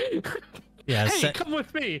 Yeah, hey, come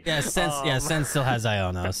with me. yeah, Sen still has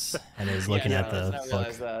Ionos and is looking at the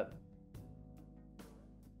book. That.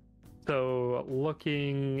 So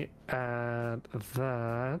looking at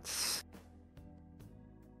that,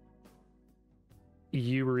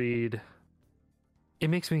 you read, it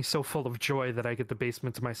makes me so full of joy that I get the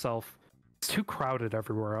basement to myself. It's too crowded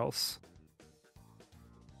everywhere else.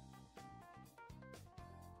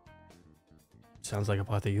 Sounds like a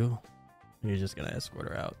part of you. You're just gonna escort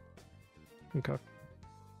her out. Okay.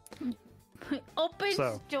 Opens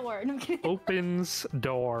So. door. No, I'm kidding. Opens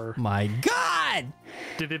door. My God!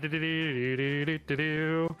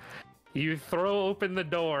 Do-do-do-do-do-do-do-do. You throw open the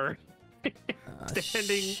door,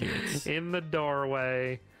 standing Shit. in the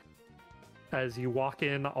doorway as you walk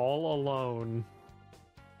in all alone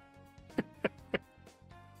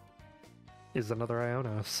is another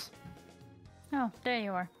Ionos. Oh, there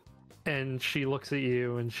you are. And she looks at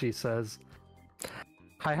you and she says,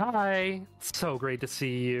 Hi. So great to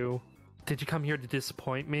see you. Did you come here to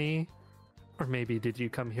disappoint me? Or maybe did you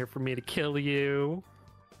come here for me to kill you?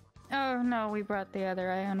 Oh no, we brought the other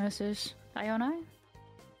Ionoses. Ioni?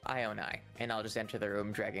 Ioni. And I'll just enter the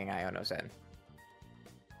room dragging Ionos in.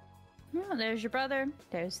 Oh, there's your brother.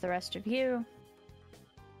 There's the rest of you.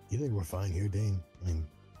 You think we're fine here, Dane? I mean,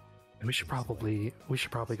 We should probably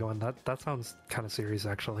go on that. That sounds kind of serious,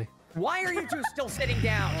 actually. Why are you two still sitting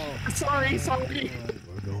down? Sorry. alright,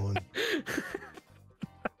 we're going.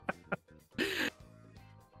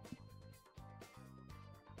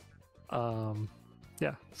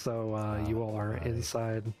 Yeah. So you all are Alright.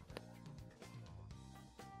 inside.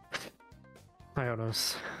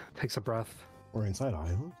 Ionos takes a breath. We're inside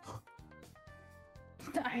Island.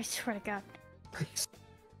 I swear to God.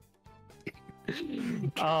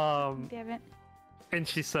 Damn it. And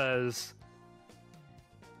she says,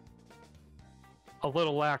 a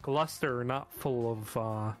little lackluster, not full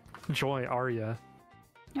of joy, are ya?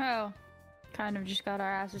 Oh, kind of just got our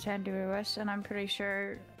asses handed to us, and I'm pretty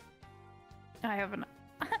sure I haven't.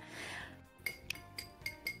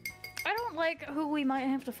 I don't like who we might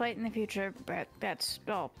have to fight in the future, but that's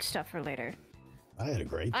all stuff for later. I had a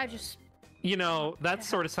great. I just You know, that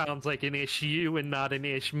sort of sounds like an ish you and not an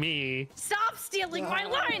ish me. Stop stealing my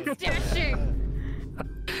lines, Dashing!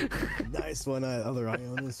 Nice one, other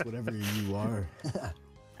Ionis, whatever you are.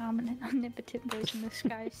 omnipotent voice in the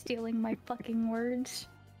sky stealing my fucking words.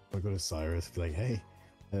 I'll go to Cyrus, be like, hey,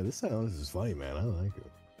 this Ionis is funny, man. I like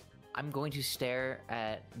it. I'm going to stare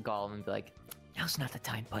at Gollum and be like, now's not the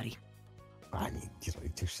time, buddy. I mean,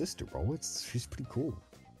 it's your sister, bro. She's pretty cool.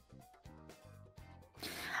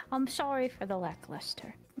 I'm sorry for the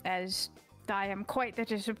lackluster, as I am quite the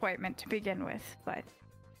disappointment to begin with, but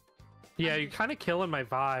Yeah, you're kind of killing my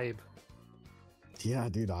vibe. Yeah,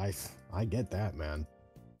 dude, I get that, man.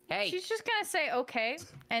 Hey, She's just gonna say okay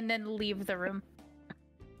and then leave the room.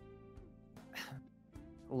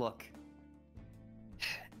 look.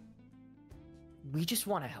 We just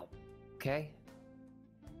want to help, okay?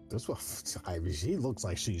 This was, I mean, she looks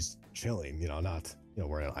like she's chilling, not,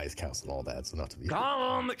 we're in an ice castle and all that, so not to be.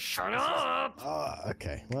 Gollum, shut up!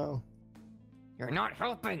 Okay, well, You're not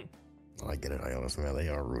helping. I get it, Ionis, man. They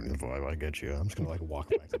are ruining the vibe. I get you. I'm just gonna walk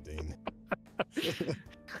back to Dean.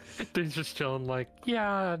 Dude's just chilling, like,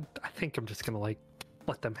 yeah, I think I'm just gonna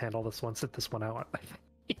let them handle this one, sit this one out.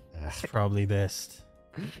 It's probably best.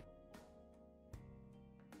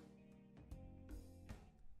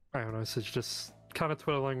 I don't know, it's just kind of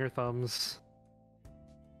twiddling her thumbs.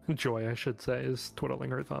 Joy, I should say, is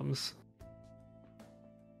twiddling her thumbs.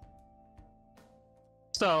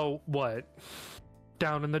 So, what?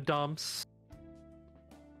 Down in the dumps?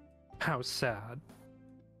 How sad.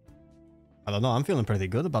 I don't know. I'm feeling pretty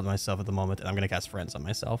good about myself at the moment, and I'm gonna cast Friends on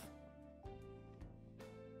myself.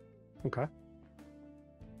 Okay.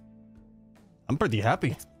 I'm pretty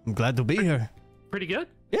happy. I'm glad to be here. Pretty good?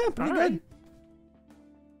 Yeah, pretty All good. right.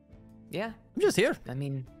 Yeah, I'm just here. I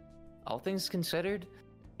mean, all things considered,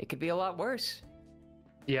 it could be a lot worse.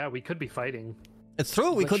 Yeah, we could be fighting. It's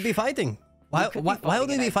true. We could be fighting. Why? We could be Why would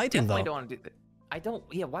we and be I fighting definitely though? don't want to do that. I don't.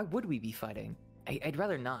 Yeah, why would we be fighting? I'd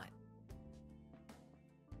rather not.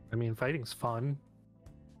 I mean, fighting's fun.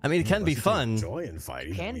 I mean, it can be Unless you take fun. Joy in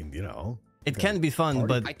fighting. I Can- mean, you know. It can be fun, Party.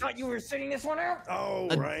 but I thought you were sitting this one out. Oh,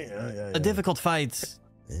 A- right. Yeah. a difficult fight,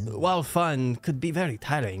 Yeah. while fun, could be very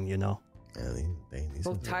tiring. You know, Yeah, these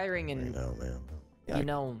Both ones are tiring right and now, man. Yeah. you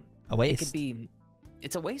know, a it waste. could be.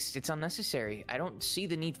 It's a waste. It's unnecessary. I don't see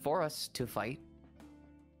the need for us to fight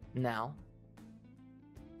now,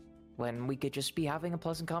 when we could just be having a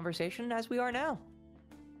pleasant conversation as we are now.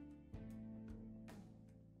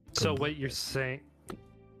 So what you're saying...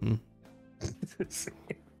 Hmm.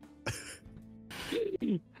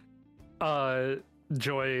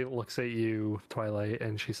 Joy looks at you, Twilight,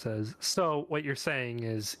 and she says, so what you're saying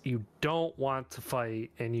is you don't want to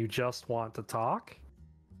fight and you just want to talk?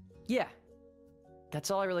 Yeah, that's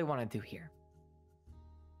all I really want to do here.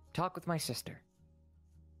 Talk with my sister.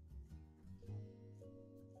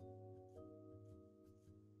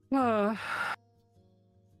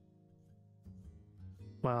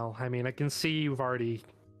 Well, I mean, I can see you've already,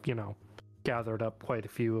 gathered up quite a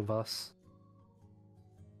few of us.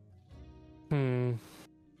 A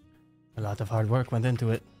lot of hard work went into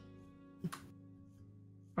it.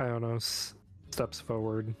 Ionos steps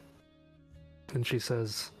forward and she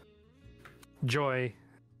says, Joy,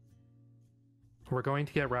 we're going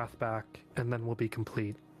to get Wrath back and then we'll be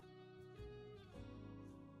complete.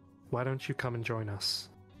 Why don't you come and join us?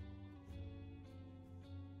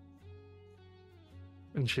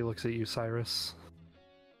 And she looks at you, Cyrus.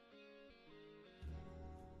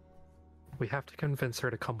 We have to convince her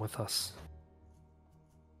to come with us.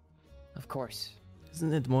 Of course.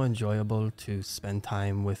 Isn't it more enjoyable to spend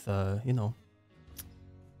time with,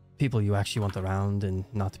 people you actually want around and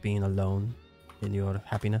not being alone in your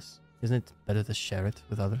happiness? Isn't it better to share it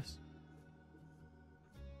with others?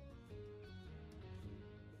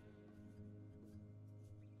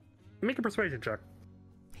 Make a persuasion check.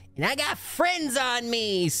 And I got friends on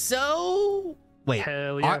me, so... Wait,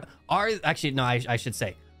 Hell yeah. are actually, no, I should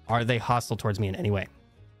say, are they hostile towards me in any way?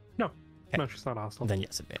 No, she's not hostile. Then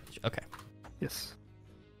yes, advantage. Okay. Yes.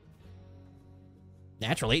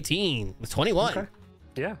 Natural 18 with 21. Okay.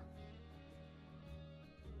 Yeah.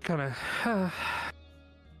 Kinda.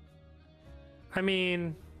 I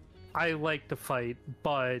mean, I like to fight,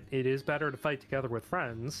 but it is better to fight together with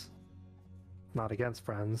friends, not against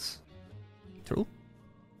friends. True.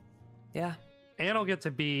 Yeah. And I'll get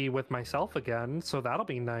to be with myself again, so that'll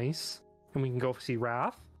be nice. And we can go see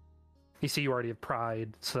Wrath. You see, you already have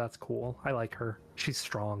Pride, so that's cool. I like her. She's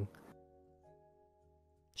strong.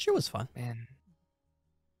 She was fun. Man.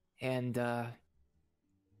 And,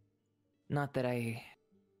 not that I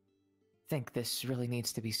think this really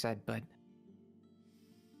needs to be said, but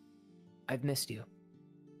I've missed you.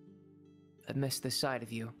 I've missed this side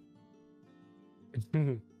of you.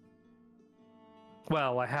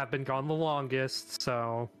 Well, I have been gone the longest,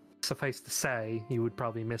 so suffice to say, you would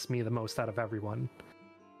probably miss me the most out of everyone.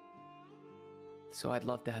 So I'd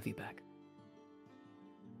love to have you back.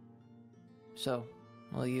 So,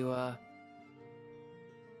 will you,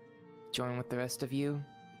 join with the rest of you?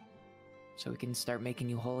 So we can start making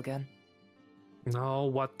you whole again? No,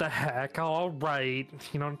 what the heck? All right.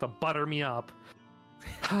 You don't have to butter me up.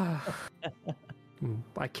 I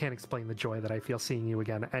can't explain the joy that I feel seeing you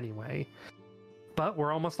again anyway. But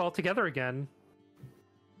we're almost all together again.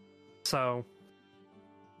 So,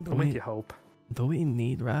 Do I'll make we, you hope. do we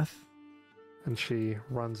need Wrath? And she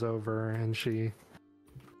runs over and she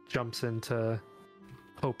jumps into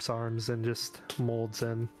Hope's arms and just molds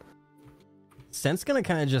in. Sen's gonna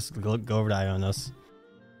kind of just go over to Ionos.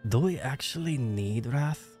 Do we actually need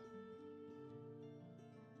Wrath?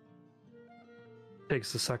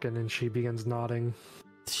 Takes a second and she begins nodding.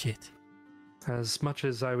 Shit. As much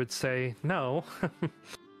as I would say, no,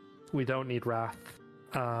 we don't need Wrath.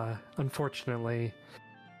 Unfortunately,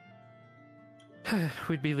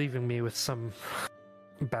 we'd be leaving me with some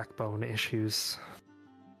backbone issues.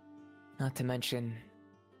 Not to mention,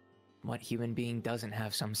 what human being doesn't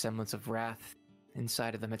have some semblance of wrath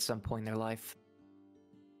inside of them at some point in their life?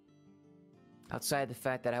 Outside the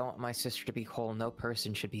fact that I want my sister to be whole, no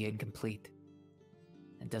person should be incomplete.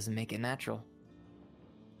 It doesn't make it natural.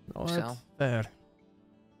 Oh, So? that's fair.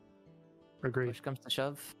 Agreed. Push comes to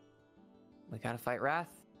shove, we gotta fight Wrath.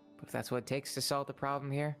 But if that's what it takes to solve the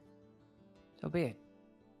problem here, so be it.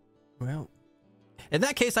 Well, in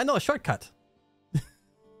that case, I know a shortcut.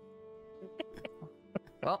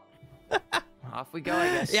 Well, off we go, I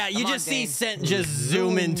guess. Yeah, you Come on, just see Dane. Sent just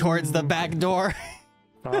zooming towards the back door.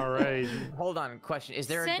 All right. Hold on, question. Is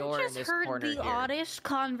there a Sen door in just this heard corner the here? oddest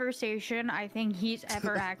conversation I think he's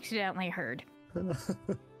ever accidentally heard.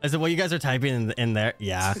 Is it what you guys are typing in there?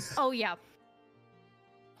 Yeah. Oh yeah.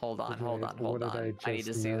 Hold on, hold on, What hold did on. I need to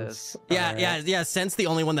just see miss? this. Yeah. Sent's the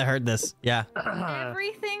only one that heard this. Yeah.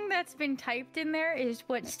 Everything that's been typed in there is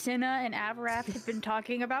what Cinna and Avarath have been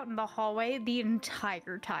talking about in the hallway the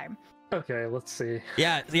entire time. Okay, let's see.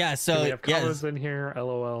 Yeah. Do So we have yeah, colors in here?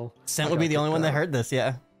 LOL. Sent I would be got the only kicked one that out. heard this.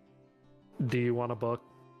 Yeah. Do you want a book?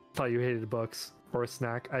 Thought you hated books. Or a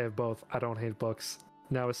snack? I have both. I don't hate books.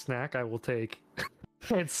 Now a snack I will take.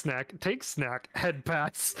 And snack. Take snack. Head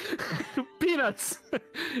pass. Peanuts!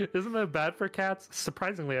 Isn't that bad for cats?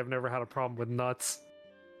 Surprisingly, I've never had a problem with nuts.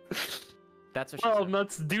 That's what she Well, said.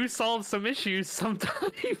 nuts do solve some issues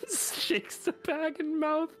sometimes. Shakes the bag in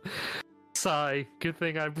mouth. Sigh. Good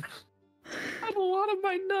thing I've had a lot of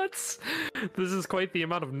my nuts. This is quite the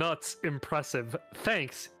amount of nuts. Impressive.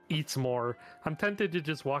 Thanks. Eats more. I'm tempted to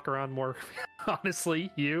just walk around more.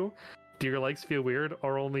 Honestly, you? Do your legs feel weird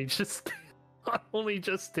or only just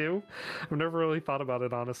two? I've never really thought about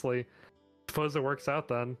it, honestly. Suppose it works out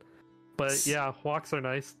then. But yeah, walks are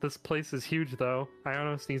nice. This place is huge though.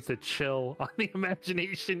 Ionos needs to chill on the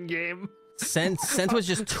imagination game. Sent was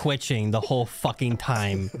just twitching the whole fucking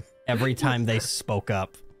time. Every time they spoke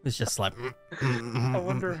up, it's just like. I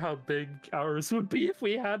wonder how big ours would be if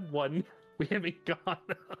we had one. We haven't gone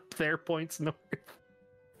up there points north.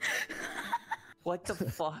 What the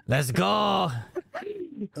fuck? Let's go.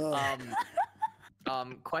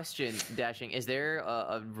 Question, Dashing. Is there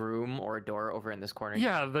a room or a door over in this corner?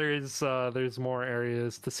 Yeah, there's more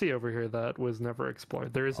areas to see over here that was never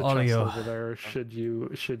explored. There is a Oh, chest yeah. over there. Should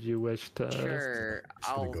you wish to? Sure. Just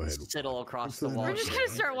gonna I'll go ahead. sidle across the We're wall. We're just gonna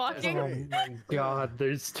start walking. Oh my god,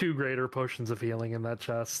 there's 2 greater potions of healing in that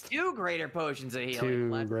chest. 2 greater potions of healing.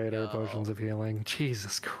 2 Let's greater go. potions of healing.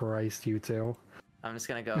 Jesus Christ, you two. I'm just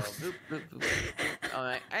gonna go. Boop, boop, boop. All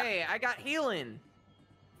right. Hey, I got healing.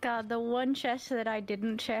 God, the one chest that I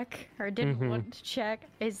didn't check or didn't Mhm. want to check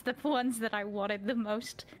is the ones that I wanted the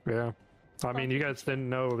most. Yeah. I mean, you guys didn't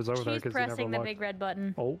know it was over there She's because you never pressing the looked. big red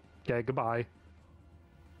button. Oh, okay, goodbye.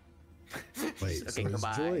 Wait, Okay, so is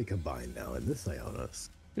goodbye. Joy combined now in this Ionos?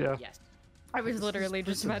 Yeah. Yes. I was literally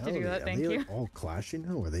just about to do that, thank Are they you. like, all clashing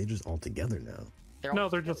now, or are they just all together now? No,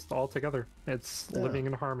 they're just all together. It's Yeah. living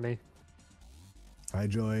in harmony. Hi,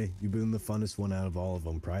 Joy. You've been the funnest one out of all of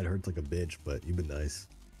them. Pride hurts like a bitch, but you've been nice.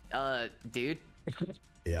 Dude,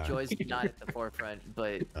 Yeah. Joy's not at the forefront,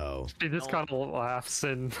 but Oh. She just No. kind of laughs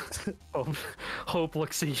and Hope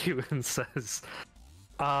looks at you and says,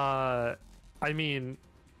 I mean,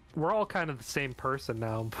 we're all kind of the same person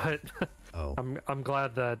now, but Oh. I'm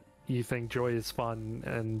glad that you think Joy is fun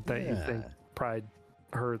and that you think Yeah. Pride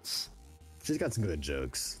hurts. She's got some good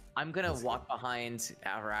jokes. I'm gonna That's walk behind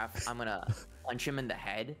Avraf. I'm gonna punch him in the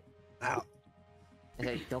head. Ow. And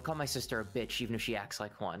say, don't call my sister a bitch, even if she acts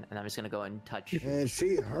like one. And I'm just gonna go and touch. And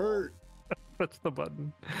she hurt. That's the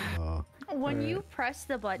button. When you press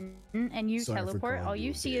the button and you Sorry for teleport, calling all you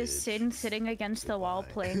you a see is bitch. Sin sitting against the wall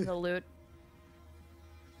Goodbye. playing the lute.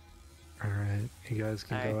 Alright, you guys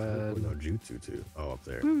can go Alright. ahead. No jutsu too. Oh, up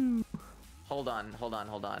there. Hold on.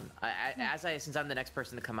 Since I'm the next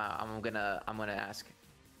person to come out, I'm gonna ask,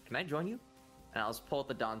 can I join you? And I'll just pull out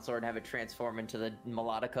the Dawn Sword and have it transform into the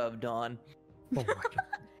Melodica of Dawn. Oh my god.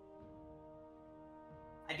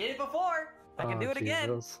 I did it before. I can Oh, do it again.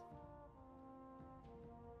 Jesus.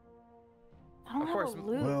 I don't Of have course, a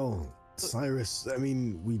lute. Well, Cyrus, I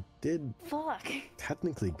mean, we did Fuck.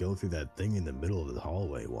 technically go through that thing in the middle of the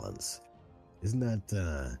hallway once. Isn't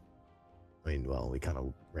that, I mean, well, we kind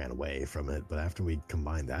of ran away from it, but after we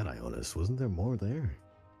combined that Ionis, wasn't there more there?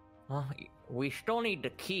 Well, we still need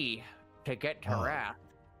the key to get to Oh. Wrath.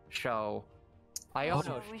 So, I Oh. don't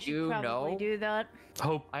know We if should you probably know. do that.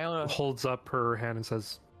 Hope I don't know. holds up her hand and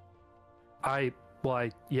says, I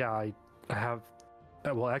have,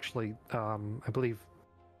 well, actually, I believe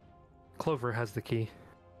Clover has the key.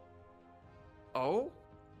 Oh,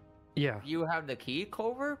 Yeah, you have the key,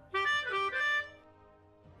 Clover?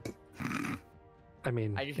 I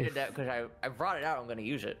mean, I just did that because I brought it out. I'm gonna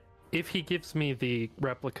use it. if he gives me the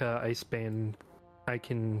replica Icebane, I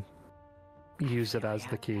can use it as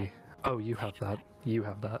the key. Oh, you have that. You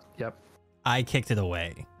have that. Yep. I kicked it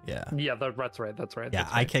away. Yeah. Yeah, that's right. That's right. Yeah,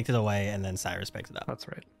 that's I right. kicked it away, and then Cyrus picked it up. That's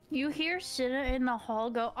right. You hear Cinna in the hall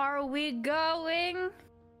go, "Are we going?"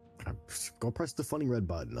 Go press the funny red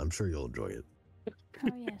button. I'm sure you'll enjoy it. Oh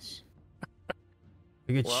yes.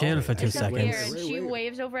 We could Well, chill for wait, 2 It's up Wait, here, seconds. and wait, she wait.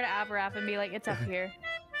 waves over to Aberaf and be like, "It's up here."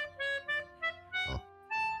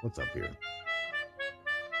 What's up here?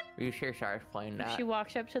 You sure Shar's playing that? She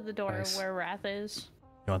walks up to the door Nice. where Wrath is.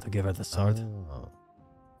 You want to give her the sword? Oh.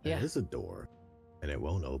 Yeah. There's a door, and it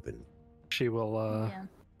won't open. She will Yeah.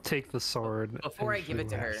 take the sword. Before I and give it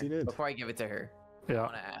to she her, will- She did. before I give it to her, I Yeah.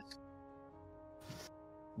 want to ask,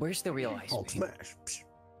 where's the real ice Hulk cream? smash. Psh.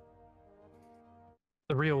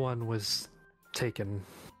 The real one was taken.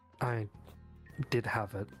 I did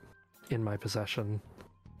have it in my possession.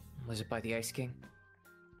 Was it by the Ice King?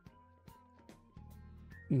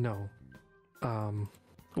 No.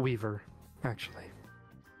 Weaver, actually.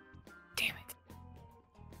 Damn it.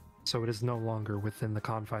 So it is no longer within the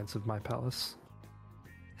confines of my palace.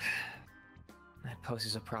 That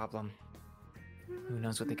poses a problem. Who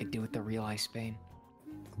knows what they could do with the real Ice Bane?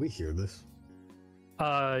 Can we hear this?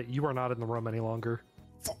 You are not in the room any longer.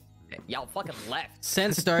 Y'all fucking left.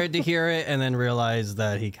 Sen started to hear it and then realized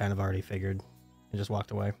that he kind of already figured and just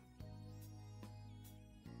walked away.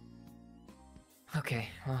 Okay,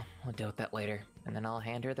 well, we'll deal with that later. And then I'll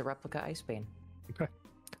hand her the replica Ice Bane.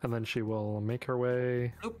 And then she will make her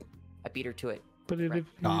way. Oop. I beat her to it.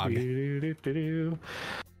 Dog.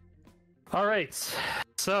 All right.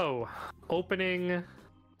 So, opening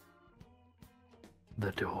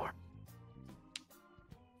the door.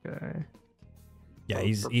 Okay. Yeah,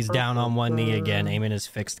 he's down on one knee again, aiming his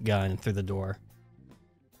fixed gun through the door.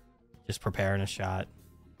 Just preparing a shot.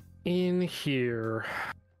 In here,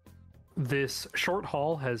 this short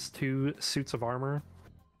hall has 2 suits of armor,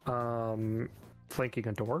 flanking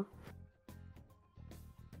a door.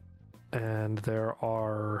 And there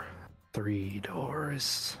are 3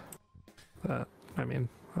 doors.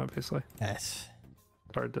 Obviously, Yes.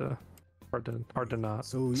 hard to not.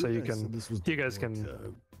 So So you guys can- said this was you guys the door can-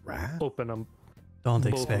 to Wrath? Open them. Don't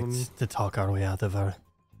Both of them. expect to talk our way out of her.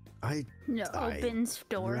 I No, I- opens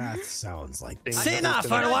door. Wrath sounds like Ding. Say Open not it.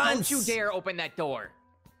 for Don't once! you dare open that door.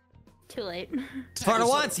 Too late. For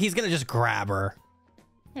once, he's gonna just grab her.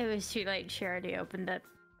 It was too late. She already opened it.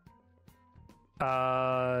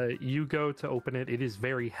 You go to open it. It is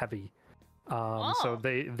very heavy. So Oh.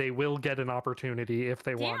 they will get an opportunity if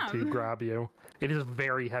they want to Damn. grab you. It is a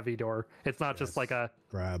very heavy door. It's not just Yes. like a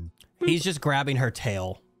grab. He's just grabbing her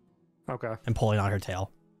tail okay. and pulling on her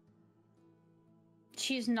tail.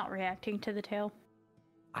 She's not reacting to the tail.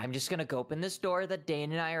 I'm just gonna go open this door that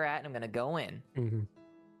Dane and I are at, and I'm gonna go in. Mhm.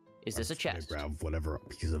 Is this a I'm just gonna chest? Grab whatever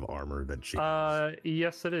piece of armor that she.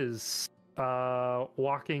 Yes, it is.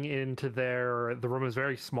 Walking into there, the room is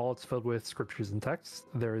very small. It's filled with scriptures and texts.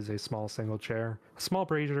 There is a small single chair, a small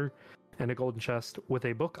brazier, and a golden chest with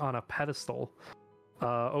a book on a pedestal.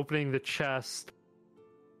 Opening the chest,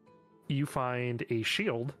 you find a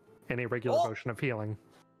shield and a regular Oh! potion of healing.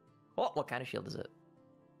 Oh, what kind of shield is it?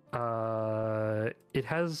 It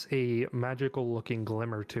has a magical looking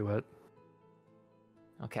glimmer to it.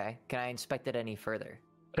 Okay. Can I inspect it any further?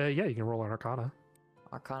 Yeah, you can roll an arcana.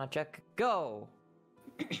 Arcana check. Go.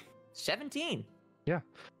 17.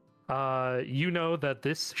 You know that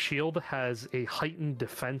this shield has a heightened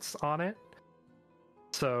defense on it.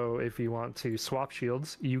 So if you want to swap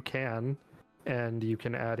shields, you can. And you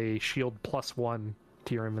can add a shield +1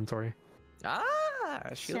 to your inventory. Ah,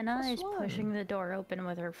 shield Senna plus is one. pushing the door open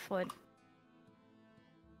with her foot.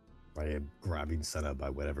 I am grabbing Senna by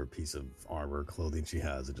whatever piece of armor, clothing she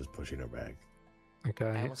has, and just pushing her back. I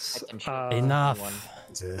Okay. almost typed in shield. Enough.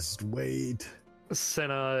 Just wait.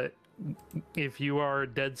 Senna, if you are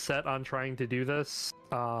dead set on trying to do this,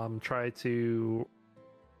 try to...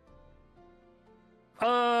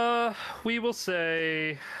 we will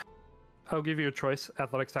say... I'll give you a choice,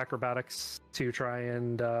 athletics, acrobatics, to try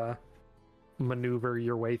and maneuver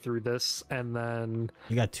your way through this, and then...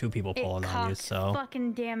 You got 2 people It pulling on you, cocked. so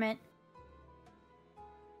Fucking damn it.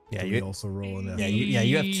 yeah, Can we you also roll an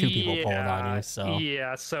you have 2 people pulling on Yeah, you, so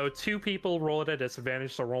Yeah, so 2 people roll it at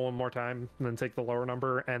disadvantage, so roll one more time, and then take the lower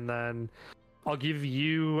number, and then I'll give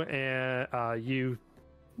you and you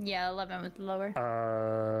Yeah, 11 was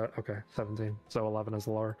lower. okay, 17. So 11 is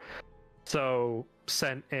lower. So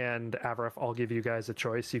Sent and Avraf, I'll give you guys a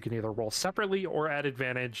choice. You can either roll separately or add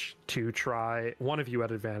advantage to try one of you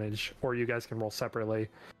at advantage, or you guys can roll separately.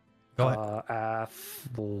 go ahead.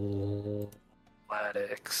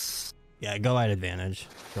 Athletics. Yeah, go at advantage.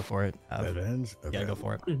 Go for it. advantage. Yeah, go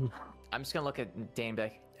for it. I'm just gonna look at Dane and be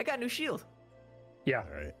like, I got a new shield. Yeah.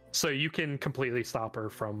 All right. So you can completely stop her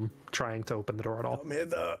from trying to open the door at all.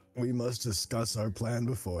 Amanda, we must discuss our plan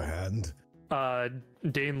beforehand.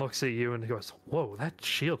 Dane looks at you and he goes, "Whoa, that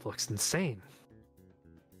shield looks insane."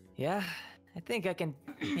 Yeah, I think I can,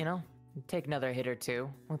 take another hit or two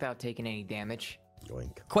without taking any damage.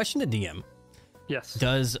 Yoink. Question to DM: Yes.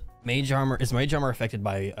 is mage armor affected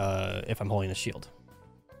by if I'm holding a shield?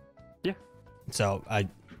 Yeah. So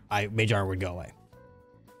I mage armor would go away.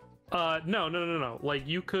 No. Like,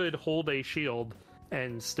 you could hold a shield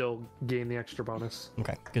and still gain the extra bonus.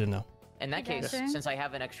 Okay, good to know. In that Hey, case, Dasher. since I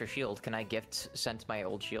have an extra shield, can I gift sent my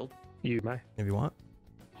old shield? You may. If you want.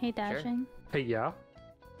 Hey, Dashing. Hey, yeah.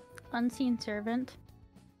 Unseen servant.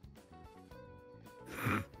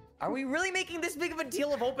 Are we really making this big of a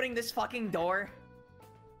deal of opening this fucking door?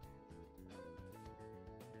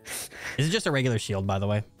 Is it just a regular shield, by the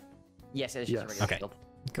way? Yes, it's just a Yes. regular Okay. shield.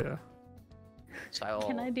 Yeah. So I will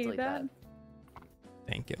Can I do delete that?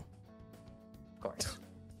 Thank you. Of course.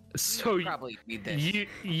 So You probably need this.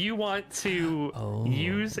 you want to Oh.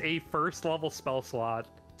 use a first level spell slot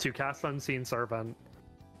to cast Unseen Servant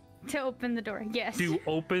To open the door, yes. to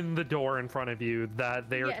open the door in front of you that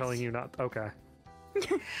they are Yes. telling you not. Okay.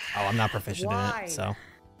 Oh, I'm not proficient in Why? it, so.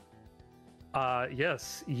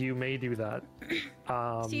 Yes, you may do that.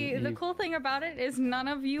 See, the you- cool thing about it is none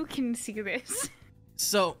of you can see this.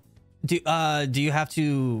 So, do you have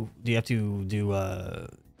to do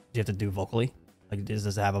vocally? Like, does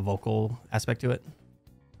it have a vocal aspect to it?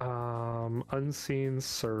 Unseen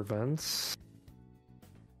Servants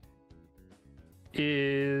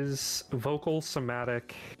is vocal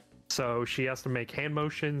somatic, so she has to make hand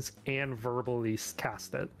motions and verbally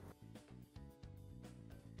cast it.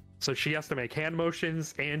 So she has to make hand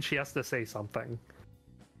motions and she has to say something.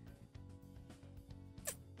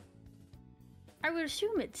 I would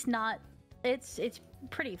assume it's not. It's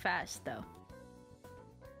pretty fast though.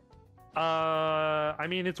 I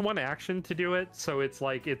mean, it's one action to do it, so it's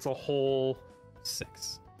like it's a whole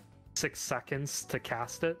 6. 6 seconds to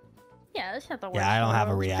cast it. Yeah, that's not the worst. Yeah, I don't in the have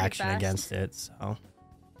a world. It's pretty reaction fast. against it, so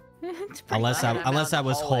It's pretty unless fast. I I'm unless down I the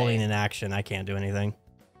was hallway. holding an action, I can't do anything.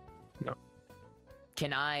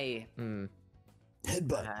 Can I?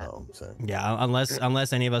 Headbutt. Uh, Oh, I'm sorry. Yeah,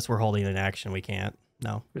 unless any of us were holding an action, we can't.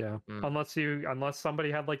 No. Yeah. Mm. Unless somebody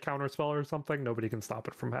had like counterspell or something, nobody can stop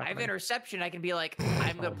it from I have happening. interception. I can be like,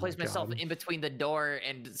 I'm gonna Oh place my myself God. in between the door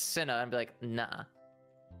and Cinna and be like, nah.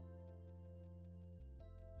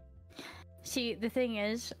 See, the thing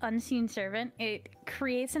is, Unseen Servant, it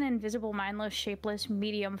creates an invisible, mindless, shapeless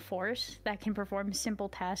medium force that can perform simple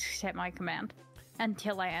tasks at my command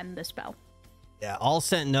until I end the spell. Yeah, all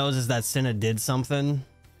Sent knows is that Cinna did something.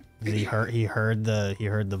 He heard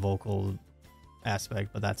the vocal aspect,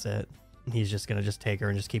 but that's it. He's just gonna take her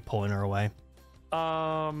and just keep pulling her away.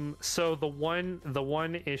 So the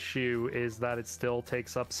one issue is that it still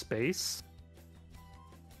takes up space.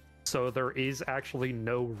 So there is actually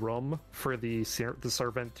no room for the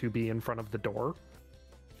servant to be in front of the door.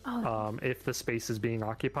 Oh, If the space is being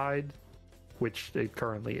occupied, which it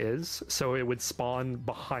currently is, so it would spawn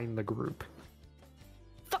behind the group.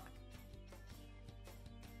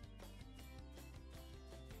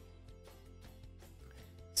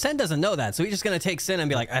 Sen doesn't know that, so he's just gonna take Sin and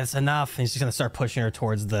be like, "That's enough." And he's just gonna start pushing her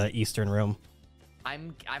towards the eastern room.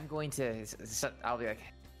 I'm going to. I'll be like,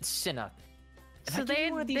 Cinna. if I so give you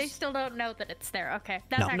they one of they these- still don't know that it's there. Okay,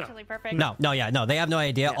 that's No. actually perfect. No, they have no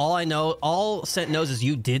idea. Yeah. All Sent knows is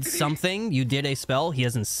you did something. You did a spell. He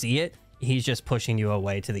doesn't see it. He's just pushing you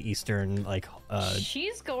away to the eastern,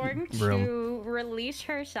 She's going room. to release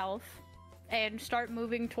herself and start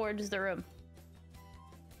moving towards the room.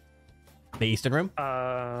 the eastern room.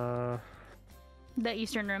 The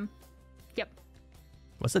eastern room. Yep.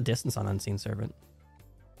 What's the distance on Unseen Servant?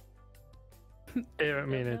 I mean, Don't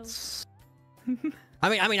know. it's I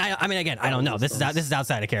mean, again, I don't know. This is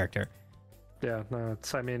outside of character. yeah, no,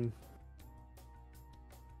 it's. I mean,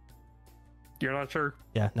 you're not sure.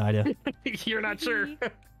 Yeah, no idea. You're not sure.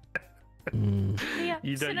 Mm. Yeah.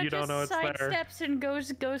 You don't- Cinna you don't just know it's there. sidesteps and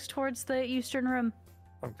goes towards the eastern room.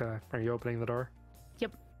 Okay, are you opening the door?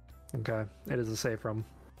 Yep. Okay, it is a safe room.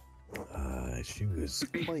 She was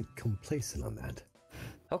quite complacent on that.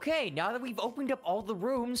 Okay, now that we've opened up all the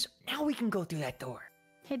rooms, now we can go through that door.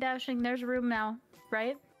 Hey, Dashing, there's room now,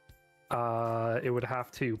 right? It would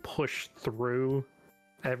have to push through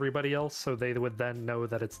everybody else, so they would then know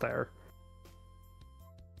that it's there.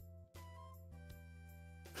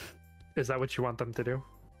 Is that what you want them to do?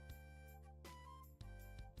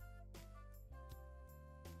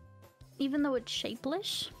 Even though it's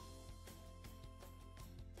shapeless?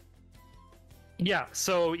 Yeah,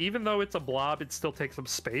 so even though it's a blob, it still takes up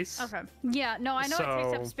space. Okay. Yeah, no, I know it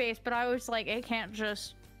takes up So- space, but I was like, it can't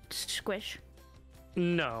just squish.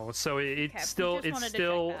 No, so it Okay, still just it wanted to check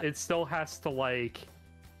still that. it still has to like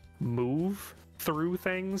move through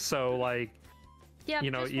things. So like Yeah, you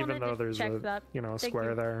know, just even wanted though to there's check a that. you know a Thank square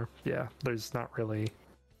you. there, yeah, there's not really.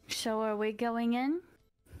 So are we going in?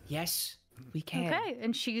 Yes, we can. Okay,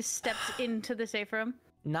 and she steps into the safe room.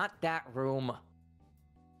 Not that room.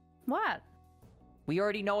 What? We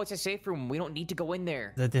already know it's a safe room. We don't need to go in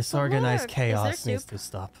there. The disorganized look, is there chaos needs soup? to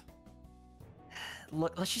stop.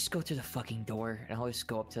 Look, let's just go to the fucking door, and I'll just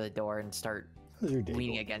go up to the door and start How's your day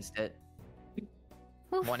leaning going? against it.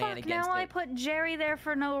 Well, One hand fuck, against now I it. put Jerry there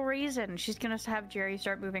for no reason. She's gonna have Jerry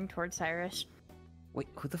start moving towards Cyrus. Wait,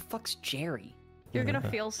 who the fuck's Jerry? You're gonna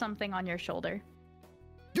Yeah. feel something on your shoulder.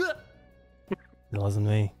 Ugh! It wasn't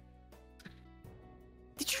me.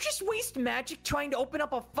 Did you just waste magic trying to open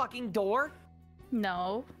up a fucking door?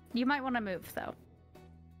 No. You might want to move, though.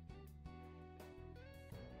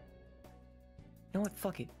 You know what?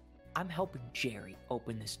 Fuck it. I'm helping Jerry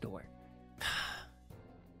open this door.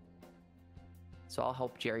 So I'll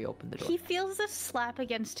help Jerry open the door. He feels this slap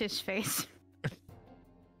against his face.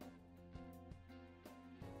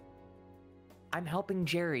 I'm helping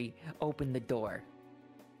Jerry open the door.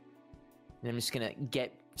 And I'm just gonna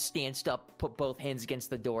stand up, put both hands against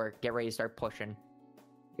the door, get ready to start pushing.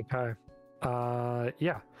 Okay.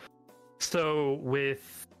 Yeah. So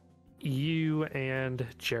with you and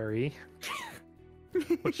Jerry,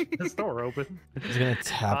 push this door open. He's gonna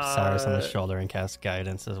tap Cyrus on the Uh, shoulder and cast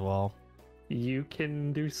guidance as well. You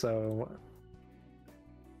can do so.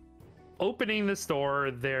 Opening this door,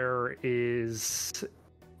 it's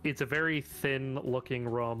a very thin looking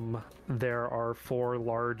room. There are 4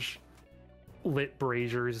 large lit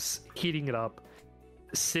braziers heating it up.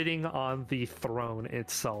 Sitting on the throne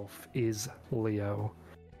itself is Leo.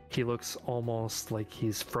 He looks almost like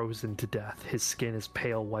he's frozen to death. His skin is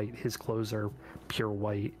pale white, his clothes are pure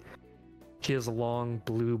white. He has a long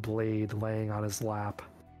blue blade laying on his lap.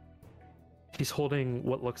 He's holding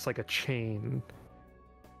what looks like a chain,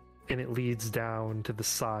 and it leads down to the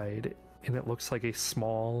side, and it looks like a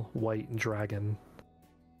small white dragon.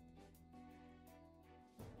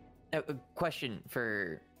 A question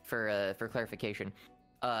for clarification.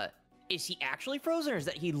 Is he actually frozen, or is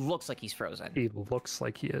that he looks like he's frozen? He looks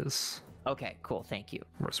like he is. Okay, cool. Thank you.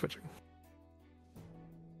 We're switching.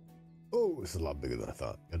 Oh, this is a lot bigger than I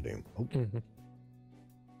thought. God damn. Oh, Mm-hmm.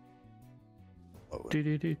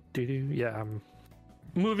 oh. Yeah, I'm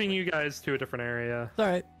moving you guys to a different area. It's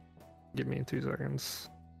alright. Give me 2 seconds.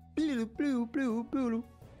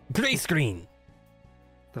 Gray screen!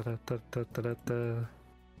 Da-da-da-da-da-da.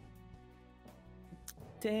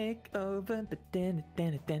 Take over,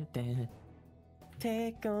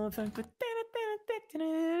 take over,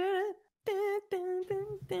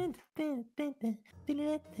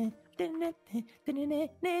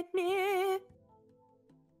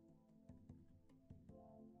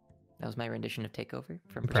 That was my rendition of Takeover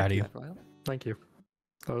from Proud of you. Project Royal. Thank you.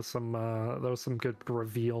 That was some good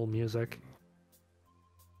reveal music.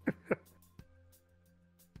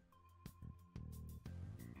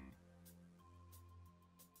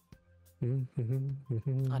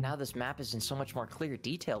 Oh, now this map is in so much more clear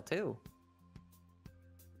detail too.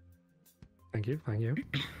 Thank you, thank you.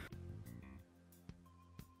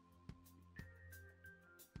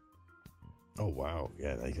 Oh wow.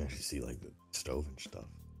 Yeah, now you can actually see like the stove and stuff.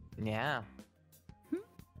 Yeah.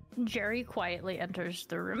 Jerry quietly enters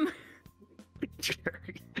the room.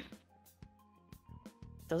 Jerry.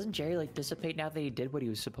 Doesn't Jerry like dissipate now that he did what he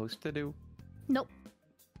was supposed to do? Nope.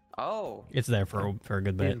 Oh, It's there for a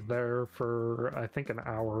good bit. He's there for I think an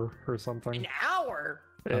hour or something. an hour.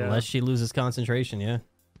 Yeah. Unless she loses concentration, yeah.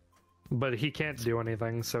 But he can't do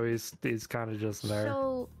anything, so he's kind of just there.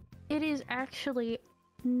 So it is actually.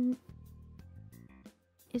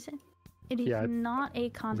 Is it? It is Yeah, I not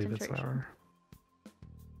a I believe it's an concentration. hour.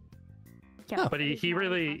 Yeah, But it he, is he not a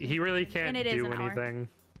really concentration. can't And it is do an hour. anything.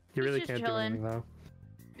 He He's really just can't do chilling. anything though.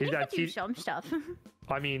 He can That's- do some stuff.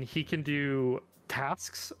 I mean, he can do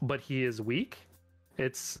tasks, but he is weak.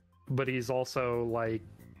 But he's also like,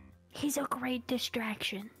 He's a great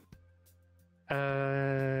distraction.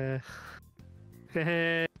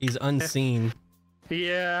 He's unseen.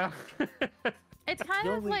 yeah. It's kind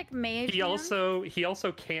of only- like mage. he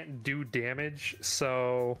also can't do damage,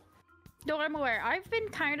 so No, I'm aware. I've been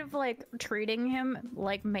kind of like treating him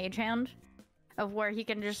like mage hand, of where he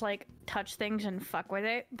can just like touch things and fuck with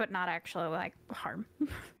it, but not actually like harm.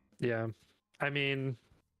 yeah. I mean,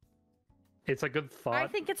 it's a good thought. I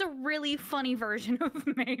think it's a really funny version of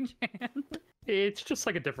mage hand. It's just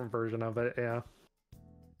like a different version of it, yeah.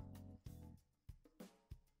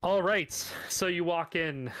 All right, so you walk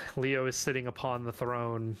in. Leo is sitting upon the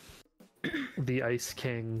throne, the Ice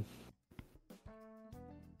King.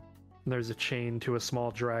 There's a chain to a small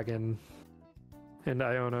dragon, and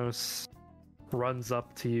Ionos runs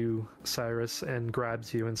up to you, Cyrus, and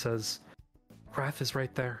grabs you and says, Wrath is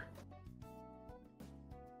right there.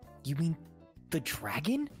 You mean the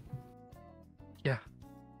dragon? Yeah.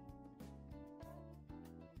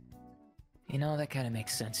 You know, that kind of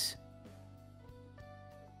makes sense.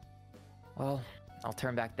 Well, I'll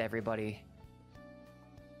turn back to everybody.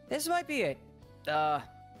 This might be it.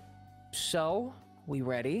 So, we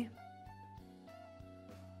ready?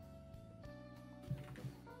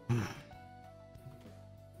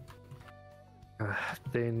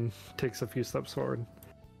 Dane takes a few steps forward.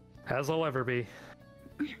 As I'll ever be.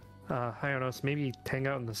 Ionos, maybe hang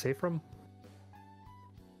out in the safe room?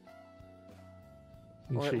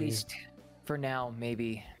 And Or at least, for now,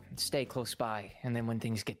 maybe stay close by, and then when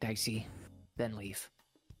things get dicey, then leave.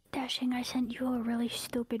 Dashing, I sent you a really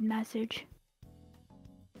stupid message.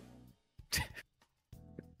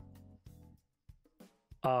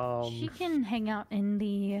 She can hang out in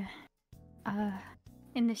the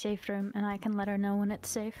safe room, and I can let her know when it's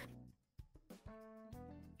safe.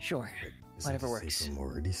 Sure. Is Whatever the works. safe room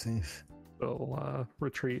already safe? We'll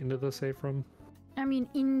retreat into the safe room. I mean,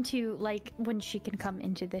 into, like, when she can come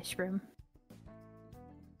into this room.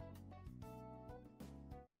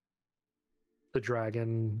 The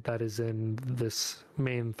dragon that is in this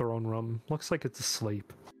main throne room looks like it's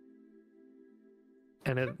asleep.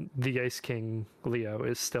 And the Ice King, Leo,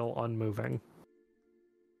 is still unmoving.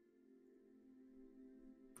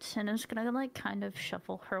 Senna's gonna, like, kind of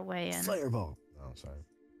shuffle her way in. Fireball! Oh, sorry.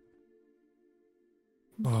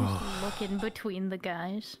 Just look in between the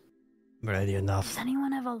guys. Ready enough. Does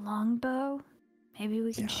anyone have a longbow? Maybe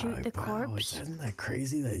we can Yeah, shoot the wow, corpse. Isn't that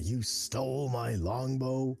crazy that you stole my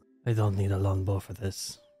longbow? I don't need a longbow for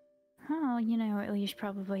this. Oh, you know, at least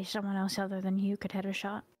probably someone else other than you could hit a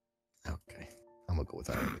shot. Okay. I'm gonna go with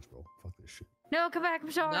that image roll. Fuck this shit. No, come back,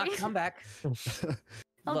 I'm sorry. Not come back.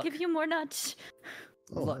 I'll Look. give you more nuts.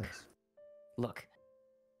 Oh, Look. nice. Look.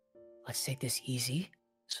 Let's take this easy,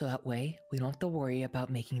 so that way we don't have to worry about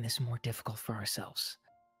making this more difficult for ourselves.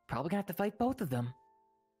 Probably gonna have to fight both of them.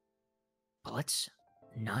 But let's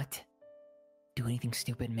not do anything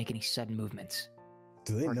stupid and make any sudden movements.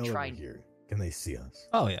 Do they Or know try- that we're here? Can they see us?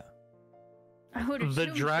 Oh yeah. I would The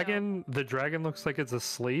assume so. dragon looks like it's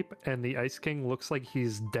asleep, and the Ice King looks like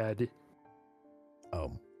he's dead.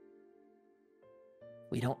 Oh.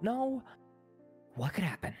 We don't know what could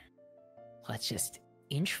happen. Let's just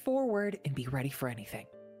inch forward and be ready for anything.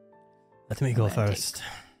 Let me go I'm gonna take- first.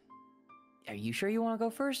 Are you sure you want to go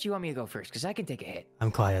first? You want me to go first? Because I can take a hit.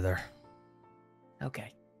 I'm quieter.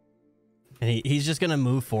 Okay. And he's just gonna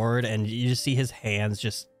move forward, and you just see his hands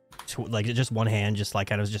just just one hand just like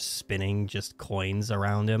kind of just spinning just coins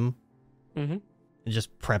around him, Mm-hmm. and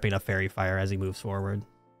just prepping a fairy fire as he moves forward.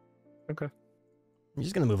 Okay. He's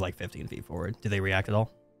just gonna move like 15 feet forward. Do they react at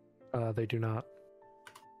all? They do not.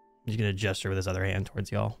 He's gonna gesture with his other hand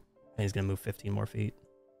towards y'all, and he's gonna move 15 more feet.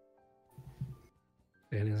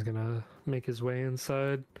 And he's gonna make his way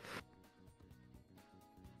inside.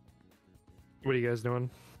 What are you guys doing?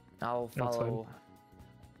 I'll Outside. follow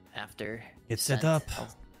after. Get set Sent. up.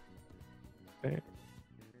 Okay.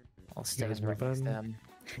 I'll stay guys right move next to in. them.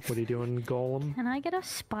 What are you doing, Golem? Can I get a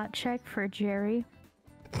spot check for Jerry?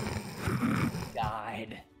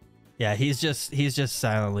 God. Yeah, he's just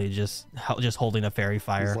silently just holding a fairy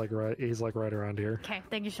fire. He's like right around here. Okay,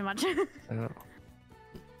 thank you so much. Yeah.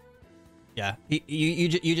 Yeah, you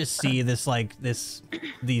just see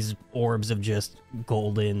these orbs of just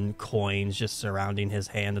golden coins just surrounding his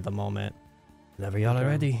hand at the moment. Whenever y'all are Okay.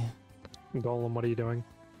 ready. Golem, what are you doing?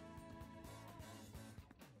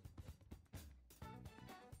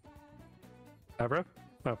 Abra?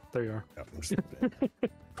 Oh, there you are. Yeah, I'm just-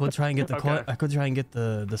 Could try and get the Okay. I could try and get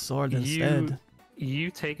the sword instead.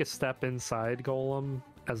 You take a step inside, Golem,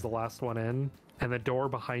 as the last one in, and the door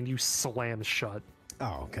behind you slams shut.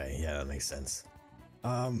 oh, okay. Yeah, that makes sense.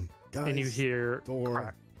 Guys. And you hear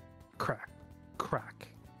door. crack, crack,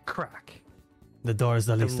 crack. The door is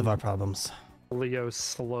the least of Um, our problems. Leo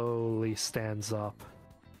slowly stands up.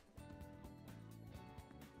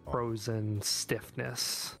 Frozen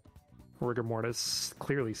stiffness. Rigor mortis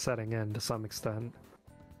clearly setting in to some extent.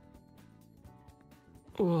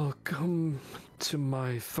 Welcome to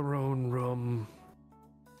my throne room.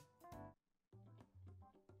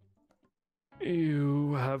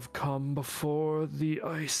 You have come before the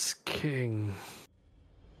Ice King.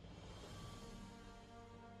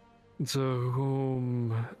 To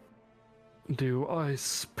whom do I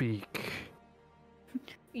speak?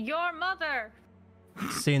 Your mother!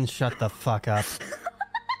 Sin, shut the fuck up.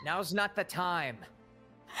 Now's not the time.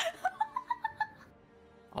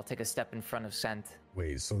 I'll take a step in front of Scent.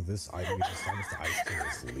 Wait, so this item you just found is the Ice King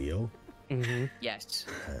is Leo? Mm-hmm. Yes.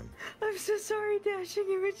 I'm so sorry, Dashing.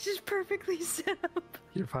 It was just perfectly set up.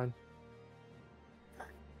 You're fine.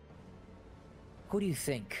 Who do you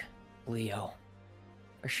think, Leo?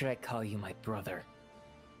 Or should I call you my brother?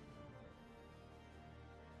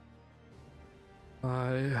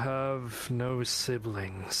 I have no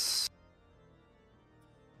siblings.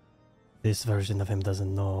 This version of him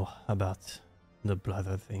doesn't know about the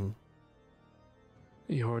brother thing.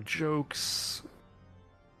 Your jokes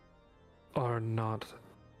are not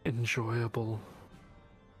enjoyable.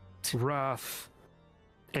 Wrath.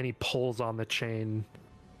 And he pulls on the chain.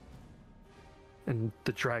 And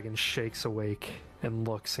the dragon shakes awake and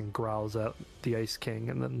looks and growls at the Ice King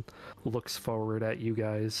and then looks forward at you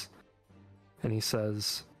guys. And he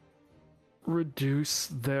says, reduce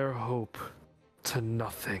their hope to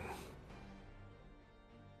nothing.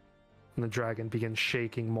 And the dragon begins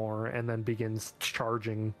shaking more and then begins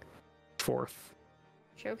charging forth.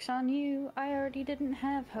 Joke's on you. I already didn't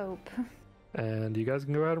have hope. And you guys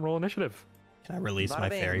can go ahead and roll initiative. Can I release Bada my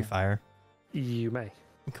bing. fairy fire? You may.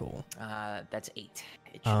 Cool. That's 8.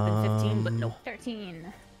 It should have been 15, but no.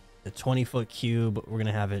 13. The 20-foot cube, we're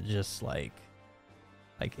gonna have it just like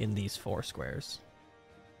in these 4 squares.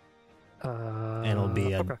 And it'll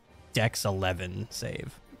be a okay. Dex 11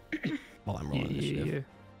 save while I'm rolling initiative.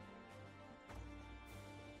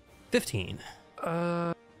 15.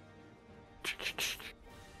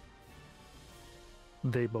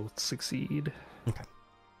 They both succeed. Okay.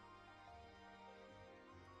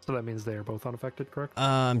 So that means they are both unaffected, correct?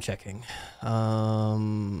 I'm checking. They're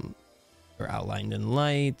outlined in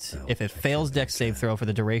light. Oh, If it fails Dex save throw for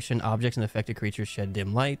the duration, objects and affected creatures shed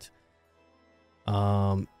dim light.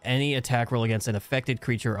 Any attack roll against an affected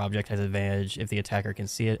creature or object has advantage if the attacker can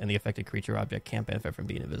see it, and the affected creature or object can't benefit from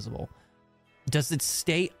being invisible. Does it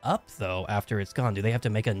stay up though after it's gone? Do they have to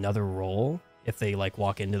make another roll if they like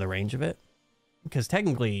walk into the range of it? Because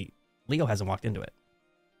technically, Leo hasn't walked into it.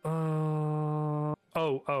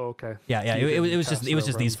 Oh, okay. Yeah. You It didn't was just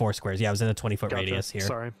pass these over. 4 squares. Yeah, it was in a 20-foot Gotcha. radius here.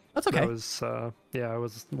 Sorry. That's okay. I was, I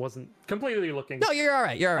wasn't completely looking. No, you're all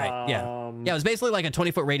right. You're all right. Yeah, it was basically like a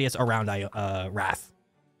 20-foot radius around Wrath.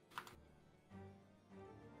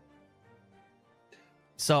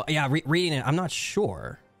 So yeah, reading it, I'm not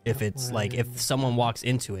sure if it's like if someone walks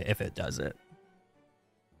into it, if it does it.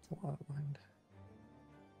 Oh,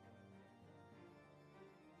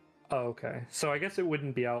 okay. So I guess it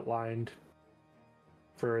wouldn't be outlined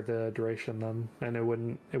for the duration then, and it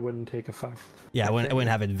wouldn't take effect. Yeah, it wouldn't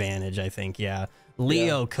have advantage. I think. Yeah,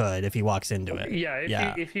 Leo could if he walks into it.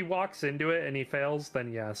 Yeah, if he walks into it and he fails,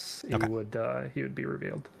 then yes, he Okay. would be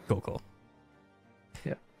revealed. Cool.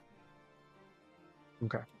 Yeah.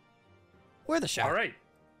 Okay. Where the shot?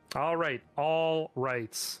 All right.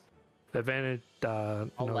 Advantage. No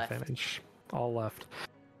left. advantage. All left.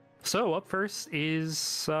 So up first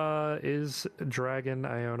is Dragon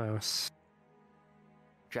Ionos.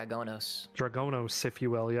 Dragonos, if you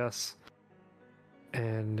will, yes.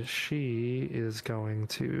 And she is going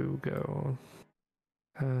to go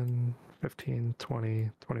 10, 15, 20,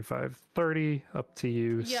 25, 30, up to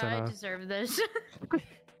you, Yeah, I Senna. deserve this.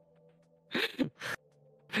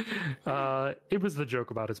 It was the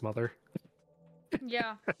joke about his mother.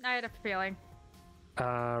 Yeah, I had a feeling.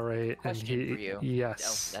 Right. Question for you.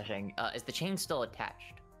 Yes. Dashing. Is the chain still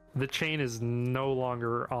attached? The chain is no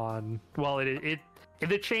longer on. Well,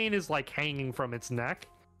 the chain is like hanging from its neck,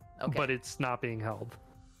 Okay. but it's not being held.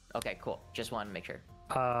 Okay, cool. Just wanted to make sure.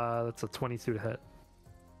 That's a 22 to hit.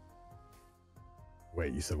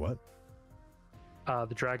 Wait, you said what?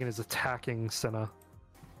 The dragon is attacking Senna.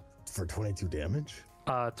 For 22 damage?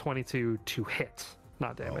 22 to hit,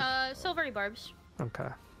 not damage. Silvery barbs. Okay.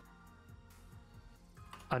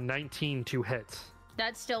 A 19 to hit.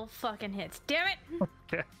 That still fucking hits. Damn it!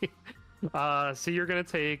 Okay. So you're gonna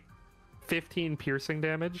take 15 piercing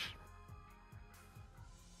damage.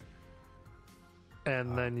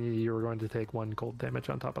 And then you're going to take 1 cold damage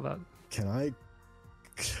on top of that. Can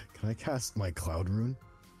I cast my cloud rune?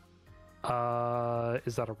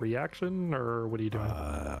 Is that a reaction or what are you doing?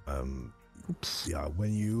 Oops. Yeah,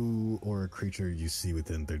 when you or a creature you see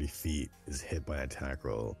within 30 feet is hit by an attack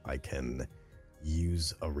roll, I can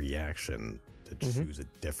use a reaction to choose a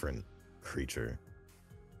different creature.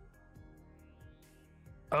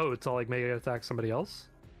 Oh, it's all like make it attack somebody else?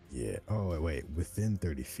 Yeah. Oh, wait. Within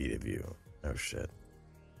 30 feet of you. Oh, shit.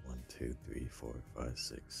 1, 2, 3, 4, 5,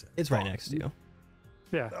 6, 7. It's right next to you.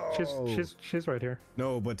 Yeah, No. she's right here.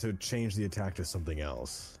 No, but to change the attack to something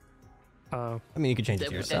else. I mean, you can change it to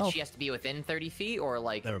Then yourself. she has to be within 30 feet, or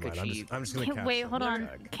like Never could mind. she? I'm just gonna cast. Wait, hold on.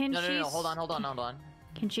 attack. Can No, she? no, no, hold on.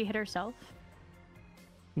 Can she hit herself?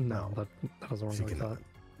 No, that doesn't work She like cannot.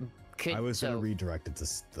 that. Could, I was so gonna redirect it to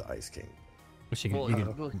the Ice King. She can, Well, you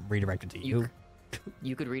can redirect it to you.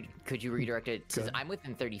 you could Could you redirect it? Since Good. I'm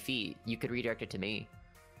within 30 feet, you could redirect it to me.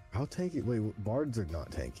 How tanky? Wait, bards are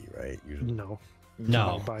not tanky, right? Usually. No.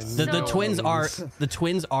 No, By the no twins are means. the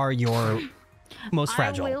twins are your most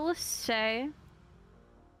fragile. I will say,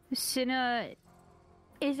 Cinna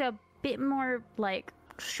is a bit more like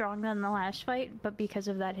strong than the last fight, but because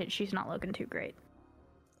of that hit, she's not looking too great.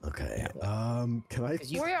 Okay. Can I?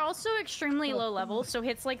 'Cause you- We're also extremely low level, so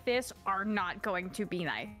hits like this are not going to be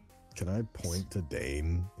nice. Can I point to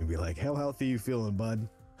Dane and be like, "How healthy you feeling, bud?"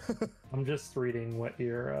 I'm just reading what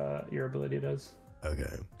your ability does.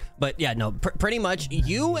 Okay. But yeah, no, pretty much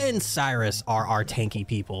you and Cyrus are our tanky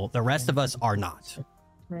people. The rest of us are not.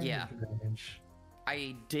 Yeah.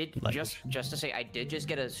 I did Like- just to say I did just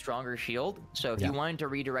get a stronger shield. So if Yeah. you wanted to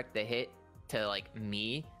redirect the hit to like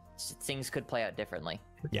me, things could play out differently.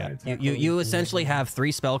 Yeah, you essentially have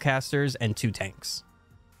 3 spellcasters and 2 tanks.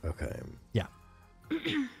 Okay.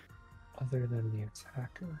 Other than the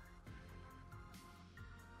attacker.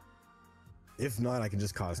 If not, I can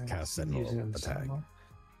just cast Using Sentinel the attack. Sentinel.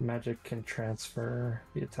 Magic can transfer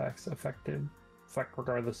the attack's effect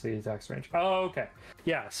regardless of the attack's range. Oh, okay.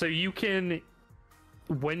 Yeah, so you can,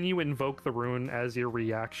 when you invoke the rune as your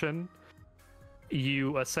reaction,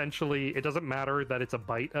 you essentially, it doesn't matter that it's a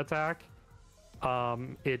bite attack.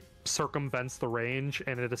 It circumvents the range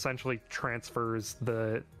and it essentially transfers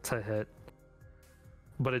the to hit.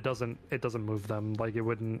 But it doesn't move them. Like it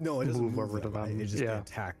wouldn't No, it doesn't move move over them, to right? them. It just the Yeah.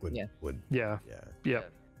 attack would. Yeah. Yeah. Yeah.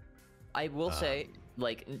 I will say,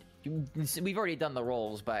 like, we've already done the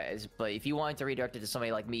rolls, but if you wanted to redirect it to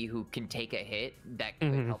somebody like me who can take a hit, that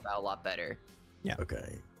could Mhm. help out a lot better.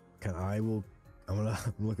 Okay. I'm gonna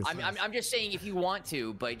look at. I'm just saying if you want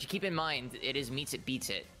to, but keep in mind it is meets it beats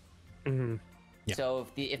it. hmm Yeah. So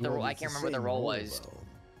if the roll, I can't remember what the roll was. Though.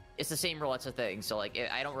 It's the same roll. That's the thing. So like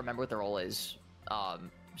I don't remember what the roll is.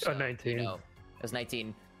 So, 19. You know, it was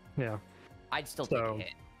 19. Yeah. I'd still take So- a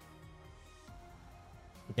hit.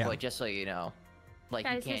 Yeah. But just so you know, like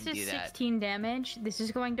Guys, you this can't is do that. 16 damage. This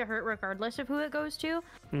is going to hurt regardless of who it goes to.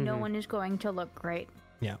 No Mhm. one is going to look great.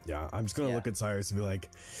 Yeah, I'm just gonna Yeah. look at Cyrus and be like,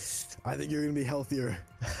 "I think you're gonna be healthier,"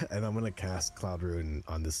 and I'm gonna cast Cloud Rune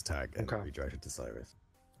on this attack and Okay. redirect it to Cyrus.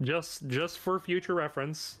 Just for future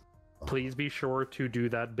reference, please be sure to do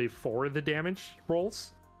that before the damage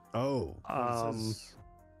rolls. Oh.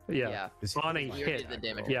 Yeah. Yeah. On a You already hit. did the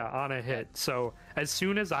damage. Yeah, on a hit. So as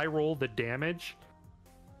soon as I roll the damage,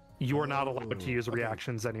 you are not allowed to use okay.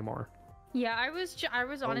 reactions anymore. Yeah, I was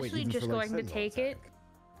honestly just going to take it.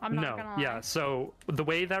 I'm not gonna lie. Yeah, so the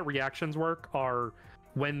way that reactions work are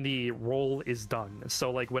when the roll is done. So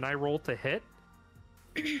like when I roll to hit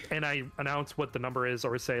and I announce what the number is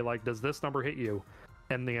or say like, does this number hit you?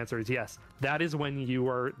 And the answer is yes. That is when you,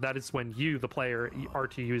 the player, are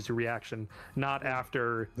to use your reaction, not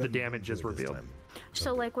after the Then damage do is it this revealed. time.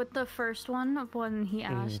 So like with the first one of when he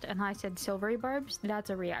asked and I said silvery barbs, that's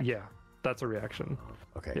a reaction. Yeah, that's a reaction.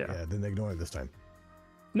 Okay, Yeah. yeah, then ignore it this time.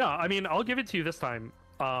 No, I mean, I'll give it to you this time.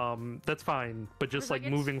 That's fine. But just Like, like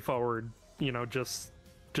it's- moving forward, just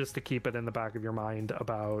to keep it in the back of your mind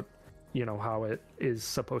about, how it is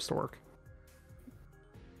supposed to work.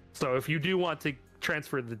 So if you do want to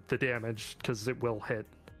transfer the damage, because it will hit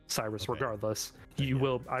Cyrus Okay. regardless,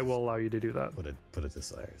 I will allow you to do that. Put it to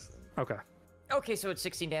Cyrus. Then. Okay. Okay, so it's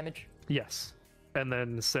 16 damage. Yes. And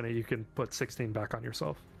then Cinna, you can put 16 back on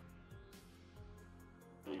yourself.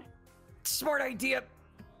 Smart idea,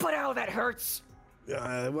 but ow, that hurts.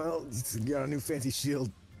 Well, you got a new fancy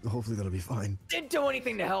shield. Hopefully that'll be fine. Didn't do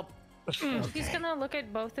anything to help. He's gonna look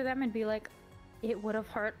at both of them and be like, it would have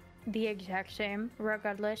hurt the exact same.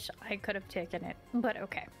 Regardless, I could have taken it. But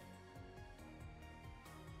okay.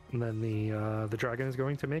 And then the dragon is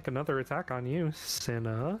going to make another attack on you,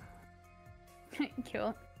 Cinna.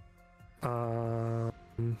 Cool.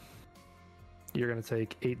 You're going to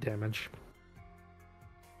take 8 damage.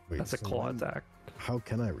 Wait, That's a so claw when- attack. How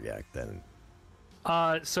can I react then?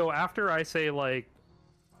 So after I say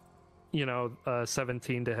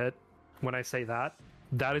 17 to hit, when I say that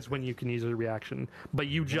is when you can use a reaction. But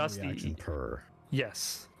you One just reaction per.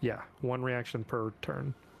 yes, yeah, 1 reaction per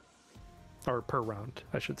turn, or per round,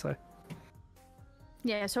 I should say.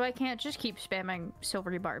 Yeah, so I can't just keep spamming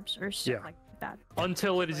silvery barbs or stuff Yeah. like that.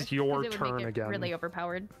 Until it is your 'Cause it would turn make it again. really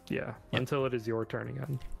overpowered. Yeah, Yep. until it is your turn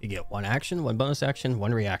again. You get one action, one bonus action,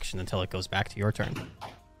 one reaction until it goes back to your turn.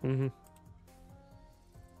 Mm-hmm.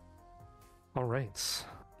 All right.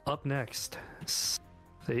 Up next, it's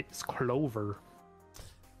Clover.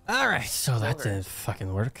 All right, so that Clover. didn't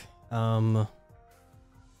fucking work.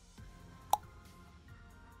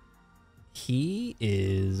 He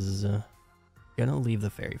is gonna leave the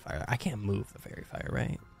fairy fire. I can't move the fairy fire,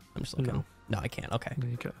 right? I'm just looking. No. No, I can't. Okay.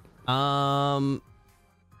 Okay.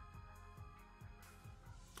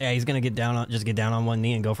 Yeah, he's gonna get down on one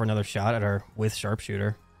knee and go for another shot at her with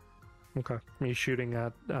sharpshooter. Okay. Are you shooting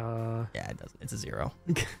at? Yeah, it doesn't. It's a 0.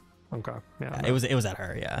 Okay. Yeah. Yeah, no. it was at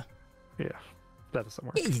her. Yeah. Yeah. That doesn't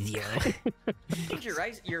work. Change your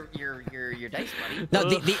dice, your dice, buddy.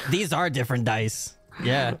 No, these are different dice.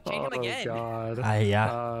 Yeah. Change them again. God.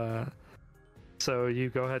 Yeah. So you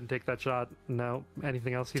go ahead and take that shot. No.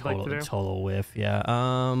 Anything else you'd like to do? Total whiff. Yeah.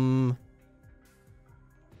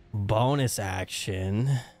 Bonus action.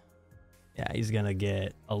 Yeah, he's gonna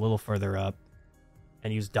get a little further up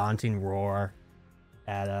and use Daunting Roar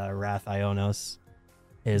at Wrath Ionos.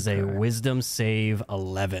 Is a Okay. Wisdom save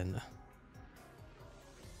 11.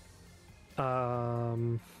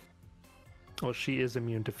 Well, she is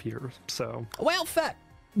immune to fear, so Well, fuck.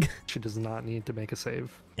 she does not need to make a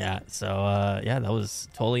save. Yeah. So yeah, that was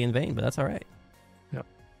totally in vain, but that's all right.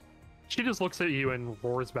 She just looks at you and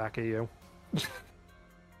roars back at you. I Don't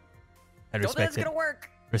think respect it's it. gonna work.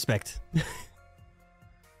 Respect.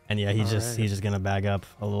 And yeah, he's Alright. just gonna bag up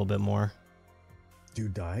a little bit more. Do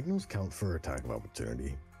diagonals count for attack of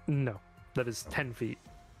opportunity? No, that is 10 feet.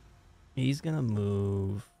 He's gonna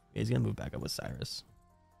move. He's gonna move back up with Cyrus.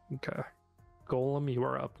 Okay. Golem, you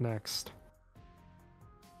are up next.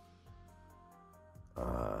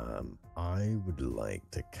 I would like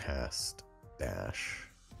to cast Dash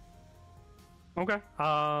Okay.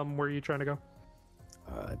 Where are you trying to go?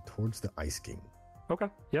 towards the Ice King. Okay.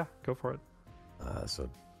 Yeah, go for it. So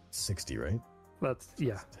 60, right? That's,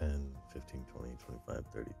 yeah. 10, 15, 20, 25,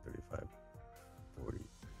 30, 35,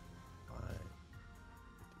 45.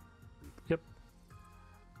 Yep.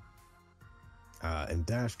 And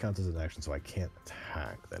dash counts as an action, so I can't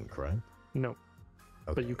attack then, correct? No.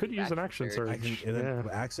 Okay. But you could use an Action action surge. surge. And then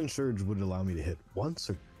Yeah. action surge would allow me to hit once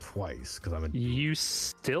or twice because I'm a. You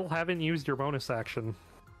still haven't used your bonus action.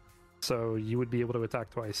 So you would be able to attack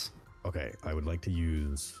twice. Okay, I would like to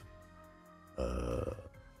use. Where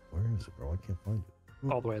is it, bro? I can't find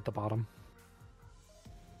it. All the way at the bottom.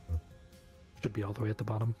 Should be all the way at the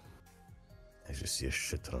bottom. I just see a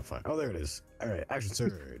shit ton of fire. Oh, there it is. All right, action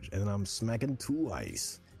surge, and then I'm smacking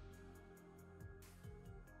twice.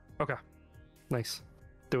 Okay. Nice.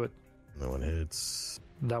 Do it. That one hits.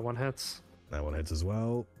 That one hits. That one hits as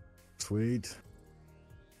well. Sweet.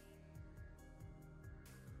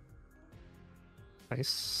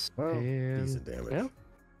 Nice. Well, and decent damage. yeah.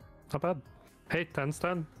 Not bad. Hey, 10's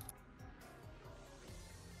 10.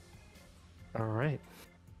 Alright.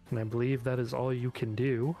 And I believe that is all you can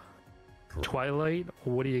do. Cool. Twilight,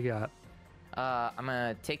 what do you got? I'm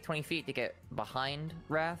gonna take 20 feet to get behind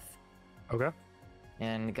Wrath, Okay.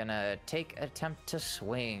 and gonna take attempt to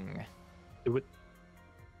swing. Do it.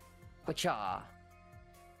 Wacha.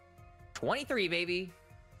 23, baby.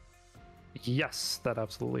 Yes, that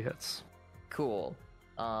absolutely hits. Cool.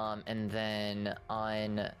 And then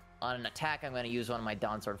on an attack, I'm gonna use one of my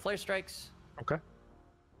Dawn Sword Flare Strikes. Okay.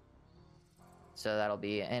 So that'll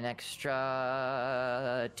be an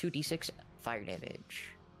extra 2d6 fire damage.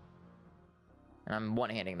 And I'm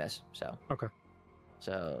one-handing this, so. Okay.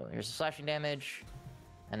 So here's the slashing damage,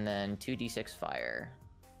 and then 2d6 fire.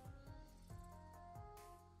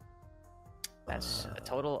 That's a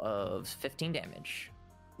total of 15 damage.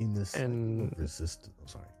 In this And- resistant. Oh,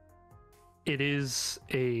 sorry. It is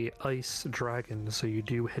a ice dragon, so you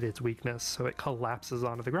do hit its weakness, so it collapses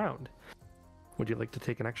onto the ground. Would you like to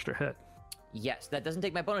take an extra hit? Yes, that doesn't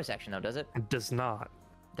take my bonus action though, does it? It does not.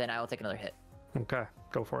 Then I will take another hit. Okay,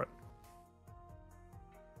 go for it.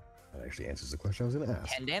 That actually answers the question I was going to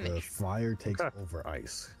ask. 10 damage. The fire takes Okay. over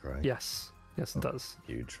ice, correct? Yes. Yes, it does.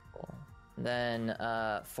 Huge. Cool. Then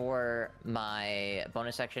for my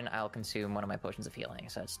bonus action, I'll consume one of my potions of healing.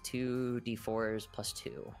 So that's 2d4s plus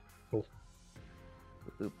 2. Cool.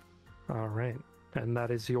 Boop. All right. And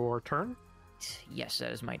that is your turn? Yes,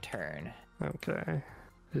 that is my turn. Okay.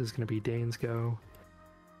 This is going to be Dane's go.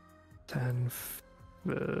 10,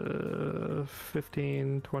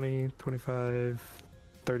 15, 20, 25,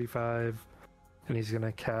 35. And he's going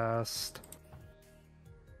to cast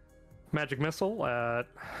Magic Missile at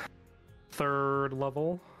 3rd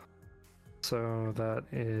level. So that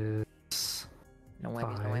is No whammies, no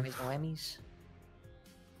Five. whammies, no whammies.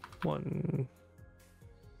 1,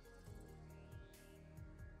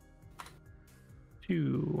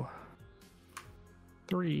 2,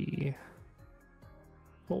 3,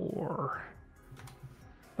 4,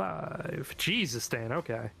 5. Jesus, Dan.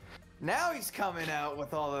 Okay. Now he's coming out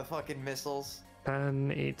with all the fucking missiles.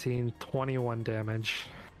 10, 18, 21 damage.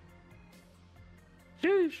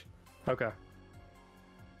 Sheesh. Okay.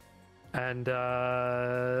 And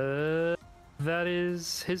that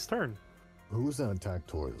is his turn. Who was that attack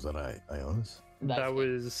towards? Was that Ionis? That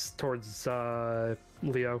was towards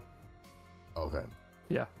Leo. Okay.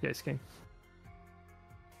 Yeah, Ice King.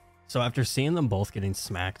 So after seeing them both getting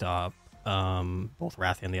smacked up, both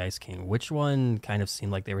Wrath and the Ice King, which one kind of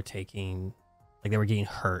seemed like they were getting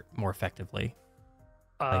hurt more effectively?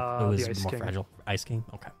 Like it was the Ice more King. fragile. Ice King?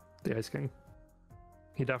 Okay. The Ice King.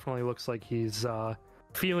 He definitely looks like he's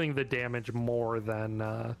feeling the damage more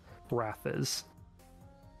than Wrath is.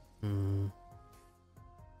 Mm.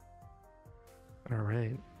 All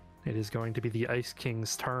right. It is going to be the Ice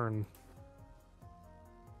King's turn.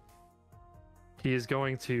 He is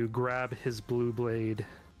going to grab his blue blade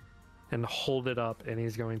and hold it up, and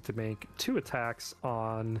he's going to make 2 attacks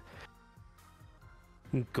on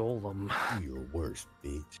Golem. You're worst,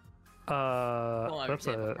 bitch.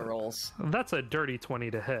 That's a dirty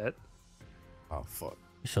 20 to hit. Oh, fuck.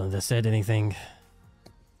 Shouldn't have said anything.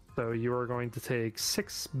 So you are going to take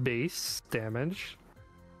 6 base damage,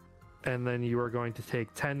 and then you are going to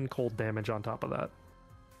take 10 cold damage on top of that.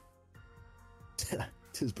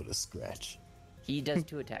 Tis but a scratch. He does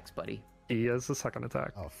 2 attacks, buddy. He has the second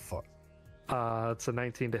attack. Oh, fuck. It's a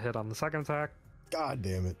 19 to hit on the second attack. God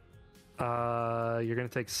damn it. You're going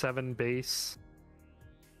to take 7 base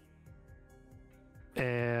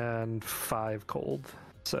and 5 cold.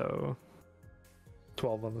 So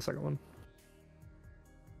 12 on the second one.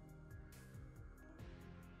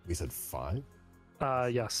 We said 5?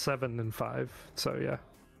 Yeah, 7 and 5. So yeah,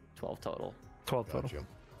 12 total. 12 total. Gotcha.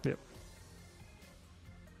 Yep.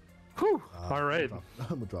 Whew. All right. I'm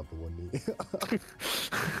gonna drop the one knee.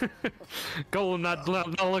 Golem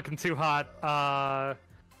not looking too hot.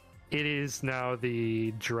 It is now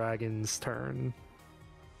the dragon's turn.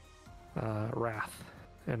 Wrath.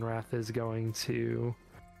 And Wrath is going to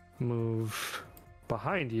move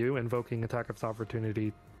behind you, invoking attack of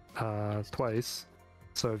opportunity twice.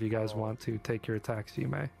 So if you guys want to take your attacks, you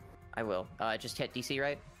may. I will. Just hit DC,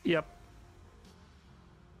 right? Yep.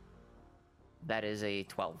 That is a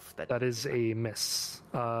 12. That is a miss.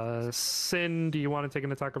 Sin, do you want to take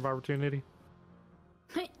an attack of opportunity?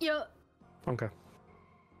 Yeah. Okay.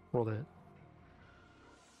 Roll to hit.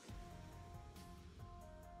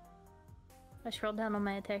 I scrolled down on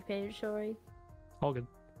my attack page, sorry. All good.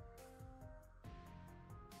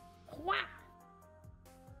 Wow.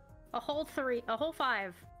 A whole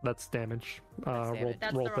 5. That's damage. damage.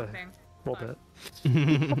 That's roll the to wrong hit. thing. Roll to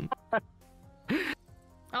hit.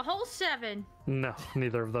 A whole 7. No,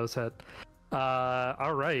 neither of those hit.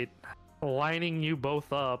 All right. Lining you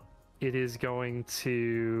both up, it is going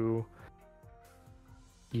to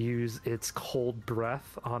use its cold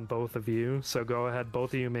breath on both of you. So go ahead,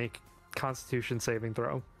 both of you make Constitution saving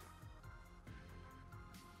throw.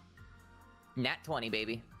 Nat 20,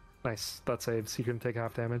 baby. Nice. That saves. You can take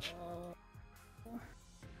half damage.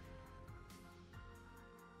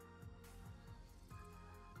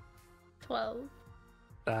 12.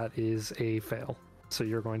 That is a fail. So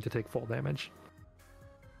you're going to take full damage.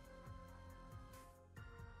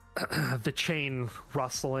 The chain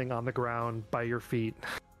rustling on the ground by your feet.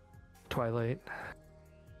 Twilight.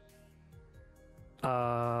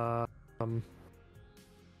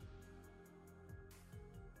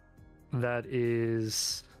 That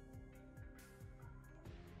is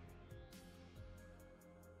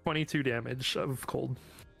 22 damage of cold.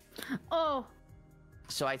 Oh.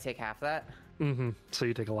 So I take half that? Mm-hmm. So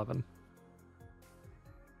you take 11.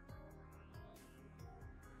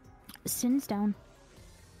 Sin's down.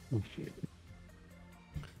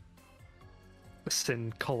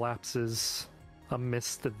 Sin collapses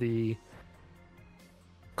amidst the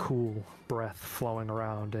cool breath flowing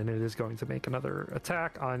around, and it is going to make another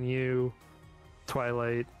attack on you,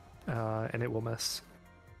 Twilight, and it will miss.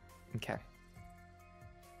 Okay.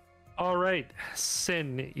 All right,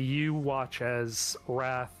 Sin, you watch as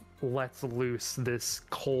Wrath lets loose this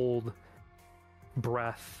cold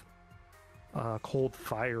breath, cold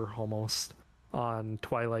fire almost, on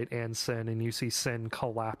Twilight and Sin, and you see Sin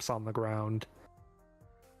collapse on the ground.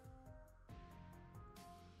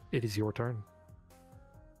 It is your turn.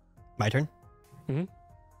 My turn? Mm-hmm.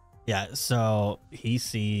 Yeah, so he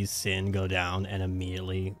sees Sin go down and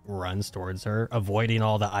immediately runs towards her, avoiding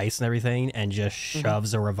all the ice and everything, and just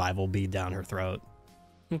shoves a revival bead down her throat.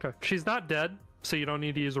 Okay. She's not dead, so you don't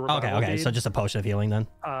need to use a Okay, revival. so just a potion of healing then.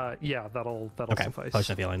 Yeah, that'll Okay, suffice.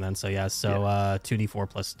 potion of healing then. So yeah, 2d4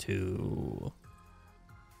 plus 2.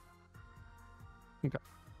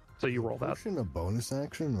 So you roll that. Potion a bonus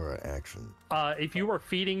action or an action? If you are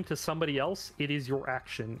feeding to somebody else, it is your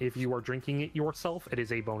action. If you are drinking it yourself, it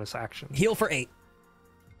is a bonus action. Heal for 8.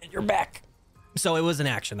 And you're back. So it was an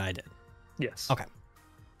action I did. Yes. Okay.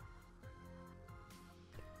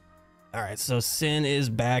 All right, so Sin is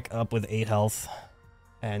back up with 8 health.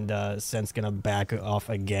 And Sin's gonna back off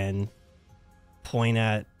again. Point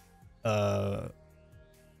at Wrath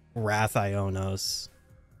Ionos.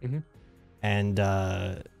 Mhm.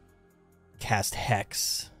 And cast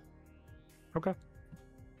Hex. Okay.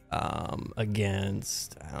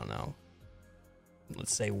 Against, I don't know,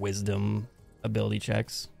 let's say Wisdom ability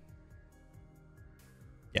checks.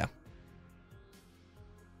 Yeah.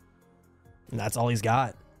 And that's all he's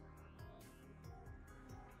got.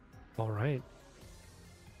 All right.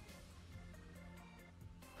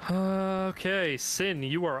 Okay, Sin,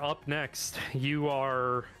 you are up next. You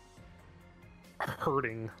are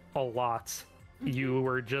hurting a lot. You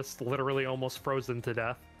were just literally almost frozen to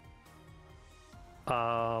death.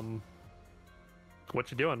 What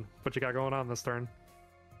you doing? What you got going on this turn?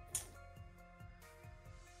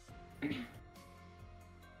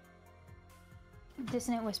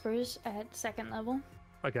 Dissonant Whispers at 2nd level.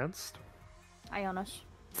 Against? Ionos.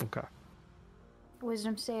 Okay.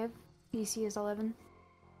 Wisdom save. DC is 11.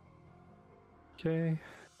 Okay.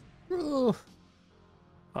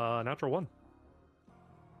 Natural 1.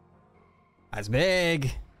 That's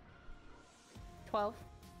big. 12.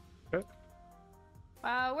 Okay.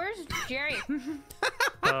 Where's Jerry?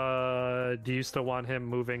 Do you still want him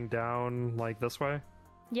moving down like this way?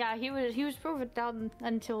 Yeah, he was moving down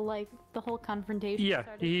until like the whole confrontation Yeah,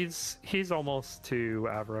 started. he's almost to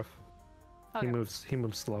Avrith. Okay. He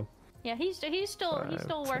moves slow. Yeah, he's still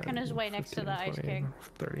 5, working 10, his way next to 15, the Ice 20, King.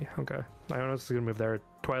 30. Okay. Ionos is gonna move there.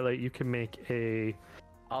 Twilight, you can make a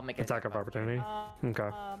I'll make an attack of opportunity. Okay.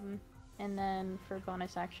 And then for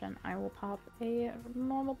bonus action, I will pop a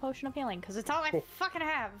normal potion of healing because it's all I Cool. fucking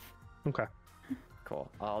have. Okay. Cool.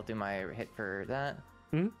 I'll do my hit for that.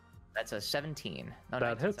 Hmm? That's a 17. No,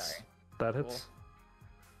 That 19, hits. sorry. That hits.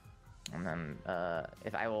 And then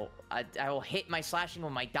if I will hit my slashing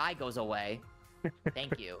when my die goes away.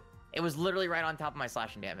 Thank you. It was literally right on top of my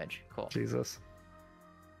slashing damage. Cool. Jesus.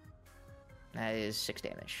 That is 6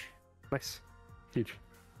 damage. Nice. Huge.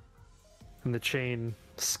 And the chain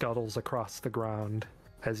scuttles across the ground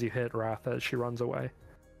as you hit Wrath as she runs away.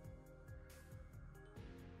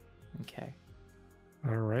 Okay.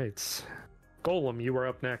 All right. Golem, you are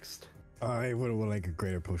up next. I would like a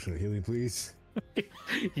greater potion of healing, please.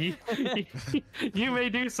 you, you may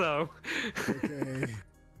do so. Okay.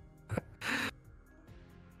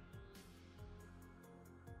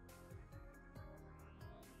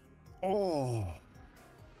 Oh,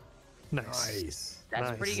 Nice. nice. That's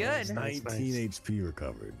Nice. pretty good. Nice. 19 HP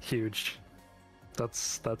recovered. Huge.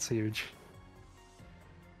 That's huge.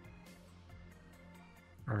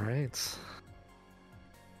 All right.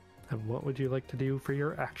 And what would you like to do for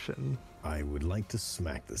your action? I would like to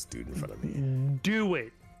smack this dude in front of me. Do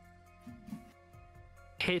it.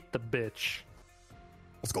 Hit the bitch.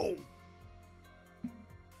 Let's go.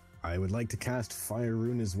 I would like to cast Fire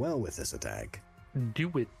Rune as well with this attack. Do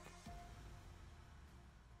it.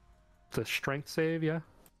 The strength save, yeah?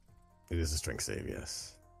 It is a strength save,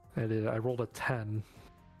 yes. I rolled a 10.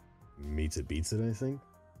 Meets it, beats it, I think.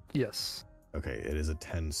 Yes. Okay, it is a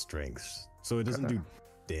 10 strength. So it doesn't Okay. do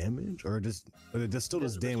damage, or but it still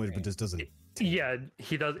does damage, but just doesn't. Yeah,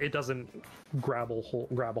 he does. It doesn't grab a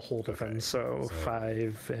hold of him. Okay, So so-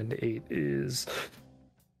 5 and 8 is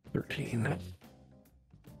 13.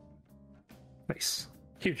 Nice,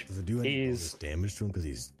 huge. Does it do any He's- bonus damage to him because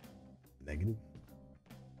he's negative?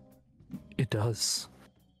 It does.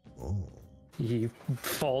 Oh. He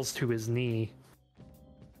falls to his knee,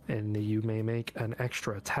 and you may make an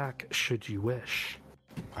extra attack should you wish.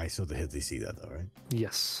 I still have to hit DC that though, right?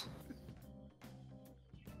 Yes.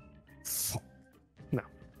 Fuck. No.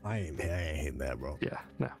 I ain't hitting that, bro. Yeah.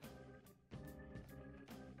 No.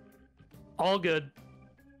 All good.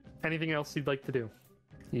 Anything else you'd like to do?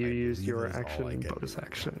 You I used believe your that is all I action, can bonus do.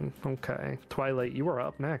 action. Okay. Twilight, you are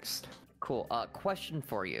up next. Cool. Question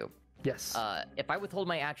for you. Yes. If I withhold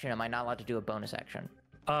my action, am I not allowed to do a bonus action?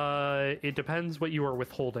 It depends what you are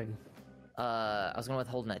withholding. I was gonna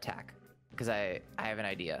withhold an attack because I have an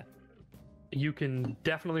idea. You can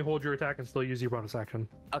definitely hold your attack and still use your bonus action.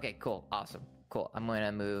 Okay, cool, awesome, cool. I'm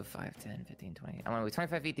gonna move 5, 10, 15, 20. I'm gonna move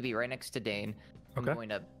 25 feet to be right next to Dane. I'm Okay. going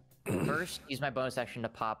to first use my bonus action to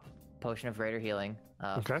pop potion of greater healing.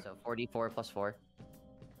 Okay. So 4d4 plus 4.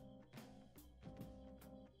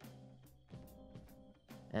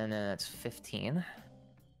 And then that's 15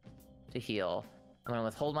 to heal. I'm gonna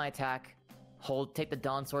withhold my attack, take the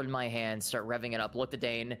Dawn Sword in my hand, start revving it up, look to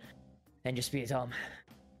Dane, and just be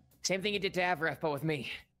same thing you did to Avref, but with me.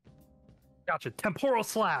 Gotcha. Temporal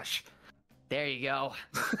slash. There you go.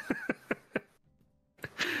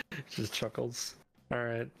 Just chuckles. All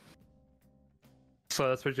right. So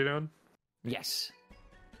that's what you're doing? Yes.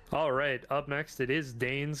 All right. Up next, it is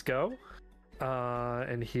Dane's go.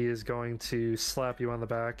 And he is going to slap you on the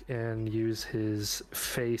back and use his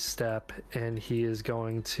face step, and he is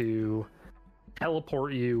going to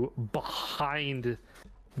teleport you behind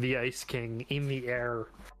the Ice King in the air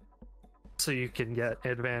so you can get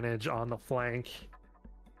advantage on the flank.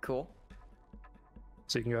 Cool.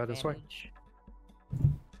 So you can go out this way.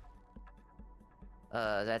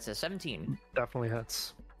 That's a 17. Definitely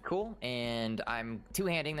hits. Cool. And I'm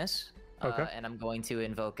two-handing this. Okay. And I'm going to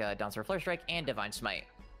invoke Dawn Sword Flare Strike and Divine Smite.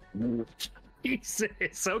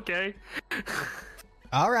 Jesus, okay.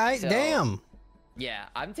 All right, So- damn. Yeah,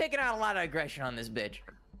 I'm taking out a lot of aggression on this bitch.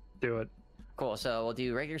 Do it. Cool, so we'll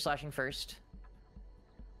do regular slashing first.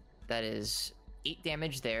 That is 8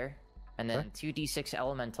 damage there. And then 2d6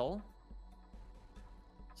 elemental.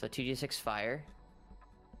 So 2d6 fire.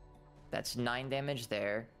 That's 9 damage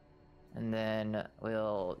there. And then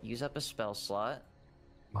we'll use up a spell slot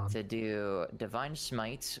Come on. to do Divine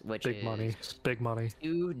Smite, which Big is money. Big money.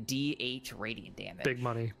 2d8 radiant damage. Big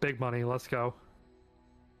money. Big money. Let's go.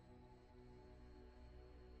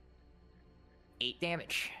 8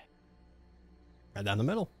 damage. Right down the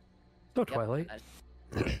middle. No Yep, Twilight.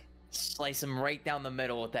 Slice him right down the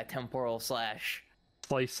middle with that temporal slash.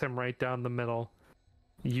 Slice him right down the middle.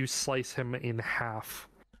 You slice him in half.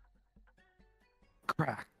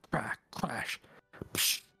 Crack, crack, clash.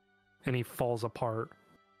 Psh. And he falls apart.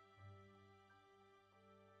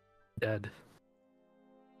 Dead.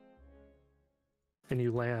 And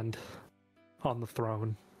you land on the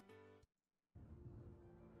throne.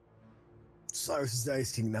 Cyrus is the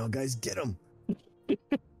Ice King now, guys. Get him.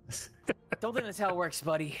 Don't think that's how it works,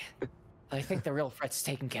 buddy. I think the real threat's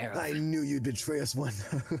taken care of. I knew you'd betray us one.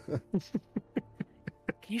 Can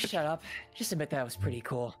you shut up? Just admit that was pretty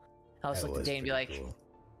cool. I'll just That look at was Dane and be pretty like, cool.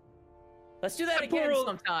 let's do that again Temporal-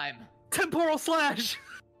 sometime. Temporal slash!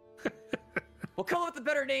 We'll come up with a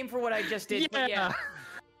better name for what I just did. But yeah.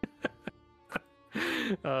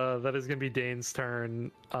 That is going to be Dane's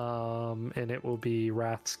turn, and it will be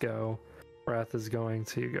Wrath's go. Wrath is going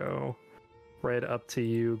to go right up to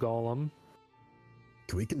you, Golem.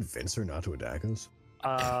 Can we convince her not to attack us?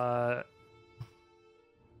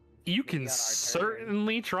 You can on our turn.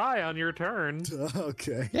 certainly try on your turn.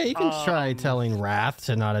 Okay. Yeah, you can try telling Wrath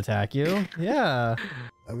to not attack you. Yeah.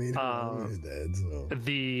 I mean, he's dead, so.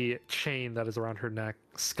 The chain that is around her neck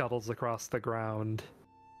scuttles across the ground,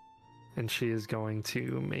 and she is going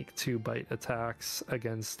to make 2 bite attacks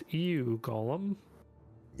against you, Golem.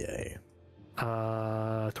 Yay.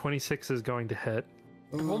 26 is going to hit.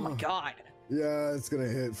 Oh my god. Yeah, it's gonna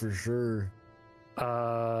hit for sure.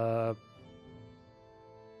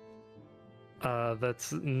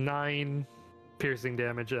 That's 9 piercing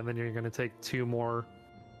damage, and then you're going to take 2 more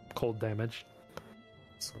cold damage.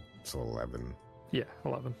 So 11. Yeah,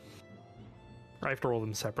 11. I have to roll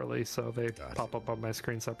them separately, so they Gotcha. pop up on my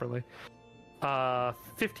screen separately.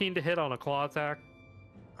 15 to hit on a claw attack.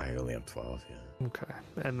 I only have 12, yeah. Okay.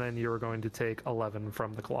 And then you're going to take 11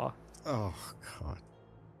 from the claw. Oh, God.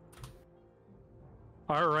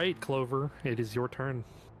 All right, Clover, it is your turn.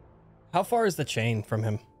 How far is the chain from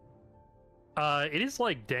him? It is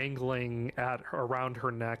like dangling around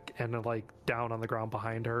her neck and like down on the ground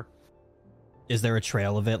behind her. Is there a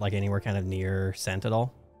trail of it, like anywhere kind of near scent at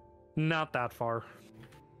all? Not that far.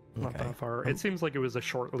 Not Okay. that far. It seems like it was a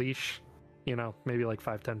short leash, you know, maybe like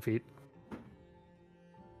 5-10 feet.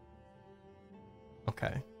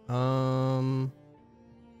 Okay.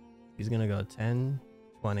 He's gonna go 10,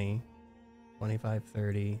 20, 25,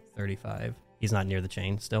 30, 35. He's not near the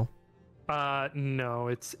chain still. No,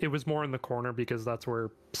 it was more in the corner because that's where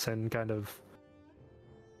Sin kind of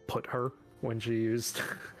put her when she used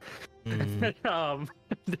Dissonant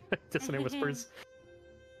Whispers.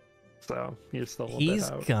 So you're still a little He's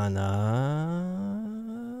bit out. gonna.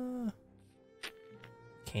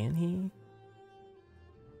 Can he?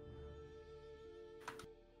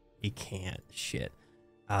 He can't. Shit.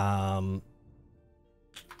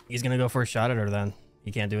 He's gonna go for a shot at her then.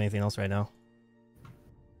 He can't do anything else right now.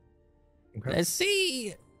 Okay. Let's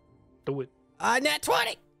see. Do it. Nat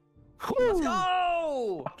 20. Let's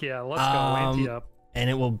go! Fuck yeah, let's go. Ante up. And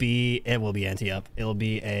it will be anti up. It'll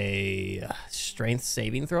be a strength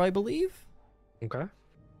saving throw, I believe. Okay.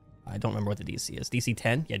 I don't remember what the DC is. DC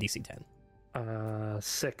 10? Yeah, DC 10.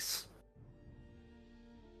 6.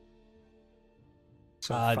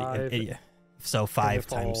 So Uh, 5. yeah. So 5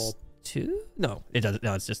 fall- times 2? No, it doesn't.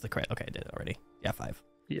 No, it's just the crit. Okay, I did it already. Yeah, 5.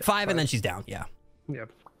 Yeah, 5 and then she's down. Yeah.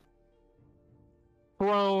 Yep.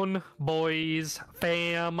 Prone, boys,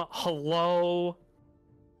 fam, hello.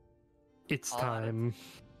 It's Hold on. time.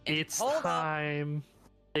 It's Hold up. time.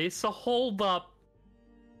 It's a hold up.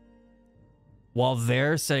 While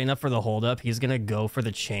they're setting up for the holdup, he's gonna go for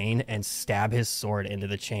the chain and stab his sword into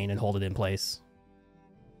the chain and hold it in place.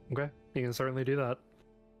 Okay, you can certainly do that.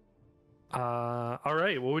 All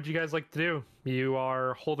right, what would you guys like to do? You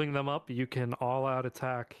are holding them up. You can all out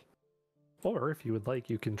attack. Or if you would like,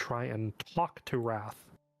 you can try and talk to Wrath.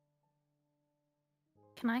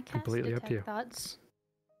 Can I cast Completely up to Detect you. Thoughts?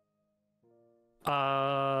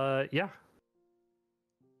 Yeah.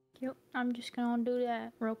 Yep, I'm just gonna do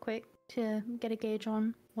that real quick to get a gauge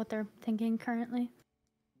on what they're thinking currently.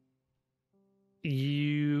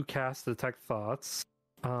 You cast Detect Thoughts.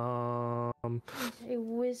 It's a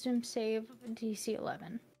Wisdom save DC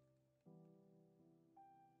 11.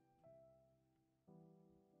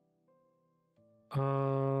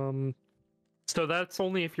 So that's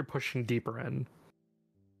only if you're pushing deeper in.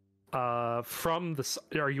 From the,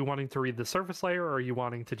 are you wanting to read the surface layer, or are you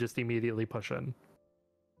wanting to just immediately push in?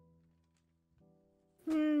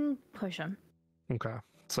 Push him. Okay,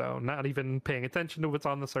 so not even paying attention to what's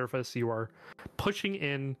on the surface, you are pushing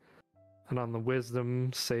in, and on the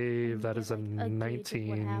wisdom save, that is a gauge of what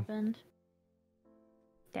 19. happened.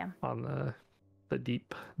 Damn. On the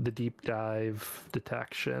deep dive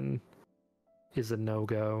detection is a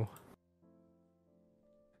no-go.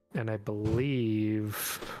 And I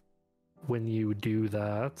believe when you do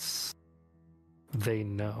that, they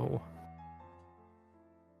know.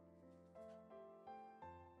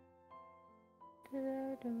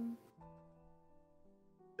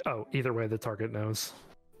 Oh, either way, the target knows.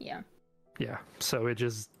 Yeah. Yeah, so it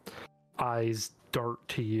just eyes dart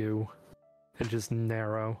to you and just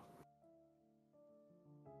narrow.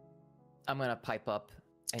 I'm gonna pipe up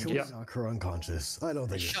and Can we just knock her unconscious? I don't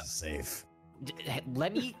think this Shut- is safe.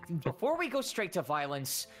 let me before we go straight to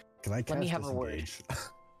violence. Can I cast me have a word.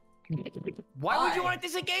 disengage? Why would you want to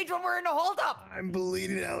disengage when we're in a holdup? I'm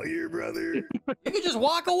bleeding out here, brother. You can just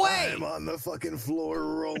walk away. I'm on the fucking floor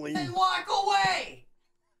rolling. Then walk away.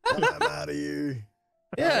 I'm out of here.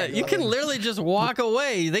 Yeah, Okay, you can done. literally just walk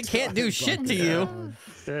away. They can't do shit to you.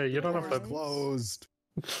 Yeah, you don't have Door's to. closed.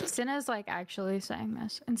 Cinna's like actually saying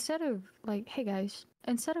this. Instead of like, hey guys,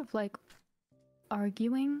 instead of like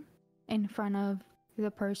arguing in front of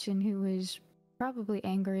the person who is probably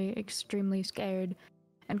angry, extremely scared,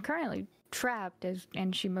 and currently trapped,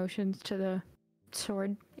 and she motions to the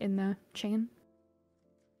sword in the chain.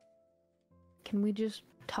 Can we just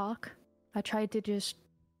talk? I tried to just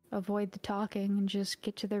avoid the talking and just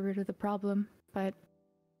get to the root of the problem, but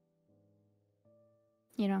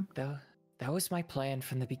you know. That was my plan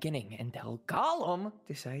from the beginning until Gollum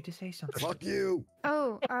decided to say something. Fuck you.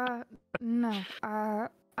 Oh, no.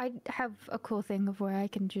 I have a cool thing of where I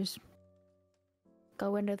can just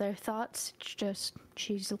go into their thoughts. It's just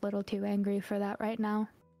she's a little too angry for that right now.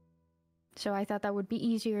 So I thought that would be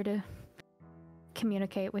easier to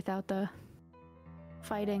communicate without the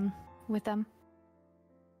fighting with them.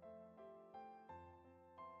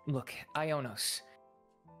 Look, Ionos.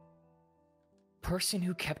 Person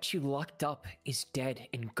who kept you locked up is dead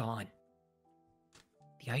and gone.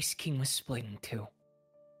 The Ice King was split in two.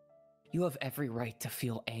 You have every right to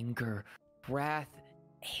feel anger, wrath,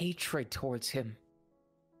 hatred towards him.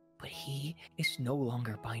 But he is no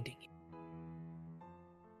longer binding you.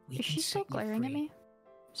 We Is can she still set you glaring at free. me?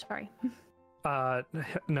 Sorry.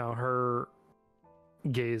 No, her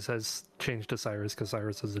gaze has changed to Cyrus because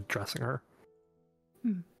Cyrus is addressing her.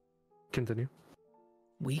 Continue.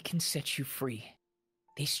 We can set you free.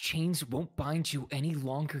 These chains won't bind you any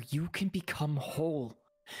longer. You can become whole.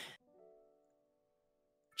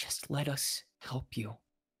 Just let us help you.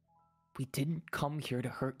 We didn't come here to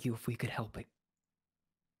hurt you if we could help it.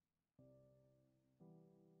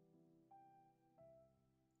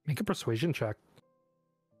 Make a persuasion check.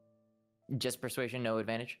 Just persuasion, no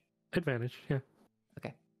advantage? Advantage, yeah.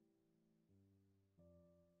 Okay.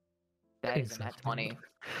 That is a nat 20.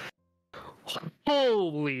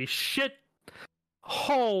 Holy shit!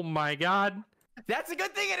 Oh my god! That's a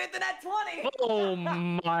good thing it hit the nat 20! Oh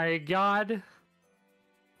my god!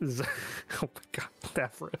 Oh my god,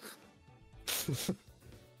 that riff.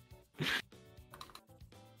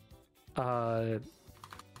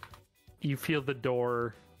 you feel the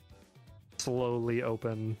door slowly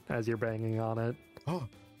open as you're banging on it, Oh,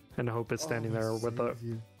 and Hope is standing there with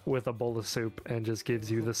save a bowl of soup and just gives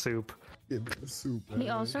you the soup. Give me the soup. He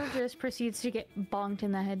also just proceeds to get bonked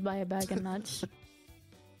in the head by a bag of nuts.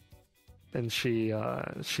 And she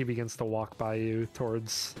begins to walk by you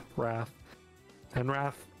towards Wrath. And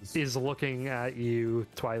Wrath is looking at you,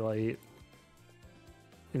 Twilight.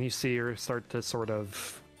 And you see her start to sort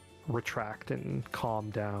of retract and calm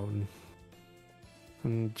down.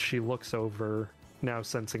 And she looks over, now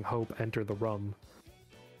sensing Hope enter the room.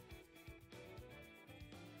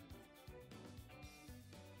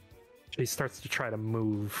 She starts to try to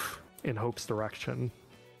move in Hope's direction,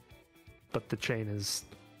 but the chain is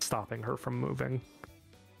stopping her from moving.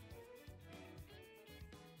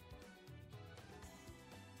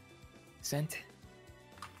 Scent.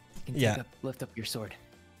 You can Yeah. lift up your sword.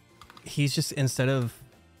 He's just, instead of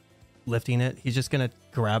lifting it, he's just gonna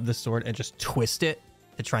grab the sword and just twist it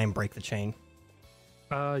to try and break the chain.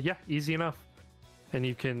 Yeah, easy enough. And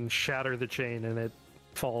you can shatter the chain and it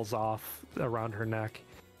falls off around her neck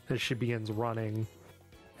as she begins running.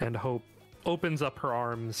 And Hope opens up her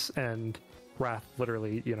arms and Wrath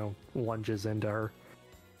literally, lunges into her.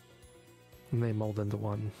 And they mold into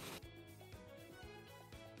one.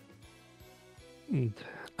 And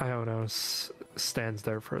Ionos stands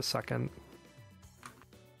there for a second.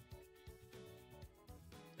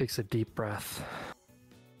 Takes a deep breath.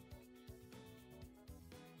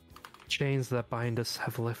 Chains that bind us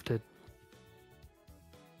have lifted.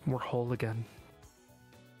 We're whole again.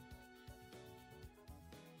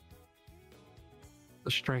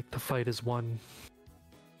 The strength to fight is won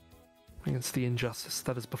against the injustice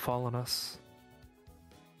that has befallen us.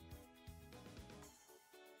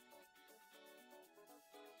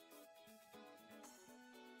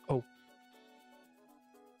 Hope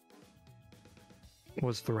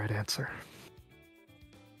was the right answer.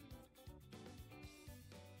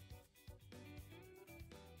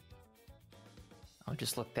 I'll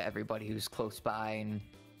just look to everybody who's close by and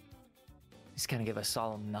just kind of give a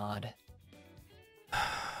solemn nod.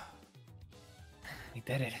 We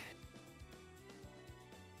did it.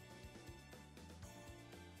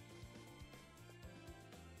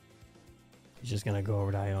 He's just gonna go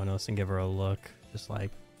over to Ionos and give her a look, just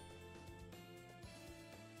like,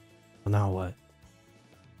 well, now what?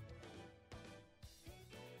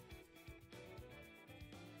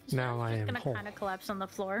 Now I Just am gonna whole. kind of collapse on the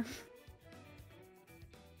floor.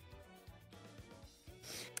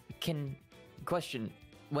 Question: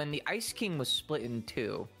 when the Ice King was split in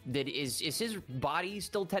two, is his body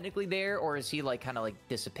still technically there, or is he kind of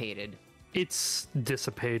dissipated? It's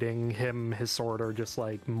dissipating. His sword are just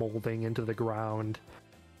molding into the ground.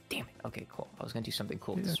 Damn it. Okay, cool. I was gonna do something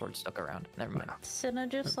cool with the sword stuck around. Never mind. Senna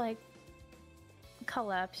just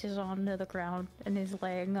collapses onto the ground and is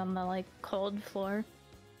laying on the cold floor.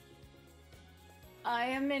 I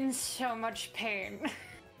am in so much pain.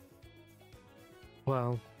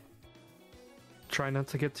 Well, try not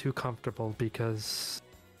to get too comfortable because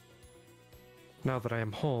now that I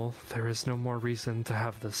am whole, there is no more reason to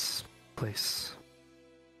have this place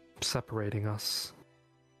separating us.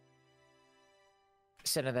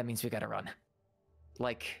 Senna, that means we gotta run.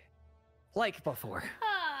 Like before.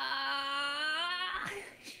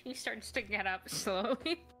 She starts to get up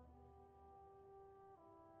slowly.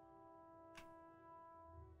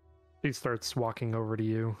 She starts walking over to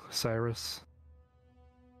you, Cyrus.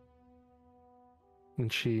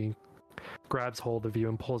 And she grabs hold of you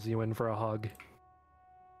and pulls you in for a hug.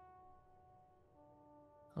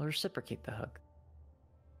 I'll reciprocate the hug.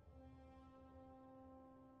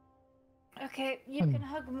 Okay, you can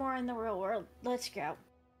hug more in the real world. Let's go.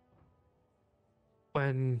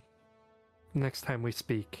 When next time we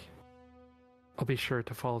speak, I'll be sure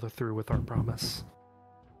to follow through with our promise.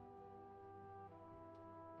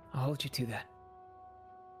 I'll hold you to that.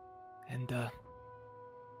 And,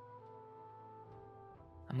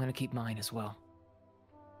 I'm gonna keep mine as well.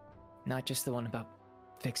 Not just the one about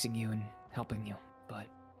fixing you and helping you, but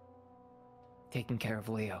taking care of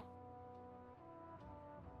Leo.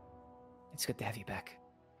 It's good to have you back,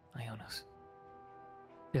 Ionos.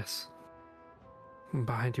 Yes. I'm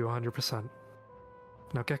behind you 100%.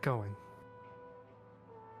 Now get going.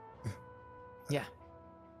 Yeah.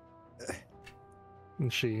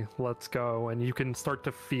 And she lets go, and you can start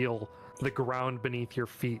to feel the ground beneath your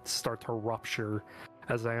feet start to rupture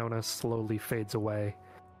as Iona slowly fades away.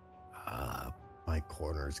 My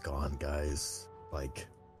corner's gone, guys.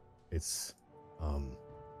 It's,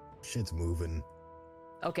 shit's moving.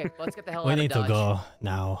 Okay, let's get the hell We out of need to Dodge. go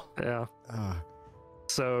now. Yeah.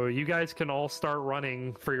 So you guys can all start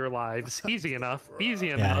running for your lives. Easy enough. Easy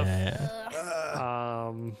Yeah, enough. yeah,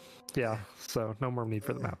 yeah. Yeah, so no more need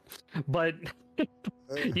for the map. But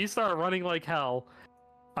you start running like hell,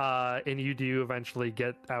 and you do eventually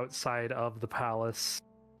get outside of the palace,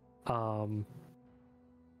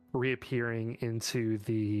 reappearing into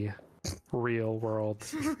the real world.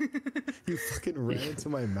 You fucking ran into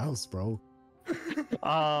my mouse, bro.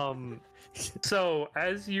 So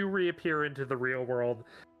as you reappear into the real world,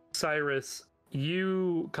 Cyrus,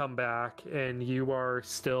 you come back and you are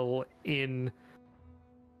still in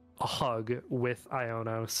a hug with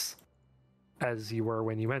Ionos as you were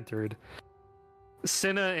when you entered.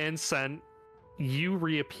 Cinna and Sent, you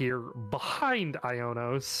reappear behind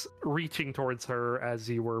Ionos, reaching towards her as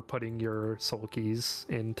you were putting your soul keys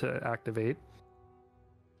in to activate.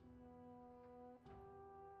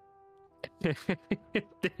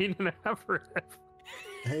 Dane and Averif,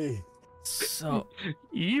 Hey. So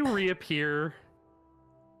you reappear.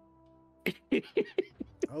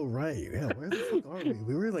 Oh right, yeah. Where the fuck are we?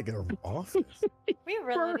 We were like in an office. We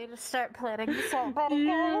really need to start planning this out better,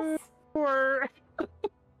 guys. Or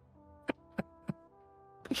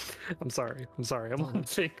I'm sorry. I'm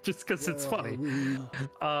laughing just because it's Where funny.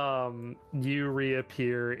 are we? You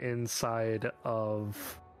reappear inside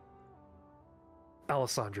of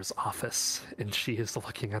Alessandra's office, and she is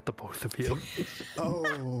looking at the both of you.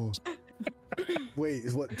 Oh. Wait,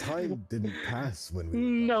 is what time didn't pass when we were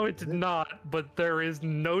No, gone, it did did not, but there is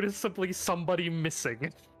noticeably somebody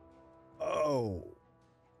missing. Oh.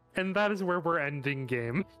 And that is where we're ending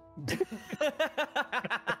game.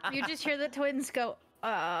 You just hear the twins go,